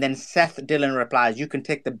 And then Seth Dillon replies, "You can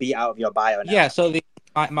take the B out of your bio now." Yeah, so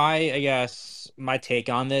my I guess my take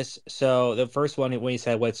on this. So the first one when you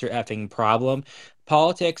said what's your effing problem?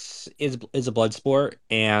 Politics is a blood sport,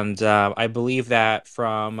 and I believe that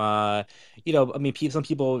from I mean, some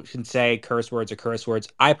people can say curse words are curse words.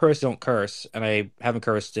 I personally don't curse, and I haven't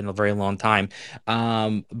cursed in a very long time.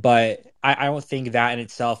 But I don't think that in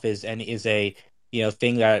itself is a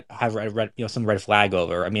thing that have read some red flag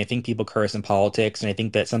over. I mean, I think people curse in politics, and I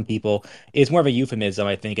think that some people it's more of a euphemism,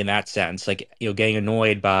 I think, in that sense. Like, getting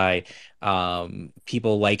annoyed by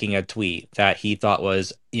people liking a tweet that he thought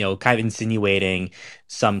was, kind of insinuating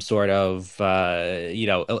some sort of,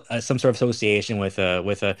 some sort of association with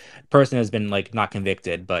a person who's been like not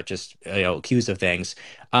convicted, but just accused of things.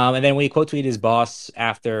 And then when he quote tweeted his boss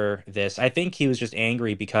after this, I think he was just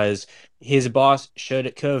angry because his boss could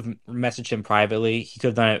have messaged him privately. He could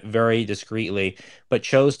have done it very discreetly, but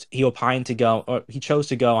he chose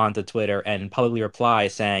to go onto Twitter and publicly reply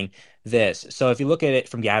saying this. So if you look at it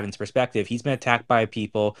from Gavin's perspective, he's been attacked by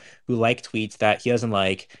people who like tweets that he doesn't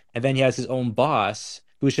like, and then he has his own boss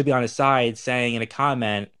who should be on his side saying in a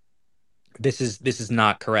comment, this is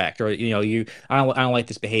not correct, or I don't like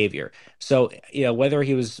this behavior. So whether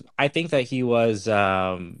he was, I think that he was,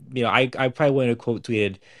 I probably wouldn't have quote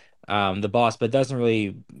tweeted the boss, but it doesn't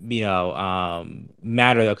really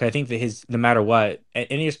matter though, because I think that no matter what,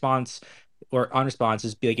 any response or unresponse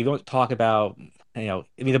is be like, if you don't talk about, I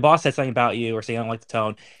mean, the boss said something about you or say I don't like the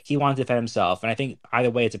tone, he wanted to defend himself, and I think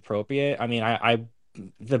either way it's appropriate. I mean,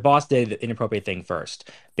 the boss did the inappropriate thing first,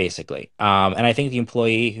 basically. And I think the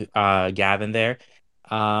employee, Gavin there,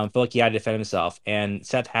 felt like he had to defend himself. And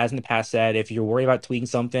Seth has in the past said, if you're worried about tweeting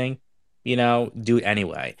something, do it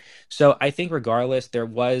anyway. So I think regardless, there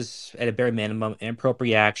was at a bare minimum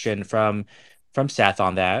inappropriate action from Seth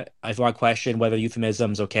on that. If you want to question whether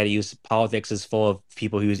euphemisms okay to use, politics is full of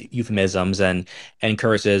people who use euphemisms and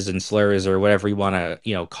curses and slurs or whatever you want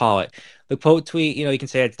to call it. The quote tweet, you can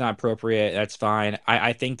say it's not appropriate. That's fine.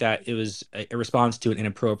 I think that it was a response to an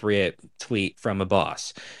inappropriate tweet from a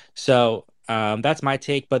boss. So that's my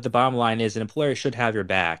take. But the bottom line is an employer should have your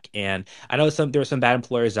back. And I know there are some bad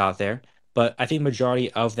employers out there, but I think the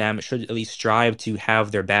majority of them should at least strive to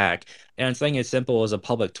have their back. And something as simple as a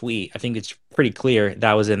public tweet, I think it's pretty clear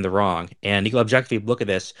that was in the wrong. And you can objectively look at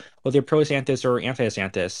this, whether you're pro Santos or anti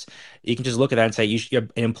Santos. You can just look at that and say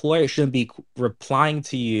an employer shouldn't be replying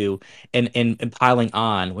to you and piling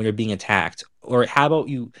on when you're being attacked. Or how about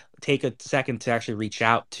you take a second to actually reach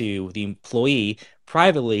out to the employee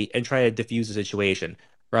privately and try to diffuse the situation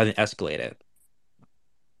rather than escalate it.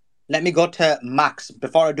 Let me go to Max.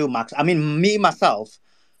 Before I do Max, I mean, me, myself,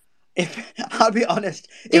 if I'll be honest,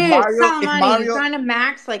 Dude, Salamani, you're trying to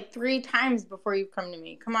Max like 3 times before you come to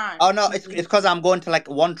me. Come on. Oh, no, it's because I'm going to like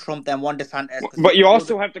one Trump, then one DeSantis. But you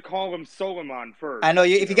also have to call him Soleiman first. I know,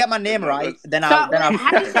 if you get my name right, then I'll...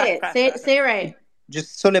 How do you say it? Say it right.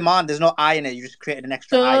 Just Suleiman. There's no I in it. You just created an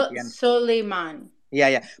extra I at the end. Suleiman.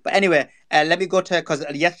 Yeah. But anyway, let me go to, because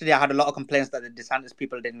yesterday I had a lot of complaints that the DeSantis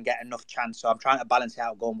people didn't get enough chance. So I'm trying to balance it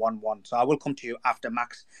out going 1-1. So I will come to you after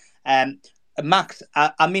Max. Max,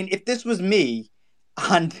 I mean, if this was me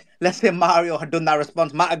and let's say Mario had done that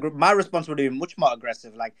response, my response would have been much more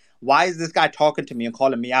aggressive. Like, why is this guy talking to me and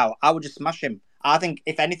calling me out? I would just smash him. I think,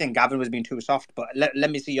 if anything, Gavin was being too soft. But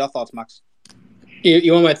let me see your thoughts, Max.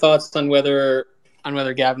 You want my thoughts on whether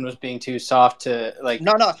Gavin was being too soft to like?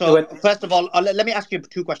 No. So first of all, let me ask you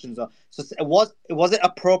 2 questions though. So was it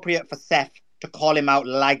appropriate for Seth to call him out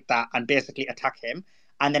like that and basically attack him?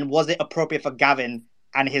 And then was it appropriate for Gavin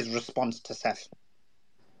and his response to Seth?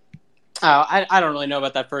 I don't really know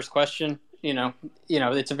about that first question.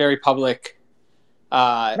 It's a very public.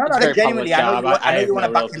 No, genuinely, I know you want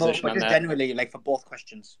to back him up, but just genuinely, like for both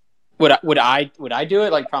questions. Would I do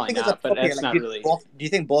it? Like, I probably think it's not. But appropriate. it's Like, not really. do you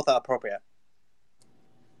think both are appropriate?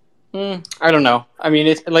 I don't know. I mean,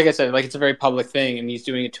 it's like I said, like it's a very public thing, and he's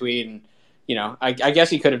doing a tweet, and I guess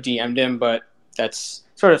he could have DM'd him, but that's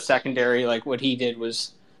sort of secondary. Like what he did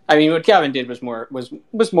was, I mean, what Gavin did was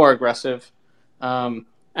more aggressive. And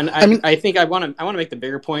I think I want to make the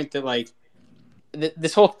bigger point that like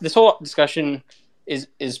this whole discussion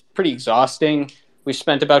is pretty exhausting. We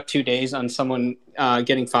spent about 2 days on someone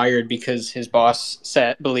getting fired because his boss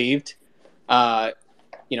believed.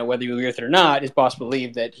 Whether you agree with it or not, his boss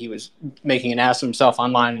believed that he was making an ass of himself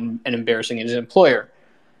online and embarrassing his employer.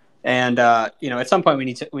 And at some point we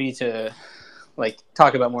need to like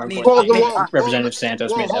talk about more important things. Representative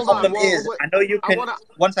Santos made that point. I know you can.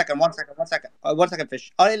 One second, Fish.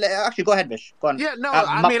 Actually, go ahead, Fish. Go on. Yeah, no.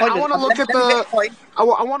 I want to look at the. I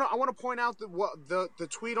want to point out the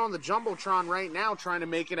tweet on the jumbotron right now, trying to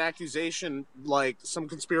make an accusation, like some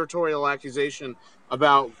conspiratorial accusation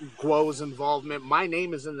about Guo's involvement. My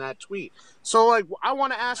name is in that tweet, so like I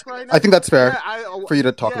want to ask right now. I think that's fair for you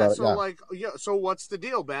to talk about it. So what's the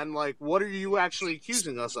deal, Ben? Like, what are you actually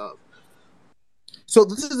accusing us of? So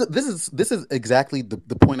this is exactly the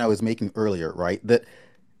point I was making earlier, right? That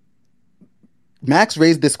Max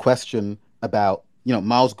raised this question about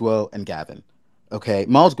Miles Guo and Gavin. Okay,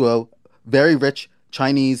 Miles Guo, very rich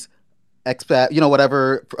Chinese expat,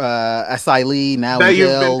 whatever, asylee now in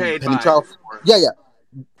jail, pending trial. Yeah.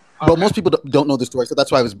 Well, most people don't know the story, so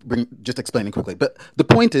that's why I was just explaining quickly. But the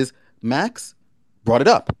point is, Max brought it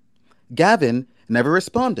up. Gavin never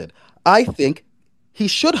responded. I think he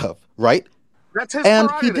should have, right? That's his and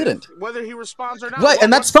prerogative, he didn't. Whether he responds or not. Right,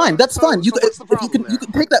 and that's fine. That's fine. You can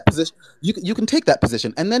take that position. You can take that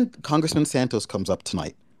position, and then Congressman Santos comes up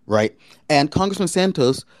tonight, right? And Congressman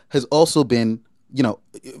Santos has also been,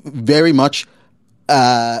 very much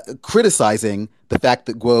criticizing the fact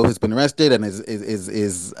that Guo has been arrested and is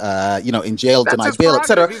in jail, denied bail,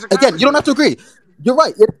 etc. Again, you don't have to agree. You're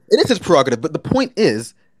right. It is his prerogative, but the point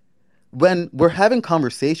is, when we're having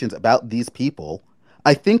conversations about these people,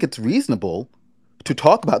 I think it's reasonable to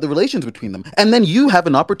talk about the relations between them. And then you have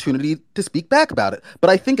an opportunity to speak back about it.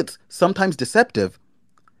 But I think it's sometimes deceptive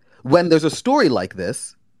when there's a story like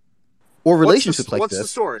this or relationships like this. What's the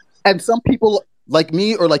story? And some people like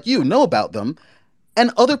me or like you know about them,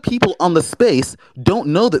 and other people on the space don't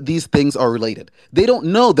know that these things are related. They don't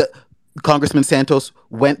know that Congressman Santos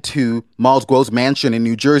went to Miles Guo's mansion in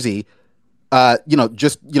New Jersey, a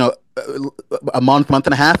month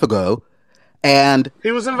and a half ago, and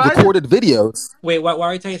he was invited. Recorded videos. Wait, why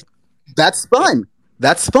are you telling? That's fine.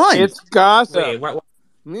 That's fine. It's gossip. Wait,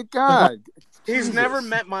 my God. He's never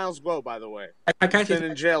met Miles Guo, by the way. He's been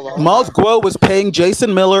in jail. Miles Guo was paying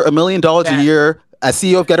Jason Miller $1 million a year as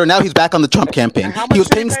CEO of Getter. Now he's back on the Trump campaign. He was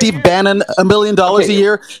paying Steve Bannon $1 million a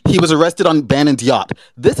year. He was arrested on Bannon's yacht.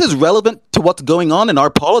 This is relevant to what's going on in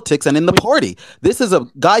our politics and in the party. This is a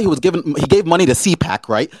guy who he gave money to CPAC,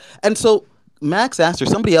 right? And so Max asked, or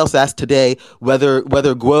somebody else asked today, whether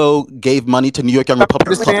Guo gave money to New York Young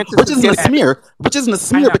Republicans, which isn't a smear.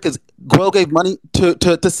 Because Guo gave money to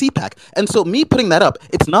CPAC. And so me putting that up,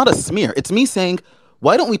 it's not a smear. It's me saying,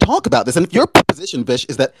 why don't we talk about this? And if your position, Vish,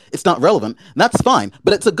 is that it's not relevant, that's fine.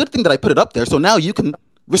 But it's a good thing that I put it up there, so now you can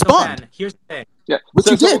respond. So Ben, here's the thing. Yeah, which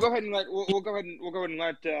so you did. We'll go ahead and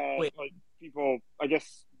let people, I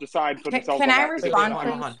guess, decide for themselves. Can I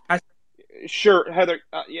respond, please? Sure, Heather.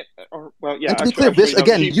 Yeah. And to be clear, Vish,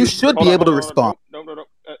 again, Chief, you should be able to respond. No.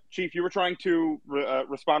 Chief, you were trying to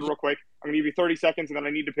respond real quick. I'm going to give you 30 seconds, and then I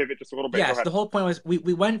need to pivot just a little bit. Yes, the whole point was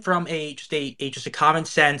we went from just a common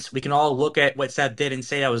sense, we can all look at what Seth did and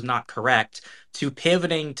say that was not correct, to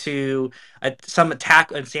pivoting to some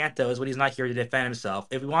attack on Santos when he's not here to defend himself.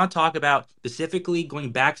 If we want to talk about specifically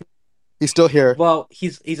going back to... He's still here. Well,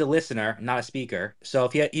 he's a listener, not a speaker. So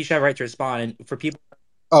if he should have a right to respond. And for people...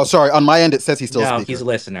 Oh, sorry. On my end, it says he's still a speaker. No, he's a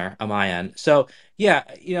listener on my end. So, yeah,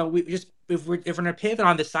 we just... If we're going to pivot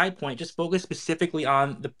on this side point, just focus specifically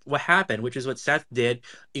on what happened, which is what Seth did.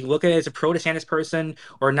 You look at it as a pro-DeSantis person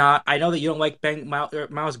or not. I know that you don't like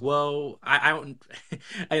Miles Guo. I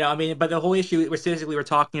don't. But the whole issue we're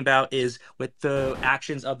talking about is with the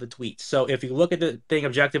actions of the tweets. So if you look at the thing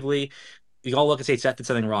objectively, you all look and say Seth did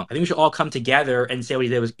something wrong. I think we should all come together and say what he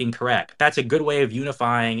did was incorrect. That's a good way of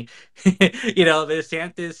unifying, the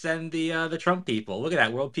DeSantis and the Trump people. Look at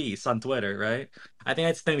that, world peace on Twitter, right? I think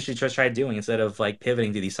that's the thing we should just try doing instead of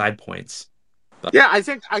pivoting to these side points. But, yeah, I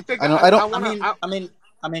think.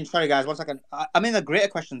 Sorry, guys, 1 second. The greater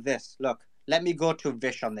question is this. Look, let me go to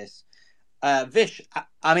Vish on this. Vish,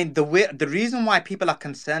 the reason why people are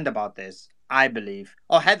concerned about this, I believe.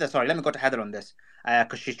 Oh, Heather, sorry. Let me go to Heather on this.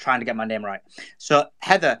 because she's trying to get my name right. So,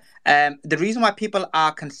 Heather, the reason why people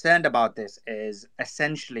are concerned about this is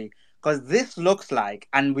essentially because this looks like,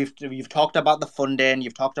 and you've talked about the funding,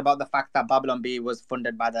 you've talked about the fact that Babylon Bee was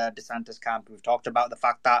funded by the DeSantis camp, we've talked about the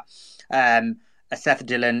fact that Seth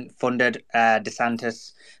Dillon funded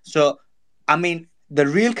DeSantis. So, I mean, the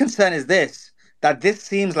real concern is this, that this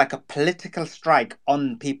seems like a political strike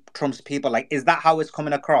on Trump's people. Like, is that how it's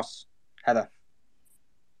coming across, Heather?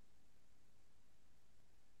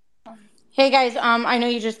 Hey guys, I know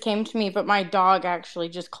you just came to me, but my dog actually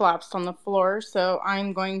just collapsed on the floor, so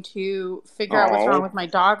I'm going to figure out what's wrong with my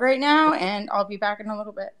dog right now, and I'll be back in a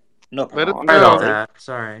little bit. No problem.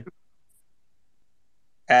 Sorry.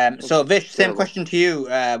 So Vish, same question to you.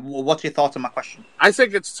 What's your thoughts on my question? I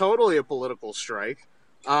think it's totally a political strike.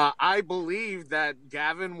 I believe that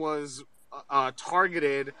Gavin was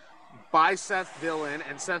targeted by Seth Dillon,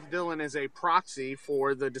 and Seth Dillon is a proxy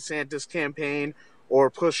for the DeSantis campaign or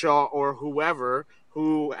Pushaw or whoever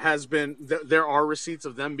who has been, there are receipts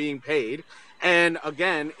of them being paid. And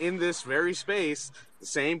again, in this very space, the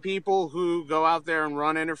same people who go out there and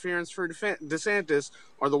run interference for DeSantis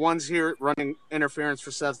are the ones here running interference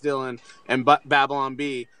for Seth Dillon and Babylon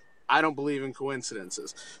Bee. I don't believe in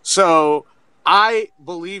coincidences. So I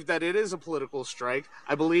believe that it is a political strike.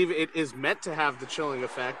 I believe it is meant to have the chilling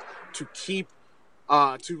effect to keep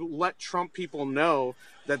to let Trump people know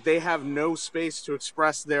that they have no space to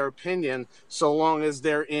express their opinion so long as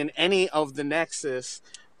they're in any of the nexus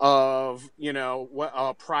of,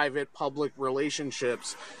 private public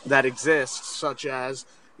relationships that exist, such as,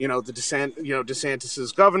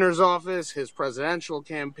 DeSantis's governor's office, his presidential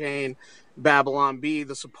campaign, Babylon Bee,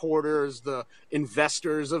 the supporters, the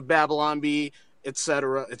investors of Babylon Bee, et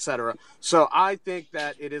cetera, et cetera. So I think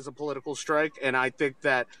that it is a political strike, and I think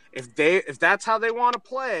that if that's how they want to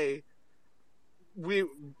play, we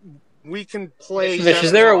can play. Vish,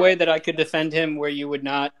 is there a way that I could defend him where you would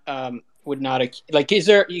not like? Is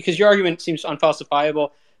there, because your argument seems unfalsifiable?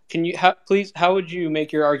 Can you please? How would you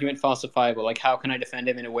make your argument falsifiable? Like, how can I defend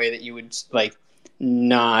him in a way that you would like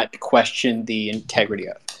not question the integrity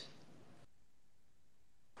of?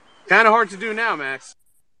 Kind of hard to do now, Max.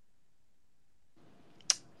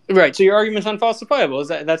 Right, so your argument's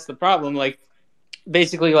unfalsifiable. That's the problem? Like,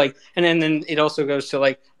 basically, like, and then it also goes to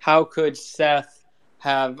like, how could Seth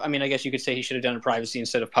have? I mean, I guess you could say he should have done it privacy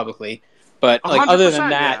instead of publicly. But like, other than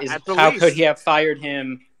that, is how could he have fired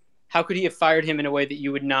him? How could he have fired him in a way that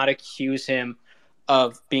you would not accuse him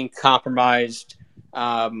of being compromised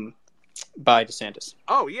by DeSantis?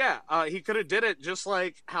 Oh yeah, he could have did it just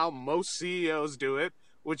like how most CEOs do it,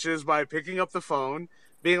 which is by picking up the phone,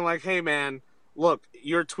 being like, "Hey man, look,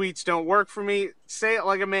 your tweets don't work for me. Say it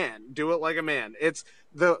like a man. Do it like a man." It's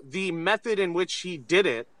the method in which he did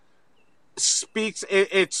it speaks.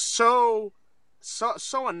 It's so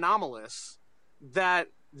anomalous that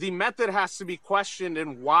the method has to be questioned,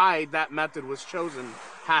 and why that method was chosen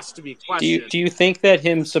has to be questioned. Do you think that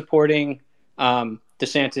him supporting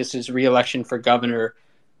DeSantis' re-election for governor,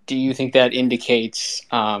 do you think that indicates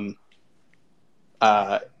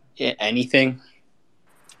anything?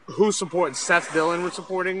 Who supported Seth Dillon? Was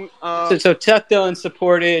supporting. So Seth Dillon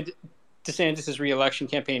supported DeSantis' re-election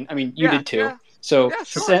campaign. I mean, you did too. Yeah. So,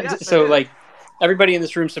 sure, like, everybody in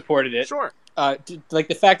this room supported it. Sure. Like,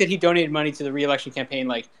 the fact that he donated money to the re-election campaign,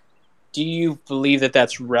 like, do you believe that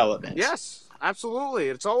that's relevant? Yes, absolutely.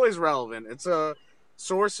 It's always relevant. It's a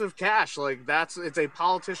source of cash. Like, it's a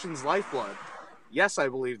politician's lifeblood. Yes, I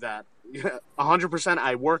believe that. 100%.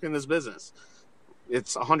 I work in this business.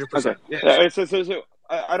 It's 100%. Okay. Yes. So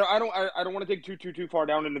I don't want to dig too far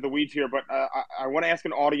down into the weeds here, but I want to ask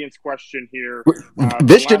an audience question here.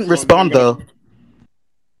 Vish didn't respond though.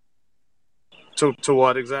 To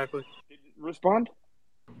what exactly? Didn't respond?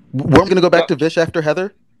 Weren't we going to go back to Vish after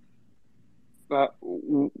Heather?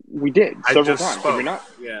 We did several times. Spoke. Did we not?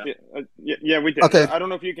 Yeah, we did. Okay. I don't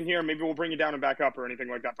know if you can hear. Maybe we'll bring you down and back up or anything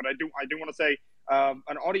like that. But I do want to say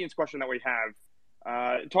an audience question that we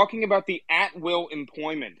have, talking about the at-will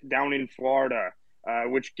employment down in Florida,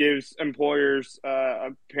 which gives employers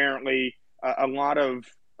apparently a lot of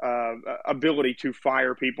ability to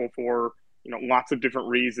fire people for lots of different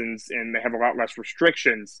reasons, and they have a lot less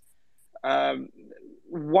restrictions. What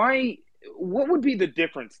would be the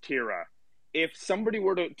difference, Tira, if somebody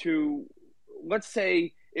were to let's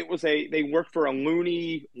say they worked for a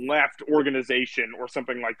loony left organization or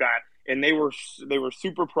something like that, and they were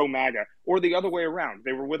super pro MAGA, or the other way around,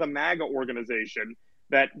 they were with a MAGA organization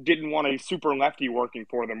that didn't want a super lefty working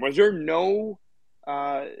for them? Was there no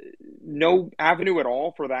avenue at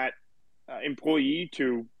all for that employee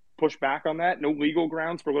to push back on that? No legal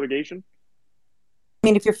grounds for litigation? I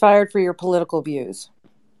mean, if you're fired for your political views.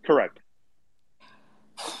 Correct.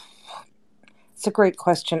 It's a great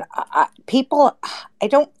question. I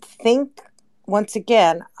don't think, once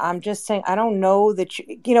again, I'm just saying, I don't know that,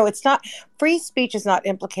 it's not, free speech is not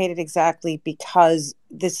implicated exactly because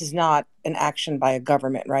this is not an action by a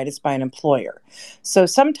government, right? It's by an employer. So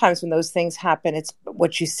sometimes when those things happen, it's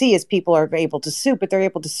what you see is people are able to sue, but they're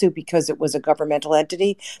able to sue because it was a governmental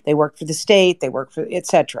entity. They work for the state, they work for, et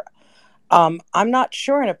cetera. I'm not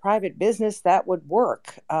sure in a private business that would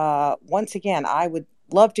work. Once again, I would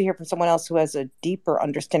love to hear from someone else who has a deeper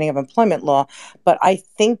understanding of employment law, but I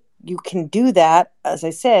think you can do that. As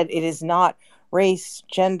I said, it is not race,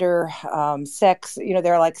 gender, sex.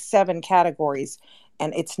 There are like 7 categories,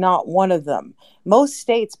 and it's not one of them. Most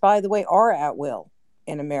states, by the way, are at will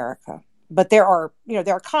in America. But there are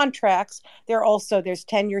contracts. There's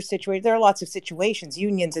tenure situations. There are lots of situations,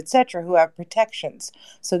 unions, et cetera, who have protections.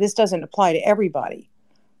 So this doesn't apply to everybody,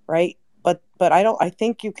 right? But I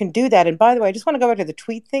think you can do that. And by the way, I just want to go back to the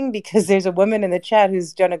tweet thing because there's a woman in the chat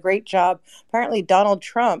who's done a great job. Apparently, Donald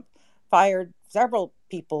Trump fired several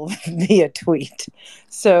people via tweet.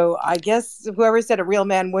 So I guess whoever said a real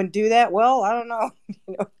man wouldn't do that, well, I don't know.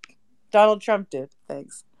 Donald Trump did.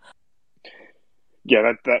 Thanks.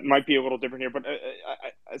 Yeah, that might be a little different here, but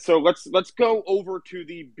so let's go over to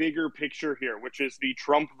the bigger picture here, which is the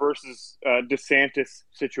Trump versus DeSantis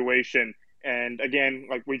situation. And again,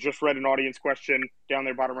 like we just read an audience question down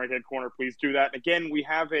there, bottom right-hand corner. Please do that. Again, we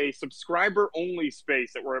have a subscriber-only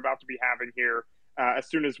space that we're about to be having here as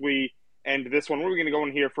soon as we end this one. We're going to go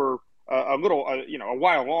in here for a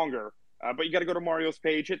while longer. But you got to go to Mario's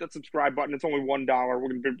page, hit that subscribe button. It's only $1. We're going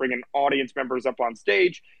to be bringing audience members up on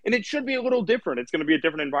stage, and it should be a little different. It's going to be a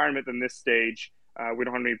different environment than this stage. We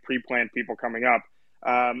don't have any pre-planned people coming up.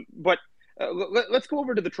 But let's go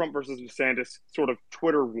over to the Trump versus DeSantis sort of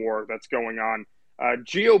Twitter war that's going on.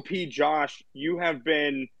 GOP Josh, you have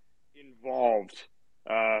been involved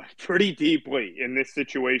pretty deeply in this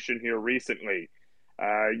situation here recently.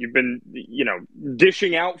 You've been,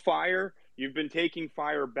 dishing out fire. You've been taking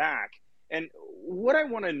fire back. And what I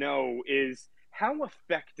want to know is how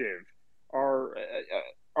effective are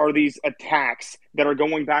these attacks that are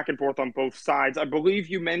going back and forth on both sides? I believe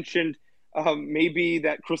you mentioned maybe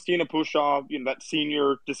that Christina Pushaw, that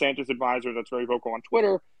senior DeSantis advisor that's very vocal on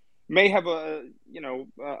Twitter, may have a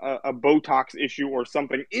Botox issue or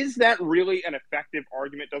something. Is that really an effective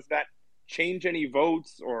argument? Does that change any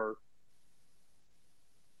votes or?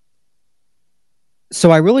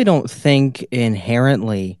 So I really don't think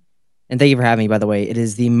inherently, and thank you for having me, by the way, it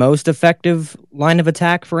is the most effective line of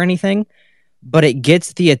attack for anything, but it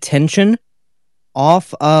gets the attention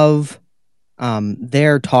off of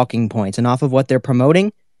their talking points and off of what they're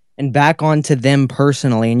promoting and back onto them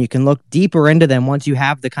personally. And you can look deeper into them once you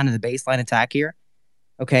have the kind of the baseline attack here.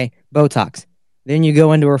 Okay, Botox. Then you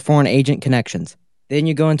go into her foreign agent connections. Then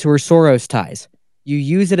you go into her Soros ties. You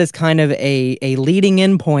use it as kind of a leading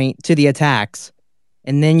in point to the attacks.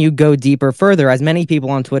 And then you go deeper further, as many people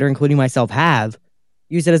on Twitter, including myself, have.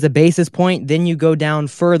 Use it as a basis point. Then you go down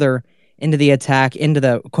further into the attack, into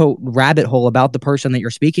the, quote, rabbit hole about the person that you're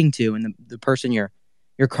speaking to and the person you're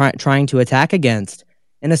trying to attack against.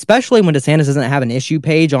 And especially when DeSantis doesn't have an issue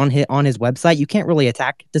page on his website, you can't really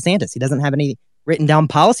attack DeSantis. He doesn't have any written down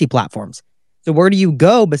policy platforms. So where do you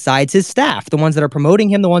go besides his staff, the ones that are promoting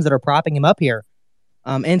him, the ones that are propping him up here?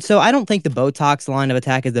 And so I don't think the Botox line of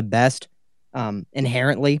attack is the best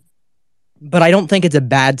inherently, but I don't think it's a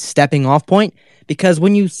bad stepping off point, because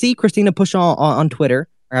when you see Christina Pushaw on Twitter,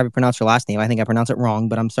 or how you pronounce her last name, I think I pronounce it wrong,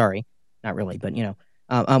 but I'm sorry, not really, but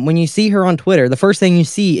when you see her on Twitter, the first thing you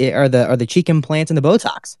see are the cheek implants and the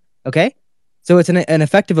Botox. Okay, so it's an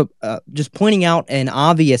effective just pointing out an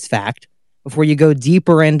obvious fact before you go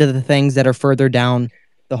deeper into the things that are further down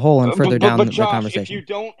the hole and further down Josh, the conversation. If you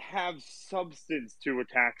don't have substance to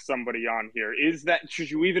attack somebody on here, should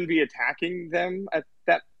you even be attacking them at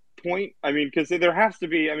that point? I mean, because there has to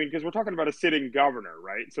be. I mean, because we're talking about a sitting governor,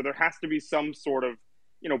 right? So there has to be some sort of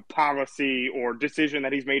policy or decision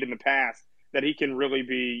that he's made in the past that he can really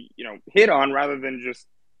be hit on, rather than just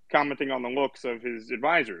commenting on the looks of his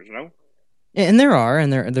advisors. And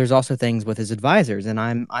there's also things with his advisors, and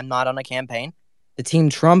I'm not on a campaign. The team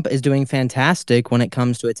Trump is doing fantastic when it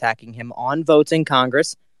comes to attacking him on votes in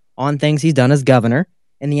Congress, on things he's done as governor,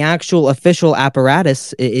 and the actual official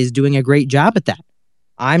apparatus is doing a great job at that.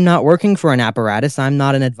 I'm not working for an apparatus. I'm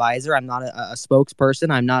not an advisor. I'm not a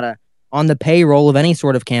spokesperson. I'm not on the payroll of any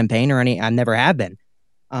sort of campaign I never have been.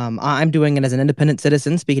 I'm doing it as an independent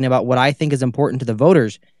citizen, speaking about what I think is important to the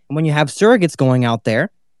voters. And when you have surrogates going out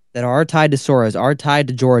there that are tied to Soros, are tied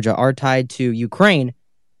to Georgia, are tied to Ukraine,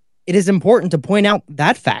 it is important to point out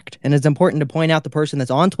that fact, and it's important to point out the person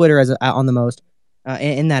that's on Twitter as on the most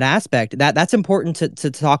in that aspect. That's important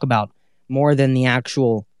to talk about more than the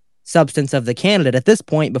actual substance of the candidate. At this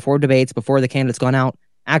point, before debates, before the candidate's gone out,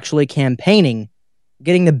 actually campaigning,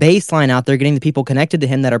 getting the baseline out there, getting the people connected to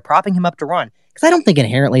him that are propping him up to run. Because I don't think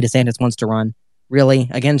inherently DeSantis wants to run, really,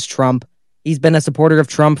 against Trump. He's been a supporter of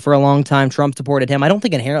Trump for a long time. Trump supported him. I don't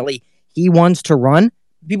think inherently he wants to run.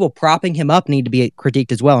 People propping him up need to be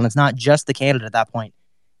critiqued as well, and it's not just the candidate at that point.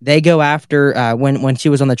 They go after, when she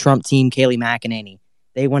was on the Trump team, Kayleigh McEnany.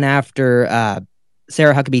 They went after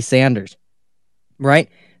Sarah Huckabee Sanders, right?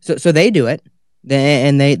 So they do it,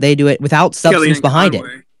 and they do it without substance Kellyanne behind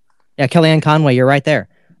Conway. it. Yeah, Kellyanne Conway, you're right there.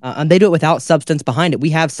 And they do it without substance behind it. We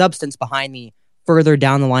have substance behind the further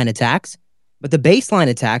down the line attacks, but the baseline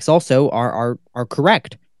attacks also are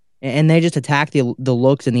correct, and they just attack the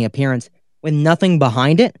looks and the appearance with nothing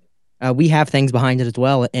behind it. We have things behind it as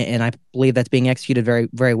well, and I believe that's being executed very,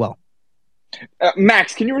 very well.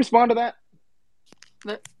 Max, can you respond to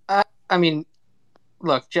that? I mean,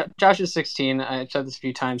 look, Josh is 16. I've said this a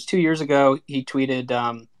few times. 2 years ago, he tweeted,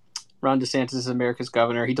 Ron DeSantis is America's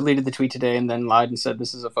governor. He deleted the tweet today and then lied and said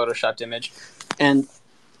this is a photoshopped image. And,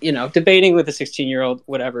 debating with a 16-year-old,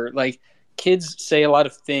 whatever, like, kids say a lot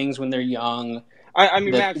of things when they're young. I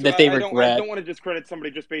mean, that, Max, that they I regret. don't want to discredit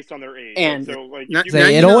somebody just based on their age. And so, like,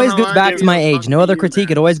 It always goes back to my age. No other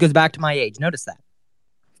critique. It always goes back to my age. Notice that.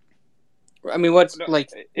 I mean, what's like?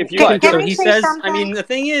 If you so he says. Something? I mean, the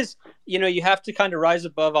thing is, you have to kind of rise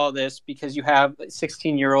above all this because you have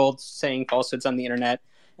 16-year-olds saying falsehoods on the internet,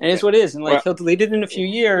 and it's what it is. And like, he'll delete it in a few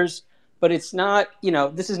years, but it's not.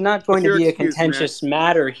 This is not going to be a contentious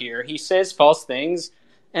matter here. He says false things,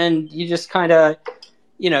 and you just kind of.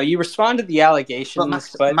 You respond to the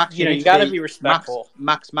allegations, but Max, you got to be respectful.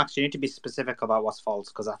 Max, you need to be specific about what's false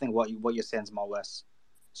because I think what you're saying is more worse.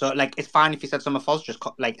 So, like, it's fine if you said something false, just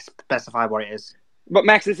specify what it is. But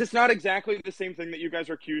Max, is this not exactly the same thing that you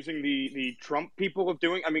guys are accusing the Trump people of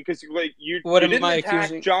doing? I mean, because you didn't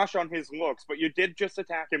attack Josh on his looks, but you did just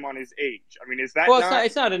attack him on his age. I mean, is that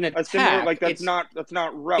it's not an attack? Similar, that's not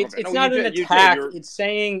relevant. It's not an attack. It's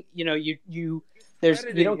saying you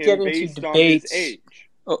don't get into debates.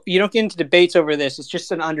 You don't get into debates over this. It's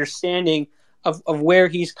just an understanding of where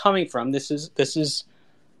he's coming from. This is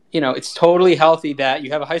it's totally healthy that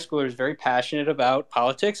you have a high schooler who's very passionate about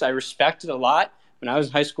politics. I respect it a lot. When I was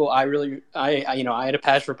in high school, I had a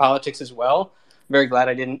passion for politics as well. I'm very glad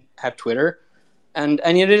I didn't have Twitter. And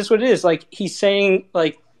it is what it is. Like, he's saying,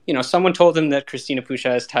 like, someone told him that Christina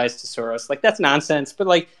Pusha has ties to Soros. Like, that's nonsense. But,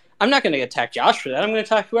 like, I'm not going to attack Josh for that. I'm going to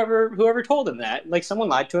attack whoever told him that. Like, someone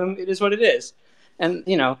lied to him. It is what it is. And,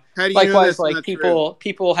 likewise, like,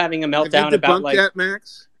 people having a meltdown about, like... that,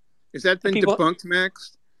 Max? Has that been debunked,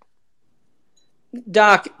 Max?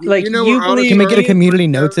 Doc, like, you believe... Can we get a community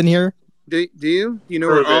notes in here? Do you? Do you know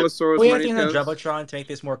where all the Soros money goes? We have to on Jumbotron to make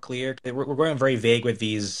this more clear. We're going very vague with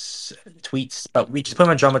these tweets, but we just put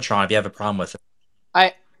them on Jumbotron if you have a problem with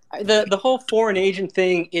it. The whole foreign agent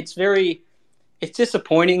thing, it's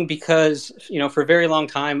disappointing because, for a very long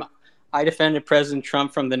time, I defended President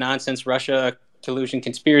Trump from the nonsense Russia collusion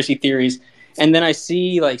conspiracy theories, and then I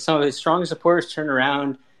see, like, some of his strongest supporters turn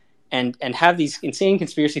around and have these insane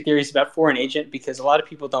conspiracy theories about foreign agent because a lot of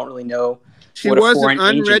people don't really know what a foreign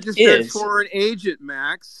agent is. She was an unregistered foreign agent,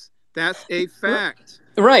 Max. That's a fact.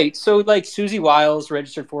 Right. So, like, Susie Wiles,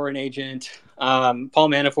 registered foreign agent. Paul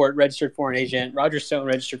Manafort, registered foreign agent. Roger Stone,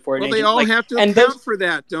 registered foreign agent. Well, they all have to account for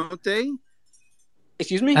that, don't they?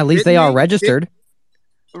 Excuse me? At least they are registered.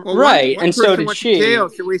 Well, right, one and so did she. Jail.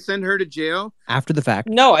 Should we send her to jail after the fact?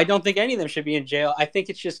 No, I don't think any of them should be in jail. I think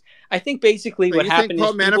basically what happened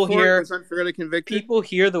is people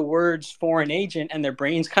hear the words foreign agent and their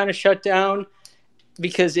brains kind of shut down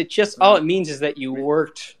because all it means is that you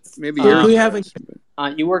worked. Maybe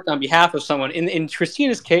you worked on behalf of someone. In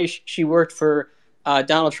Christina's case, she worked for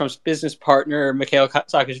Donald Trump's business partner, Mikhail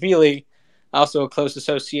Saakashvili, also a close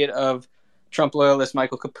associate of Trump loyalist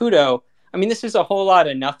Michael Caputo. I mean, this is a whole lot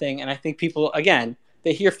of nothing, and I think people, again,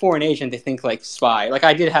 they hear foreign agent, they think, like, spy. Like,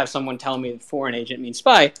 I did have someone tell me that foreign agent means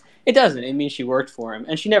spy. It doesn't. It means she worked for him,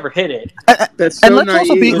 and she never hid it. That's so and let's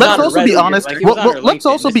also be honest. Let's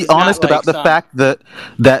also be honest about the fact that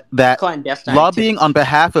lobbying on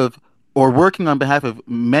behalf of or working on behalf of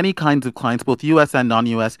many kinds of clients, both U.S. and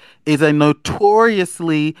non-U.S., is a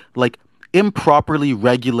notoriously, like, improperly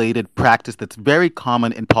regulated practice that's very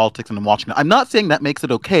common in politics and in Washington. I'm not saying that makes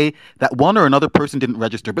it okay that one or another person didn't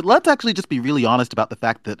register, but let's actually just be really honest about the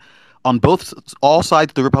fact that on all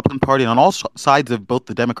sides of the Republican Party and on all sides of both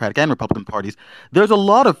the Democratic and Republican parties, there's a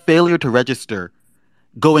lot of failure to register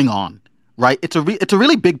going on. right? It's a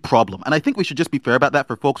really big problem, and I think we should just be fair about that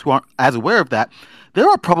for folks who aren't as aware of that. There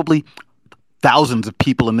are probably thousands of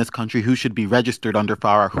people in this country who should be registered under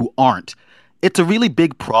FARA who aren't. It's a really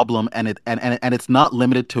big problem, and it's not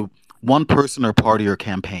limited to one person or party or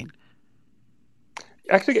campaign.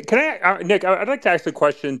 Actually, can I, Nick? I'd like to ask a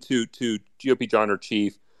question to GOP John or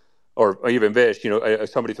Chief, or even Vish.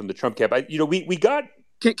 Somebody from the Trump camp. We got.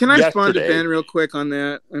 Can I respond to Ben real quick on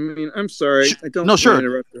that? I mean, I'm sorry. I don't want to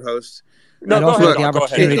interrupt the host. No, I'd also like the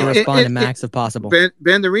opportunity to respond to Max if possible.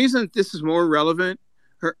 Ben, the reason this is more relevant,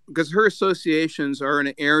 because her associations are in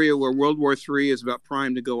an area where World War III is about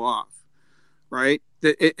prime to go off, right?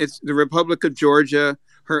 It's the Republic of Georgia.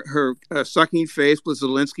 Her sucking face with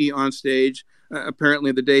Zelensky on stage,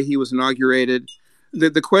 apparently the day he was inaugurated.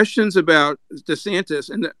 The questions about DeSantis,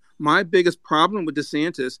 and my biggest problem with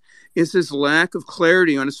DeSantis is his lack of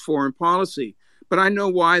clarity on his foreign policy. But I know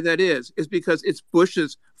why that is. It's because it's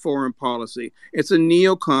Bush's foreign policy. It's a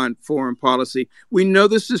neocon foreign policy. We know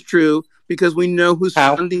this is true because we know who's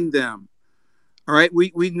funding them. All right,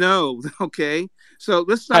 we know, okay? So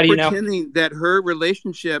let's stop pretending that her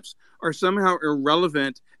relationships are somehow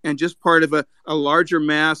irrelevant and just part of a larger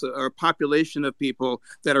mass or a population of people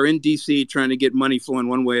that are in D.C. trying to get money flowing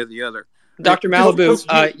one way or the other. Dr.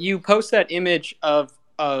 Malibu, you post that image of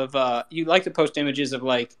you like to post images of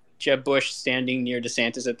like Jeb Bush standing near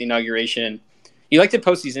DeSantis at the inauguration. You like to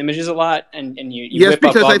post these images a lot, and you yes, whip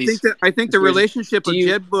because up all I think the relationship of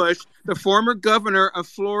Jeb Bush, the former governor of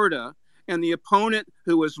Florida, and the opponent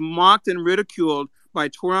who was mocked and ridiculed by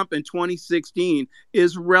Trump in 2016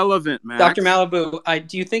 is relevant, Max. Dr. Malibu,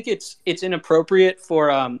 do you think it's inappropriate for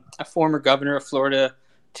a former governor of Florida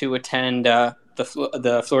to attend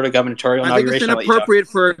the Florida gubernatorial inauguration? I think it's inappropriate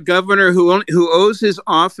for a governor who owes his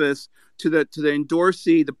office to the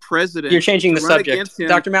endorsee, the president. You're changing the subject,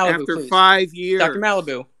 Dr. Malibu. After please. 5 years, Dr.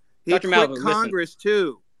 Malibu. He Dr. quit Malibu, Congress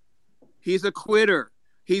too. He's a quitter.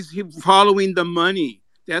 He's following the money.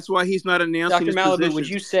 That's why he's not announcing his Malibu, position. would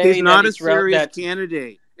you say he's not that a serious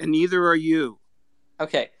candidate, and neither are you?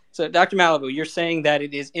 Okay, so Dr. Malibu, you're saying that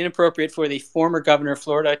it is inappropriate for the former governor of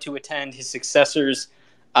Florida to attend his successor's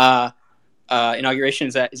inauguration.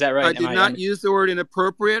 Is that right? I did not use the word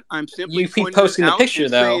inappropriate. I'm simply you keep posting the picture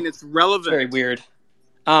though. Saying it's relevant. It's very weird.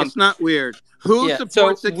 It's not weird. Who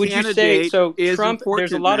supports a candidate is Trump,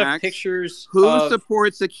 important. There's a lot Max. of pictures. Who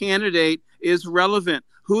supports a candidate is relevant.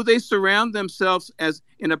 Who they surround themselves as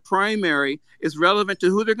in a primary is relevant to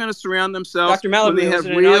who they're going to surround themselves. Dr. Malibu, when they have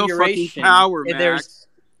real fucking power, Max.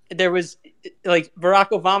 There was like Barack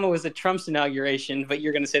Obama was at Trump's inauguration, but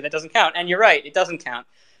you're going to say that doesn't count, and you're right, it doesn't count.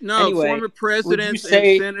 No, anyway, former presidents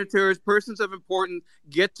and senators, persons of importance,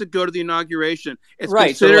 get to go to the inauguration. It's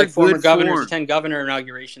right, so like former governors form. attend governor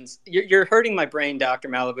inaugurations. You're hurting my brain, Dr.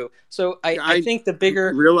 Malibu. So I think the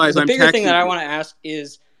bigger thing that I want to ask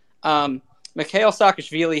is, Mikhail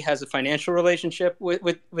Saakashvili has a financial relationship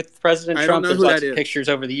with President Trump. There's lots of pictures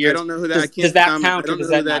over the years. I don't know who that. Does that count or does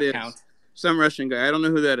that not count? Some Russian guy. I don't know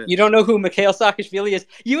who that is. You don't know who Mikhail Saakashvili is?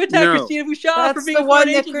 You attack Christina Bouchard for being a foreign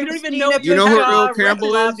agent. You don't even know. You know who Earl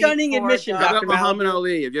Campbell is? Stunning admission, How Dr. about Muhammad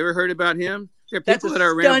Ali? Have you ever heard about him? There are people that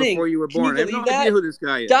are around before you were born. I have no idea who this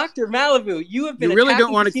guy is. Dr. Malibu, you have been you really attacking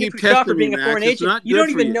don't want to Christina keep Bouchard testing for being me, a foreign Max. agent. You don't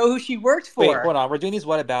even know who she worked for. Wait, hold on. We're doing these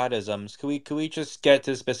whataboutisms. Can we just get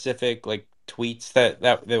to specific like tweets that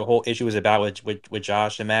the whole issue was about with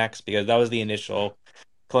Josh and Max, because that was the initial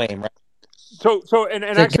claim, right? So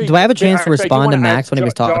actually, do I have a chance to respond to Max when he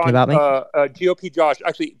was talking about me? GOP Josh,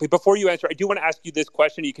 actually, but before you answer, I do want to ask you this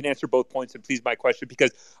question. You can answer both points, and please my question,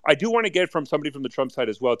 because I do want to get from somebody from the Trump side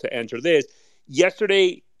as well to answer this.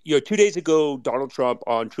 Yesterday, 2 days ago, Donald Trump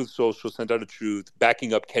on Truth Social sent out a truth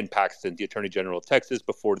backing up Ken Paxton, the Attorney General of Texas,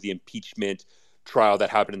 before the impeachment trial that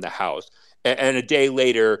happened in the House. And a day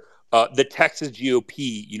later, the Texas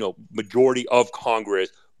GOP, majority of Congress,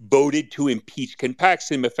 voted to impeach Ken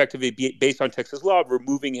Paxton, effectively based on Texas law,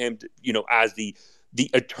 removing him, as the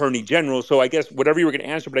attorney general. So I guess whatever you were going to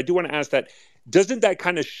answer, but I do want to ask that, doesn't that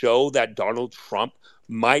kind of show that Donald Trump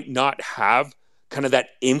might not have kind of that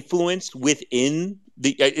influence within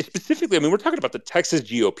the specifically? I mean, we're talking about the Texas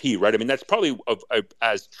GOP, right? I mean, that's probably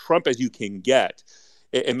as Trump as you can get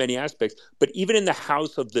in many aspects. But even in the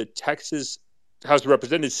House of the Texas House of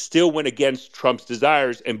Representatives still went against Trump's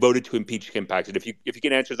desires and voted to impeach Ken Paxton. If you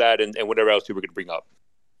can answer that and whatever else you were going to bring up.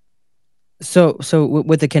 So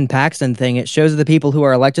with the Ken Paxton thing, it shows the people who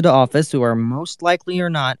are elected to office, who are most likely or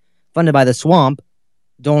not funded by the swamp,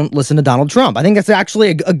 don't listen to Donald Trump. I think that's actually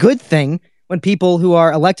a good thing when people who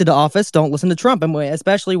are elected to office don't listen to Trump, and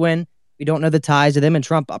especially when we don't know the ties to them, and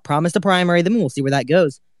Trump promised to primary them, and we'll see where that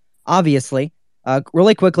goes, obviously.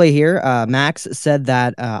 Really quickly here, Max said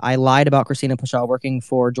that I lied about Christina Pushaw working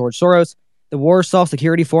for George Soros. The Warsaw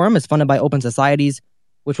Security Forum is funded by Open Societies,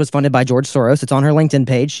 which was funded by George Soros. It's on her LinkedIn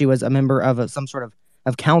page. She was a member of some sort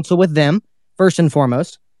of council with them, first and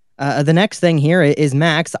foremost. The next thing here is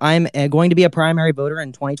Max. I'm going to be a primary voter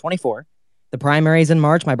in 2024. The primary is in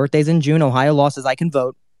March. My birthday's in June. Ohio law says I can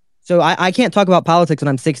vote. So I can't talk about politics when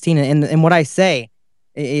I'm 16, and what I say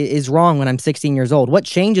is wrong when I'm 16 years old. What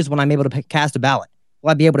changes when I'm able to cast a ballot?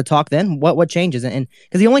 Will I be able to talk then? What changes? And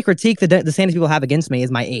because the only critique the DeSantis people have against me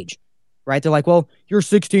is my age, right? They're like, well, you're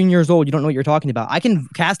 16 years old. You don't know what you're talking about. I can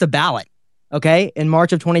cast a ballot, okay? In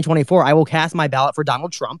March of 2024, I will cast my ballot for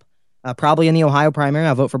Donald Trump. Probably in the Ohio primary,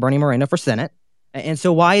 I'll vote for Bernie Moreno for Senate. And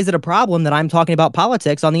so why is it a problem that I'm talking about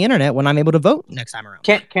politics on the internet when I'm able to vote next time around?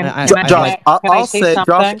 Josh, I'll say,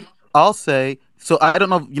 something? Josh, I'll say, so I don't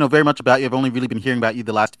know, very much about you. I've only really been hearing about you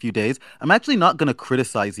the last few days. I'm actually not going to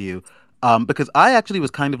criticize you because I actually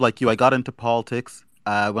was kind of like you. I got into politics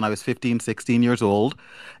when I was 15, 16 years old,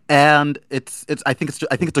 and I think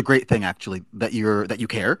it's a great thing actually that you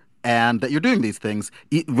care and that you're doing these things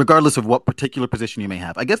regardless of what particular position you may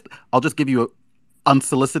have. I guess I'll just give you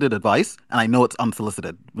unsolicited advice, and I know it's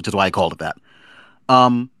unsolicited, which is why I called it that.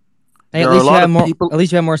 Hey, at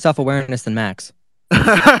least you have more self-awareness than Max.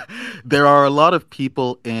 There are a lot of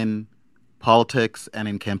people in politics and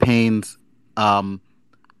in campaigns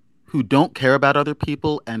who don't care about other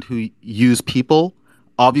people and who use people.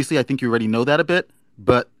 Obviously, I think you already know that a bit,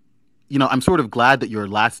 but I'm sort of glad that your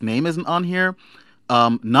last name isn't on here.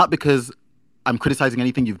 Not because I'm criticizing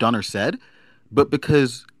anything you've done or said, but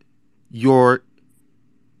because you're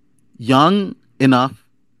young enough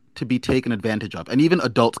to be taken advantage of, and even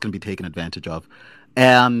adults can be taken advantage of.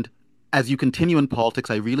 And as you continue in politics,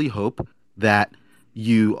 I really hope that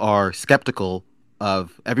you are skeptical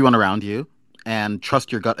of everyone around you and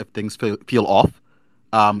trust your gut if things feel off.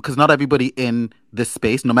 Because not everybody in this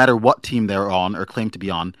space, no matter what team they're on or claim to be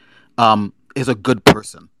on, is a good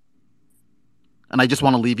person. And I just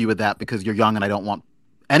want to leave you with that because you're young and I don't want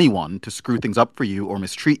anyone to screw things up for you or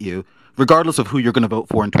mistreat you, regardless of who you're going to vote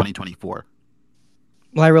for in 2024.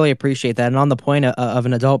 Well, I really appreciate that. And on the point of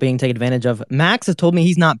an adult being taken advantage of, Max has told me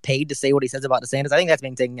he's not paid to say what he says about DeSantis. I think that's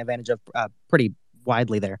being taken advantage of pretty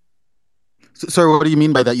widely there. So, sir, what do you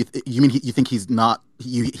mean by that? You mean you think he's not?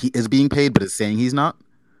 He is being paid, but is saying he's not?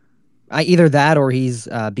 Either that, or he's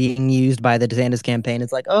being used by the DeSantis campaign.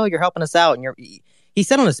 It's like, oh, you're helping us out, and He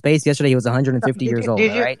said on a space yesterday he was 150 years old.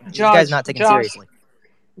 All right, you guys not taken seriously.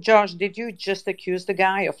 Josh, did you just accuse the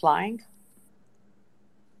guy of lying?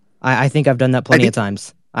 I think I've done that plenty of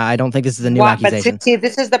times. I don't think this is a new accusation. But see,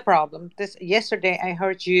 this is the problem. Yesterday, I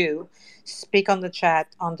heard you speak on the chat,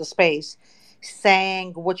 on the space,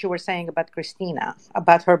 saying what you were saying about Christina,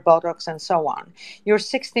 about her Botox and so on. You're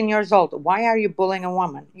 16 years old. Why are you bullying a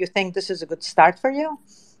woman? You think this is a good start for you?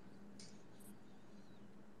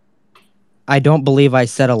 I don't believe I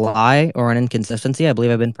said a lie or an inconsistency. I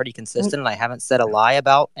believe I've been pretty consistent, and I haven't said a lie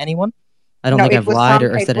about anyone. I don't think I've lied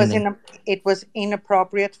or said anything. It was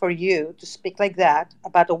inappropriate for you to speak like that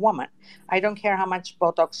about a woman. I don't care how much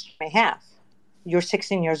Botox you may have. You're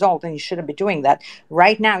 16 years old and you shouldn't be doing that.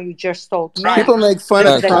 Right now, you just told me. People make fun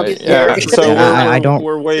of Trump. Yeah, so I don't.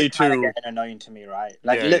 We're way too getting annoying to me, right?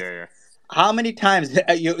 Like, how many times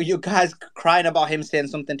you guys crying about him saying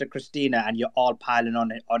something to Christina and you're all piling on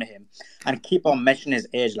him and keep on mentioning his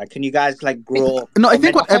age? Like, can you guys grow? No, I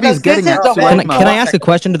think what Ebby's getting at. Can I ask a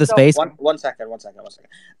question to the space? One second.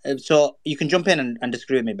 So you can jump in and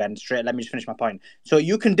disagree with me, Ben. Straight. Let me just finish my point. So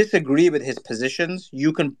you can disagree with his positions.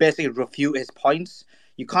 You can basically refute his points.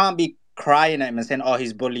 You can't be crying at him and saying, "Oh,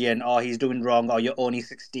 he's bullying," or "He's doing wrong," or "You're only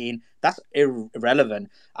 16." That's irrelevant.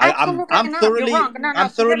 I'm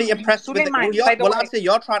thoroughly impressed with it. Well, I'd say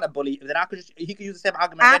you're trying to bully. Then he could use the same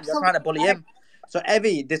argument again. You're trying to bully him. So,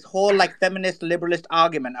 Evie, this whole feminist, liberalist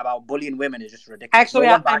argument about bullying women is just ridiculous. Actually,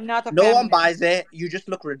 I'm not a feminist. No one buys it. You just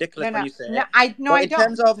look ridiculous when you say it. I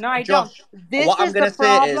don't. Josh, this what is I'm going the to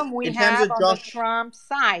say is, problem we have on the Trump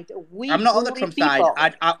side. I'm not on the Trump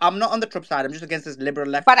side. I'm not on the Trump side. I'm just against this liberal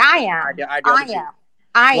left. But I am.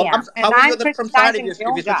 I am. How are you on the Trump side if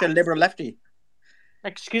you're such a liberal lefty?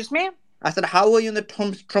 Excuse me? I said, how are you on the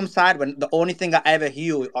Trump side when the only thing I ever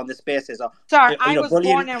hear you on the space is, sorry, I was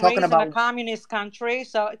born and raised in a communist country,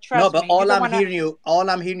 so trust me. No, but all I'm hearing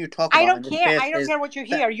you talk about. I don't care. I don't care what you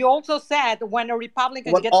hear. You also said when a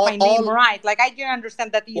Republican gets my name right, like I didn't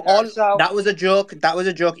understand that either. So that was a joke. That was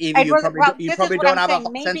a joke, Evie. You probably don't have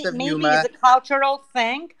a sense of humor. Maybe it's a cultural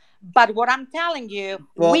thing. But what I'm telling you,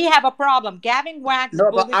 Well, we have a problem. Gavin Wax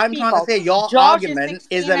no, but bullies I'm trying to people. say your Josh is argument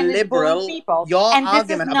 16 is a and is bullying liberal. people, Your and this is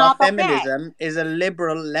argument not about okay. feminism is a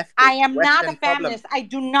liberal I leftist am not a Western problem. feminist. I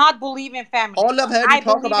do not believe in feminism. All I've heard you I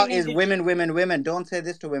talk believe about in is women, women, women. Don't say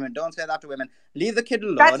this to women. Don't say that to women. Leave the kid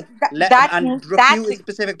alone. And refute his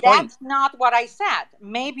specific point. That's not what I said.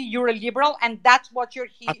 Maybe you're a liberal, and that's what you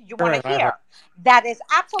want to hear. That is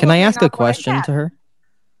absolutely Can I ask a not what I question said. to her?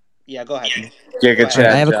 Yeah, go ahead. Giga All right, Chad,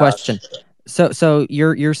 I have a Josh. question. So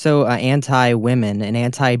you're so anti-women and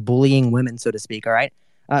anti-bullying women, so to speak. All right.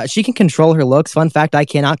 She can control her looks. Fun fact: I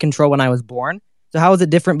cannot control when I was born. So how is it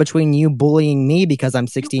different between you bullying me because I'm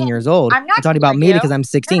 16 years old I'm not and talking about bullying me you. because I'm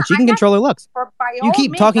 16? No, She I'm can not control her looks. by You all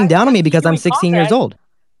keep means, talking I down on wanna me see because you I'm in 16 years Congress. old.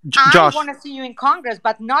 I Josh. want to see you in Congress,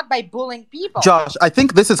 but not by bullying people. Josh, I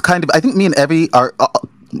think this is kind of. I think me and Evie are.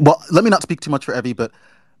 Well, let me not speak too much for Evie, but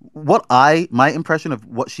my impression of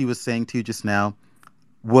what she was saying to you just now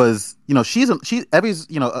was, Evie's,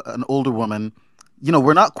 an older woman.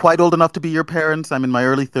 We're not quite old enough to be your parents. I'm in my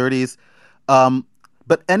early 30s.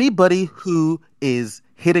 But anybody who is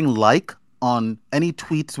hitting like on any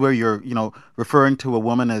tweets where you're, referring to a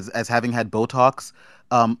woman as having had Botox,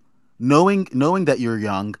 knowing that you're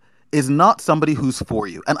young is not somebody who's for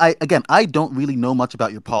you. And I don't really know much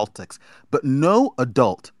about your politics, but no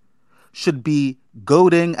adult should be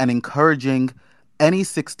goading and encouraging any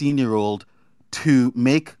 16-year-old to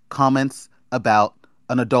make comments about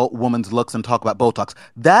an adult woman's looks and talk about Botox.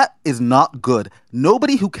 That is not good.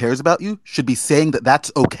 Nobody who cares about you should be saying that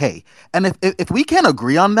that's okay. And if we can't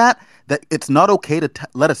agree on that it's not okay to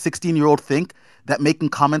let a 16-year-old think that making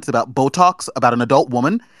comments about Botox about an adult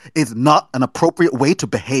woman is not an appropriate way to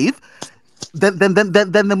behave,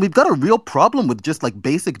 then we've got a real problem with just like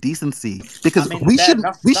basic decency, because we should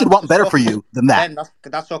want better for you than that. Ben,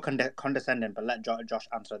 that's so condescending. But let Josh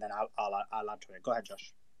answer, then I'll add to it. Go ahead,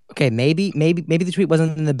 Josh. Okay, maybe the tweet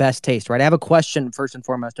wasn't in the best taste, right? I have a question first and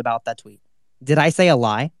foremost about that tweet. Did I say a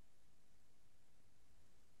lie?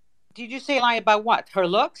 Did you say a lie about what? Her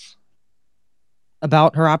looks?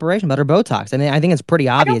 About her operation, about her Botox. I mean, I think it's pretty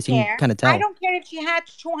obvious. You can kind of tell. I don't care if she had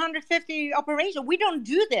 250 operations. We don't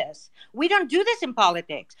do this. We don't do this in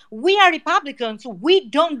politics. We are Republicans. We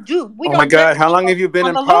don't do. Oh my God! How long have you been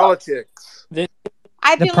in politics? The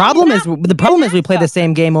problem is we play the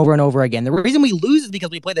same game over and over again. The reason we lose is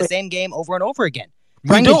because we play the same game over and over again.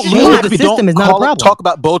 We don't lose if we don't talk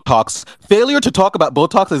about Botox. Failure to talk about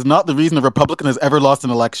Botox is not the reason a Republican has ever lost an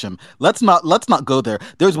election. Let's not go there.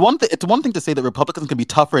 There's one thing. It's one thing to say that Republicans can be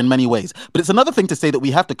tougher in many ways, but it's another thing to say that we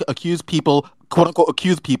have to accuse people, quote unquote,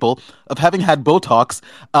 accuse people of having had Botox.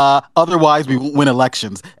 Otherwise, we won't win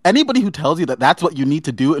elections. Anybody who tells you that that's what you need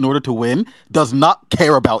to do in order to win does not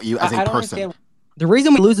care about you as a person. The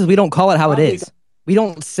reason we lose is we don't call it how it is. We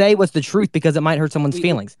don't say what's the truth because it might hurt someone's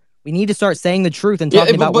feelings. We need to start saying the truth and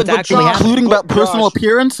talking about what's actually happening. Including about personal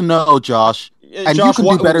appearance? No, Josh. And Josh, you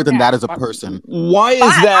can do better than that as a person. Why is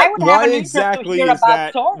that? Why exactly is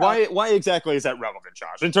that? Why exactly is that relevant,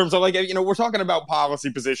 Josh? In terms of we're talking about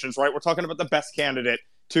policy positions, right? We're talking about the best candidate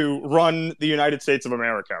to run the United States of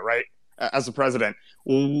America, right? As a president.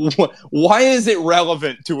 Why is it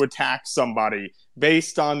relevant to attack somebody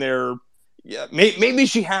based on their? Yeah, maybe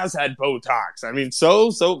she has had Botox. I mean, so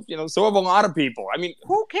have a lot of people. I mean,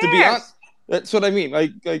 who cares? To be honest, that's what I mean.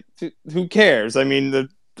 Who cares? I mean,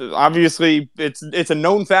 obviously it's a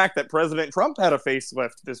known fact that President Trump had a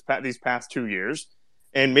facelift these past 2 years,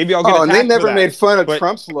 and maybe I'll get attacked and they never for that, made fun of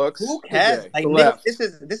Trump's looks. Who cares?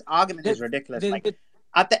 This argument is ridiculous.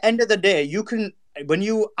 At the end of the day, when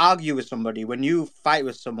you argue with somebody, when you fight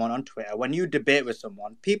with someone on Twitter, when you debate with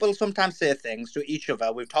someone, people sometimes say things to each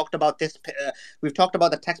other. We've talked about this. We've talked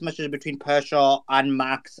about the text messages between Pershaw and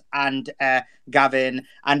Max and Gavin,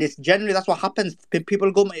 and it's generally that's what happens.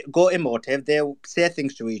 People go emotive. They say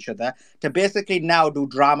things to each other to basically now do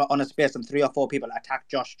drama on a space, and 3 or 4 people attack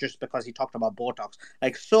Josh just because he talked about Botox.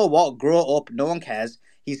 So what? Grow up. No one cares.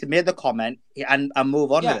 He's made the comment and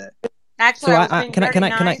move on with it. Actually, can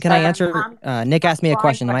I answer? Nick asked me a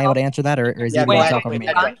question. Am I able to answer that, or is he going to talk over me?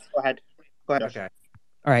 Go ahead. Okay.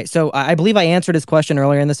 All right. So I believe I answered his question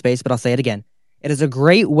earlier in the space, but I'll say it again. It is a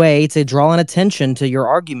great way to draw an attention to your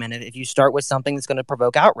argument if you start with something that's going to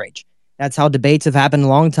provoke outrage. That's how debates have happened a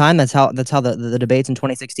long time. That's how the debates in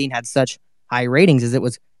 2016 had such high ratings, as it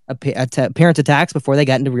was appearance attacks before they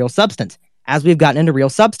got into real substance. As we've gotten into real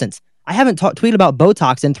substance, I haven't tweeted about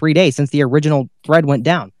Botox in 3 days since the original thread went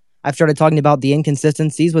down. I've started talking about the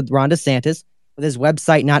inconsistencies with Ron DeSantis, with his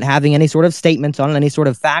website not having any sort of statements on it, any sort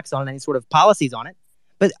of facts on it, any sort of policies on it.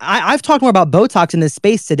 But I've talked more about Botox in this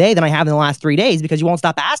space today than I have in the last 3 days because you won't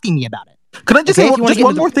stop asking me about it. Could I just say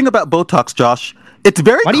one more thing about Botox, Josh? It's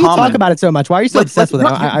very Why do you common. talk about it so much? Why are you so obsessed with it?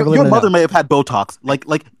 I really your want to mother know. may have had Botox.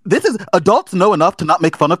 Like this is adults know enough to not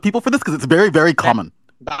make fun of people for this because it's very, very common.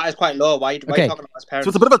 That is quite low. Why are you Okay. talking about as parents? So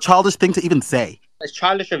it's a bit of a childish thing to even say. It's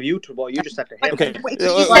childish of you to what you just said to him. Okay.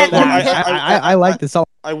 I like this.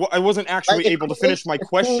 I wasn't actually able to finish my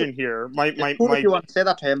question here. It's cool if you want to say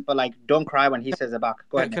that to him, but like, don't cry when he says it back.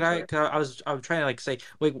 Go ahead. Could I? I was trying to like say,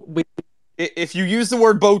 wait. If you use the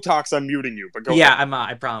word Botox, I'm muting you. But go Yeah, ahead.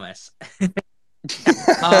 I promise.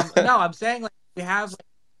 No, I'm saying like we have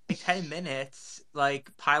like 10 minutes like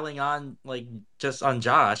piling on like just on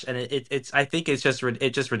Josh, and it's I think it's just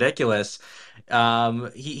ridiculous.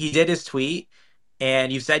 He did his tweet,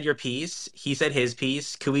 and you said your piece. He said his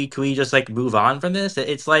piece. Could we just like move on from this?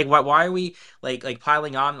 It's like why are we like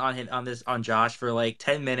piling on him on Josh for like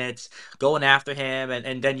 10 minutes, going after him,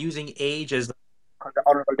 and then using age as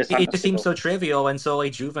it just seems so trivial and so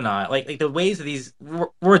like juvenile. Like the ways of these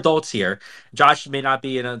we're adults here. Josh may not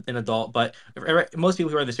be an adult, but most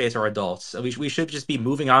people who are in the space are adults. So we should just be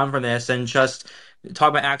moving on from this and just talk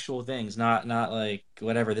about actual things, not like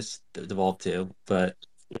whatever this devolved to. But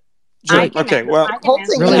Okay, well,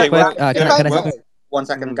 really quick. Can I? One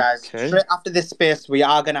second, guys. Straight after this space, we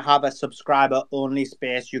are going to have a subscriber-only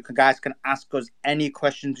space. You guys can ask us any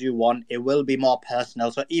questions you want. It will be more personal.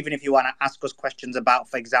 So even if you want to ask us questions about,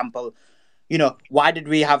 for example, why did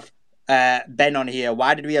we have Ben on here?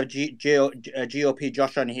 Why did we have GOP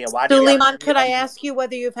Josh on here? Suleiman, could I ask you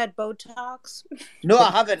whether you've had Botox? No, I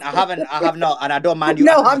haven't. I have not, and I don't mind you.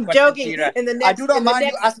 No, asking I'm joking. Tira. In the next, I do not mind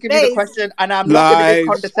you asking me the question, and I'm not going to be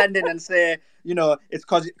condescending and say, it's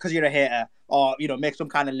because you're a hater, or make some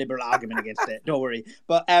kind of liberal argument against it. Don't worry.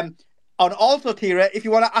 But and also, Tira, if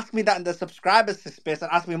you want to ask me that in the subscribers space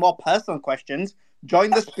and ask me more personal questions, join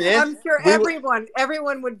the space. I'm sure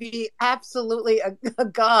everyone would be absolutely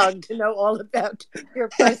agog to know all about your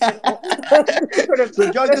personal sort of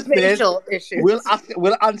so join the space. Issues.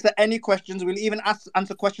 We'll answer any questions. We'll even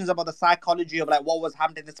answer questions about the psychology of like what was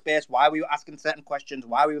happening in the space, why we were asking certain questions,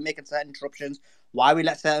 why we were making certain interruptions, why we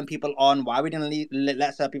let certain people on, why we didn't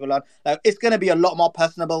let certain people on. Like, it's going to be a lot more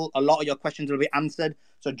personable. A lot of your questions will be answered.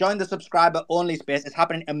 So join the subscriber only space. It's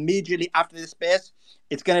happening immediately after this space.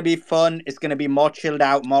 It's going to be fun. It's going to be more chilled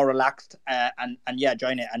out, more relaxed. And yeah,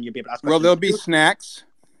 join it and you'll be able to ask questions. Well, there'll be snacks.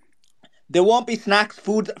 There won't be snacks.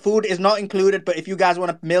 Food is not included. But if you guys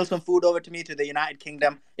want to mail some food over to me to the United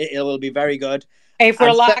Kingdom, it will be very good. If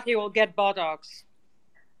we're lucky, we'll get Botox.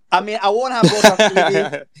 I mean, I won't have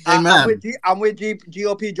Botox. Amen. I'm with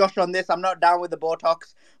GOP Josh on this. I'm not down with the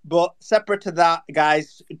Botox. But separate to that,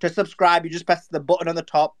 guys, to subscribe, you just press the button on the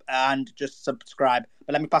top and just subscribe.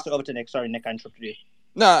 But let me pass it over to Nick. Sorry, Nick, I interrupted you.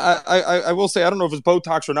 No, I will say I don't know if it's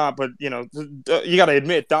Botox or not, but you got to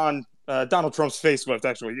admit Donald Trump's facelift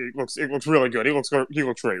actually it looks really good. He looks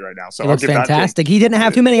great right now. So It looks fantastic. He didn't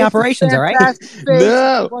have too many operations, all right?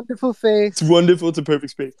 No, wonderful face. It's wonderful. It's a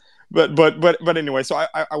perfect space. But anyway, so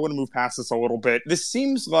I want to move past this a little bit. This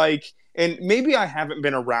seems like, and maybe I haven't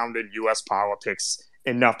been around in U.S. politics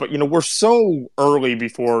enough, but we're so early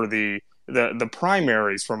before the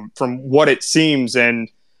primaries from what it seems, and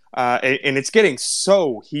it's getting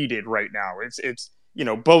so heated right now. It's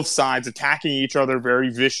both sides attacking each other very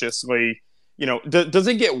viciously. Does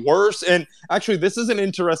it get worse? And actually, this is an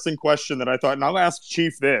interesting question that I thought, and I'll ask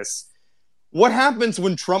Chief this. What happens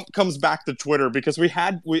when Trump comes back to Twitter? Because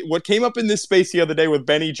what came up in this space the other day with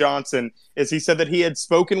Benny Johnson is he said that he had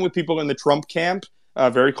spoken with people in the Trump camp,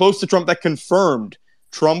 very close to Trump, that confirmed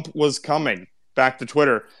Trump was coming back to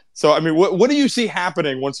Twitter. So, I mean, what do you see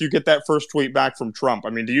happening once you get that first tweet back from Trump? I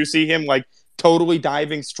mean, do you see him like totally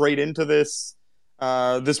diving straight into this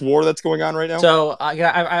war that's going on right now? So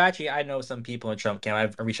I know some people in Trump camp.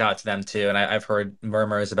 I've reached out to them too, and I've heard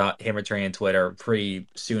murmurs about him returning to Twitter pretty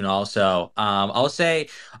soon. Also, I'll say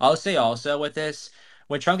also with this,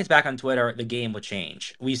 when Trump gets back on Twitter, the game will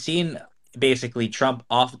change. We've seen basically Trump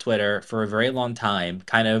off of Twitter for a very long time,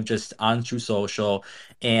 kind of just on True Social.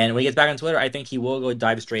 And when he gets back on Twitter, I think he will go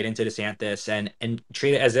dive straight into DeSantis and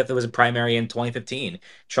treat it as if it was a primary in 2015.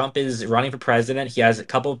 Trump is running for president. He has a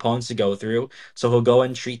couple of opponents to go through. So he'll go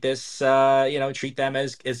and treat treat them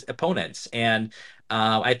as opponents. And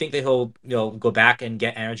I think that he'll go back and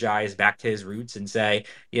get energized back to his roots and say,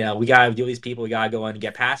 we got to deal with these people. We got to go and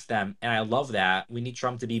get past them. And I love that. We need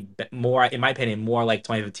Trump to be more, in my opinion, more like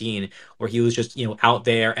 2015, where he was just, out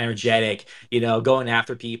there, energetic, going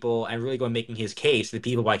after people and really going making his case to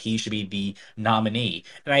people why he should be the nominee.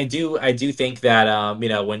 And I do think that,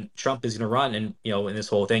 when Trump is going to run and, in this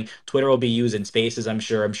whole thing, Twitter will be used in spaces. I'm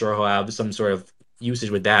sure he'll have some sort of usage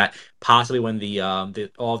with that. Possibly when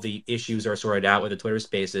all the issues are sorted out with the Twitter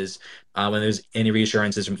Spaces, when there's any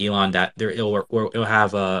reassurances from Elon that it'll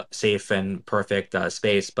have a safe and perfect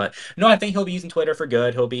space. But no, I think he'll be using Twitter for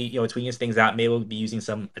good. He'll be tweeting his things out. Maybe we'll be using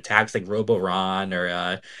some attacks like Roboron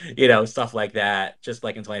or stuff like that, just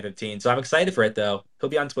like in 2015. So I'm excited for it though. He'll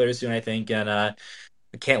be on Twitter soon, I think, and I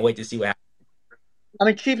can't wait to see what happens. I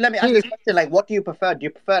mean, Chief, let me ask you a question. Like, what do you prefer? Do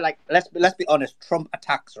you prefer, like, let's be honest, Trump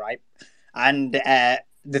attacks, right? And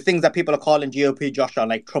the things that people are calling GOP Joshua,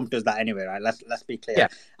 like Trump does that anyway, right? Let's be clear. Yeah.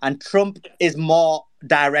 And Trump is more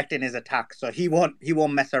direct in his attacks, so he won't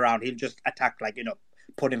mess around. He'll just attack, like,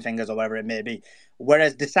 pudding fingers or whatever it may be.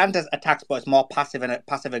 Whereas DeSantis attacks, but it's more passive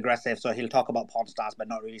aggressive. So he'll talk about porn stars, but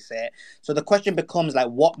not really say it. So the question becomes, like,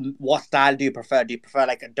 what style do you prefer? Do you prefer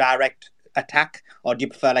like a direct attack, or do you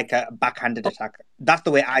prefer like a backhanded attack? That's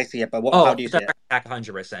the way I see it. But how do you see it? Attack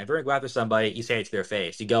 100%. If you're gonna go after somebody, you say it to their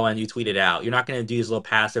face. You go and you tweet it out. You're not gonna do these little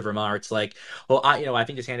passive remarks like, well, I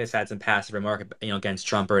think DeSantis had some passive remark, against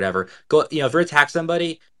Trump or whatever. Go, if you attack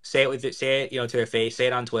somebody, say it to their face, say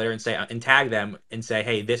it on Twitter, and tag them and say,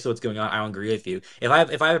 hey, this is what's going on. I don't agree with you. If I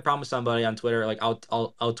have a problem with somebody on Twitter, like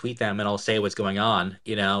I'll tweet them and I'll say what's going on.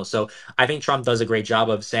 So I think Trump does a great job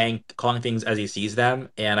of calling things as he sees them,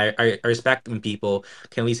 and I respect when people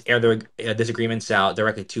can at least air their disagreements out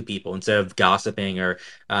directly to people instead of gossiping or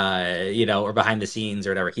or behind the scenes or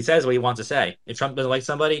whatever. He says what he wants to say. If Trump doesn't like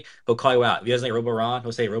somebody, he'll call you out. If he doesn't like Roboron,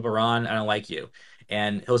 he'll say, Roboron, I don't like you.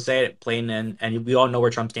 And he'll say it plain, and we all know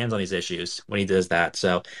where Trump stands on these issues when he does that.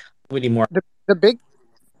 So we need more. The big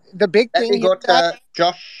Let thing me go is that to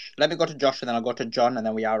Josh. Let me go to Josh, and then I'll go to John, and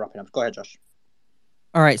then we are wrapping up. Go ahead, Josh.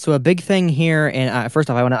 All right, so a big thing here, and first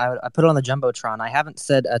off, I put it on the jumbotron. I haven't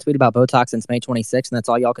said a tweet about Botox since May 26th, and that's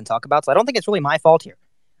all y'all can talk about. So I don't think it's really my fault here.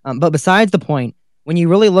 But besides the point, when you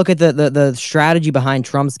really look at the strategy behind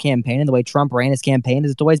Trump's campaign and the way Trump ran his campaign,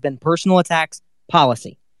 it's always been personal attacks,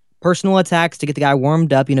 policy, personal attacks to get the guy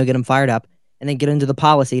warmed up, get him fired up, and then get into the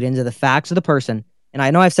policy, get into the facts of the person. And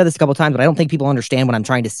I know I've said this a couple times, but I don't think people understand what I'm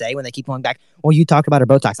trying to say when they keep going back. Well, you talked about her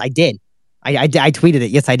Botox. I did. I tweeted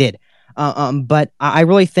it. Yes, I did. But I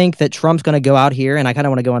really think that Trump's going to go out here, and I kind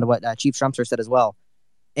of want to go into what Chief Trumpster said as well.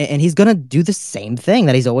 And he's going to do the same thing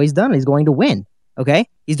that he's always done. He's going to win. Okay,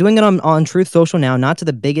 he's doing it on Truth Social now, not to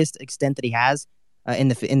the biggest extent that he has in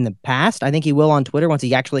the past. I think he will on Twitter once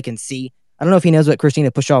he actually can see. I don't know if he knows what Christina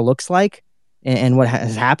Pushaw looks like and what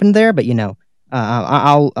has happened there, but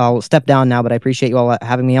I'll step down now. But I appreciate you all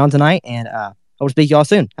having me on tonight, and hope to speak to you all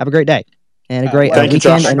soon. Have a great day and a great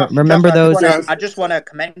weekend. And remember those. I just want to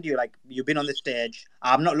commend you. Like, you've been on the stage.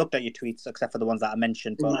 I've not looked at your tweets except for the ones that I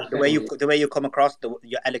mentioned. But the way you come across,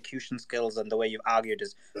 your elocution skills and the way you've argued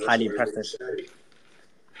is highly impressive.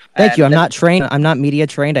 Thank you. I'm not trained. I'm not media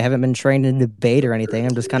trained. I haven't been trained in debate or anything.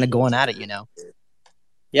 I'm just kind of going at it,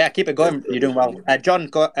 Yeah, keep it going. You're doing well. John,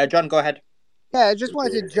 go ahead. Yeah, I just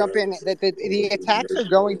wanted to jump in that the attacks are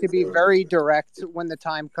going to be very direct when the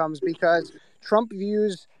time comes, because Trump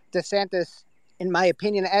views DeSantis, in my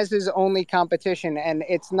opinion, as his only competition, and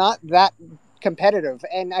it's not that competitive.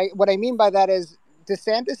 And what I mean by that is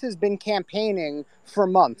DeSantis has been campaigning for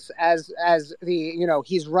months as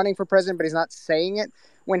he's running for president, but he's not saying it.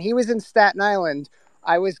 When he was in Staten Island,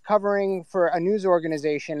 I was covering for a news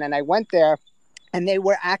organization, and I went there, and they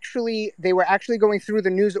were actually going through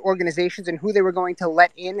the news organizations and who they were going to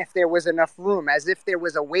let in if there was enough room, as if there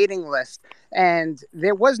was a waiting list. And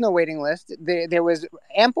there was no waiting list. There was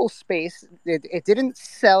ample space. It didn't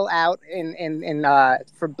sell out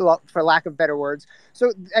for lack of better words.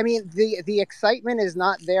 So I mean, the excitement is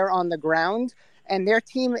not there on the ground, and their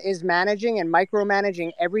team is managing and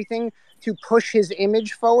micromanaging everything to push his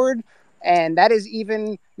image forward. And that is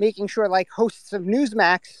even making sure, like, hosts of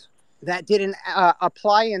Newsmax that didn't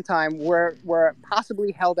apply in time were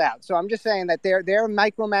possibly held out. So I'm just saying that they're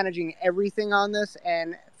micromanaging everything on this.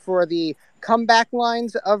 And for the comeback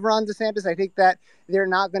lines of Ron DeSantis, I think that they're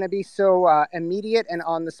not going to be so immediate and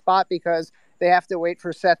on the spot, because they have to wait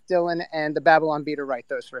for Seth Dillon and the Babylon Bee to write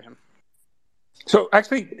those for him. So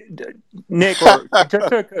actually, Nick,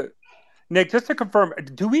 just to confirm,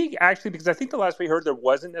 do we actually, because I think the last we heard, there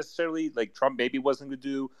wasn't necessarily, like, Trump maybe wasn't going to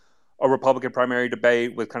do a Republican primary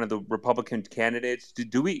debate with kind of the Republican candidates.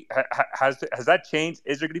 Do we has that changed?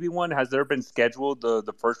 Is there going to be one? Has there been scheduled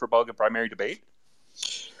the first Republican primary debate?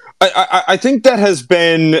 I think that has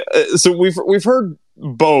been so. We've heard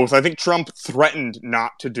both. I think Trump threatened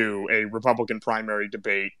not to do a Republican primary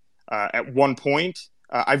debate at one point.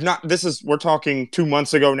 We're talking 2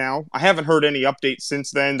 months ago now. I haven't heard any updates since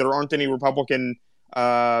then. There aren't any Republican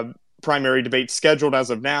primary debates scheduled as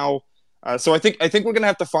of now. So I think we're going to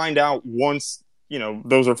have to find out once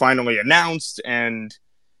those are finally announced and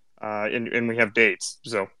we have dates.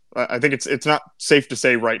 So I think it's not safe to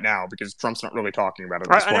say right now because Trump's not really talking about it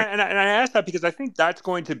at this point. And I asked that because I think that's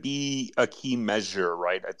going to be a key measure,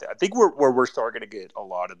 right? I think we're starting to get a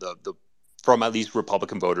lot of the from at least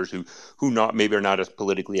Republican voters who maybe are not as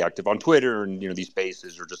politically active on Twitter and these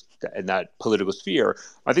spaces or just in that political sphere.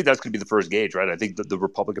 I think that's going to be the first gauge, right? I think that the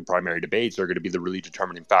Republican primary debates are going to be the really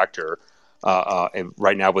determining factor. And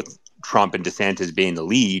right now, with Trump and DeSantis being the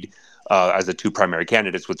lead as the two primary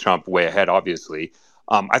candidates, with Trump way ahead, obviously.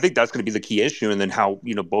 I think that's going to be the key issue, and then how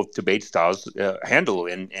both debate styles handle.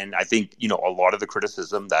 And I think a lot of the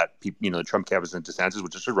criticism that people, the Trump campus and DeSantis,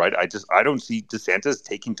 which is right. I don't see DeSantis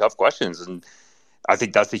taking tough questions, and I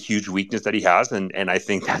think that's a huge weakness that he has, and I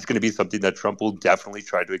think that's going to be something that Trump will definitely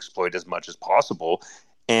try to exploit as much as possible.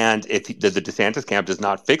 And if the DeSantis camp does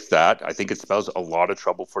not fix that, I think it spells a lot of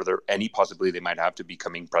trouble for any possibility they might have to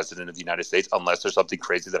becoming president of the United States, unless there's something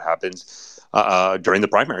crazy that happens during the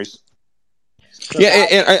primaries. Yeah,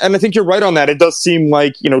 and I think you're right on that. It does seem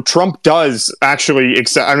like Trump does actually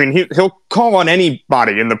accept. I mean, he'll call on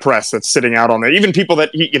anybody in the press that's sitting out on there, even people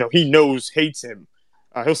that he knows hates him.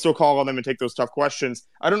 He'll still call on them and take those tough questions.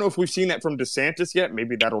 I don't know if we've seen that from DeSantis yet.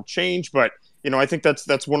 Maybe that'll change, but I think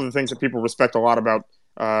that's one of the things that people respect a lot about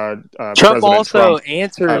Trump President also Trump.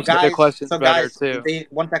 answers the questions better too.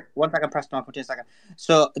 One second, Preston, I'll put you a second.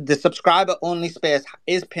 So the subscriber only space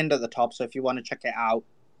is pinned at the top. So if you want to check it out,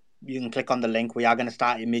 you can click on the link. We are going to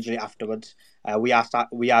start immediately afterwards. We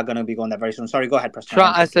are going to be going there very soon. Sorry, go ahead, Preston.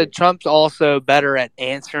 I said Trump's also better at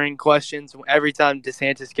answering questions. Every time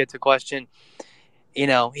DeSantis gets a question, he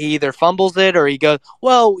either fumbles it or he goes,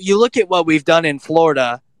 well, you look at what we've done in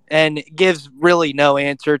Florida, and gives really no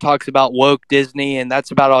answer, talks about woke Disney, and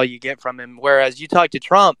that's about all you get from him. Whereas you talk to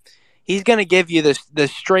Trump, he's going to give you the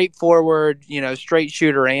straightforward, straight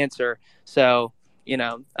shooter answer. So,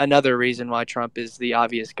 another reason why Trump is the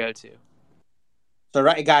obvious go-to. So,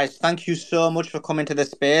 right, guys, thank you so much for coming to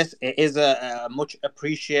this space. It is much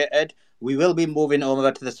appreciated. We will be moving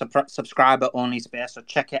over to the subscriber-only space, so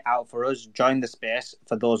check it out for us. Join the space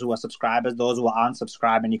for those who are subscribers. Those who aren't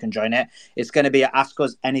subscribing, you can join it. It's going to be an Ask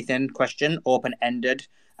Us Anything question, open-ended.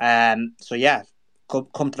 So, yeah,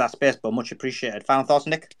 come to that space, but much appreciated. Final thoughts,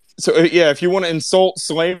 Nick? So, yeah, if you want to insult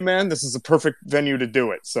Slayman, this is a perfect venue to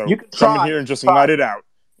do it. So, come in here and just let it out.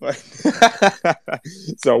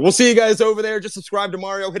 So, we'll see you guys over there. Just subscribe to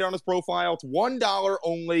Mario. Hit on his profile. It's $1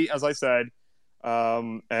 only, as I said.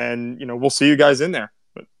 And we'll see you guys in there.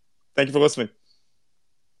 But thank you for listening.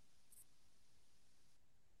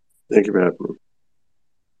 Thank you for having me.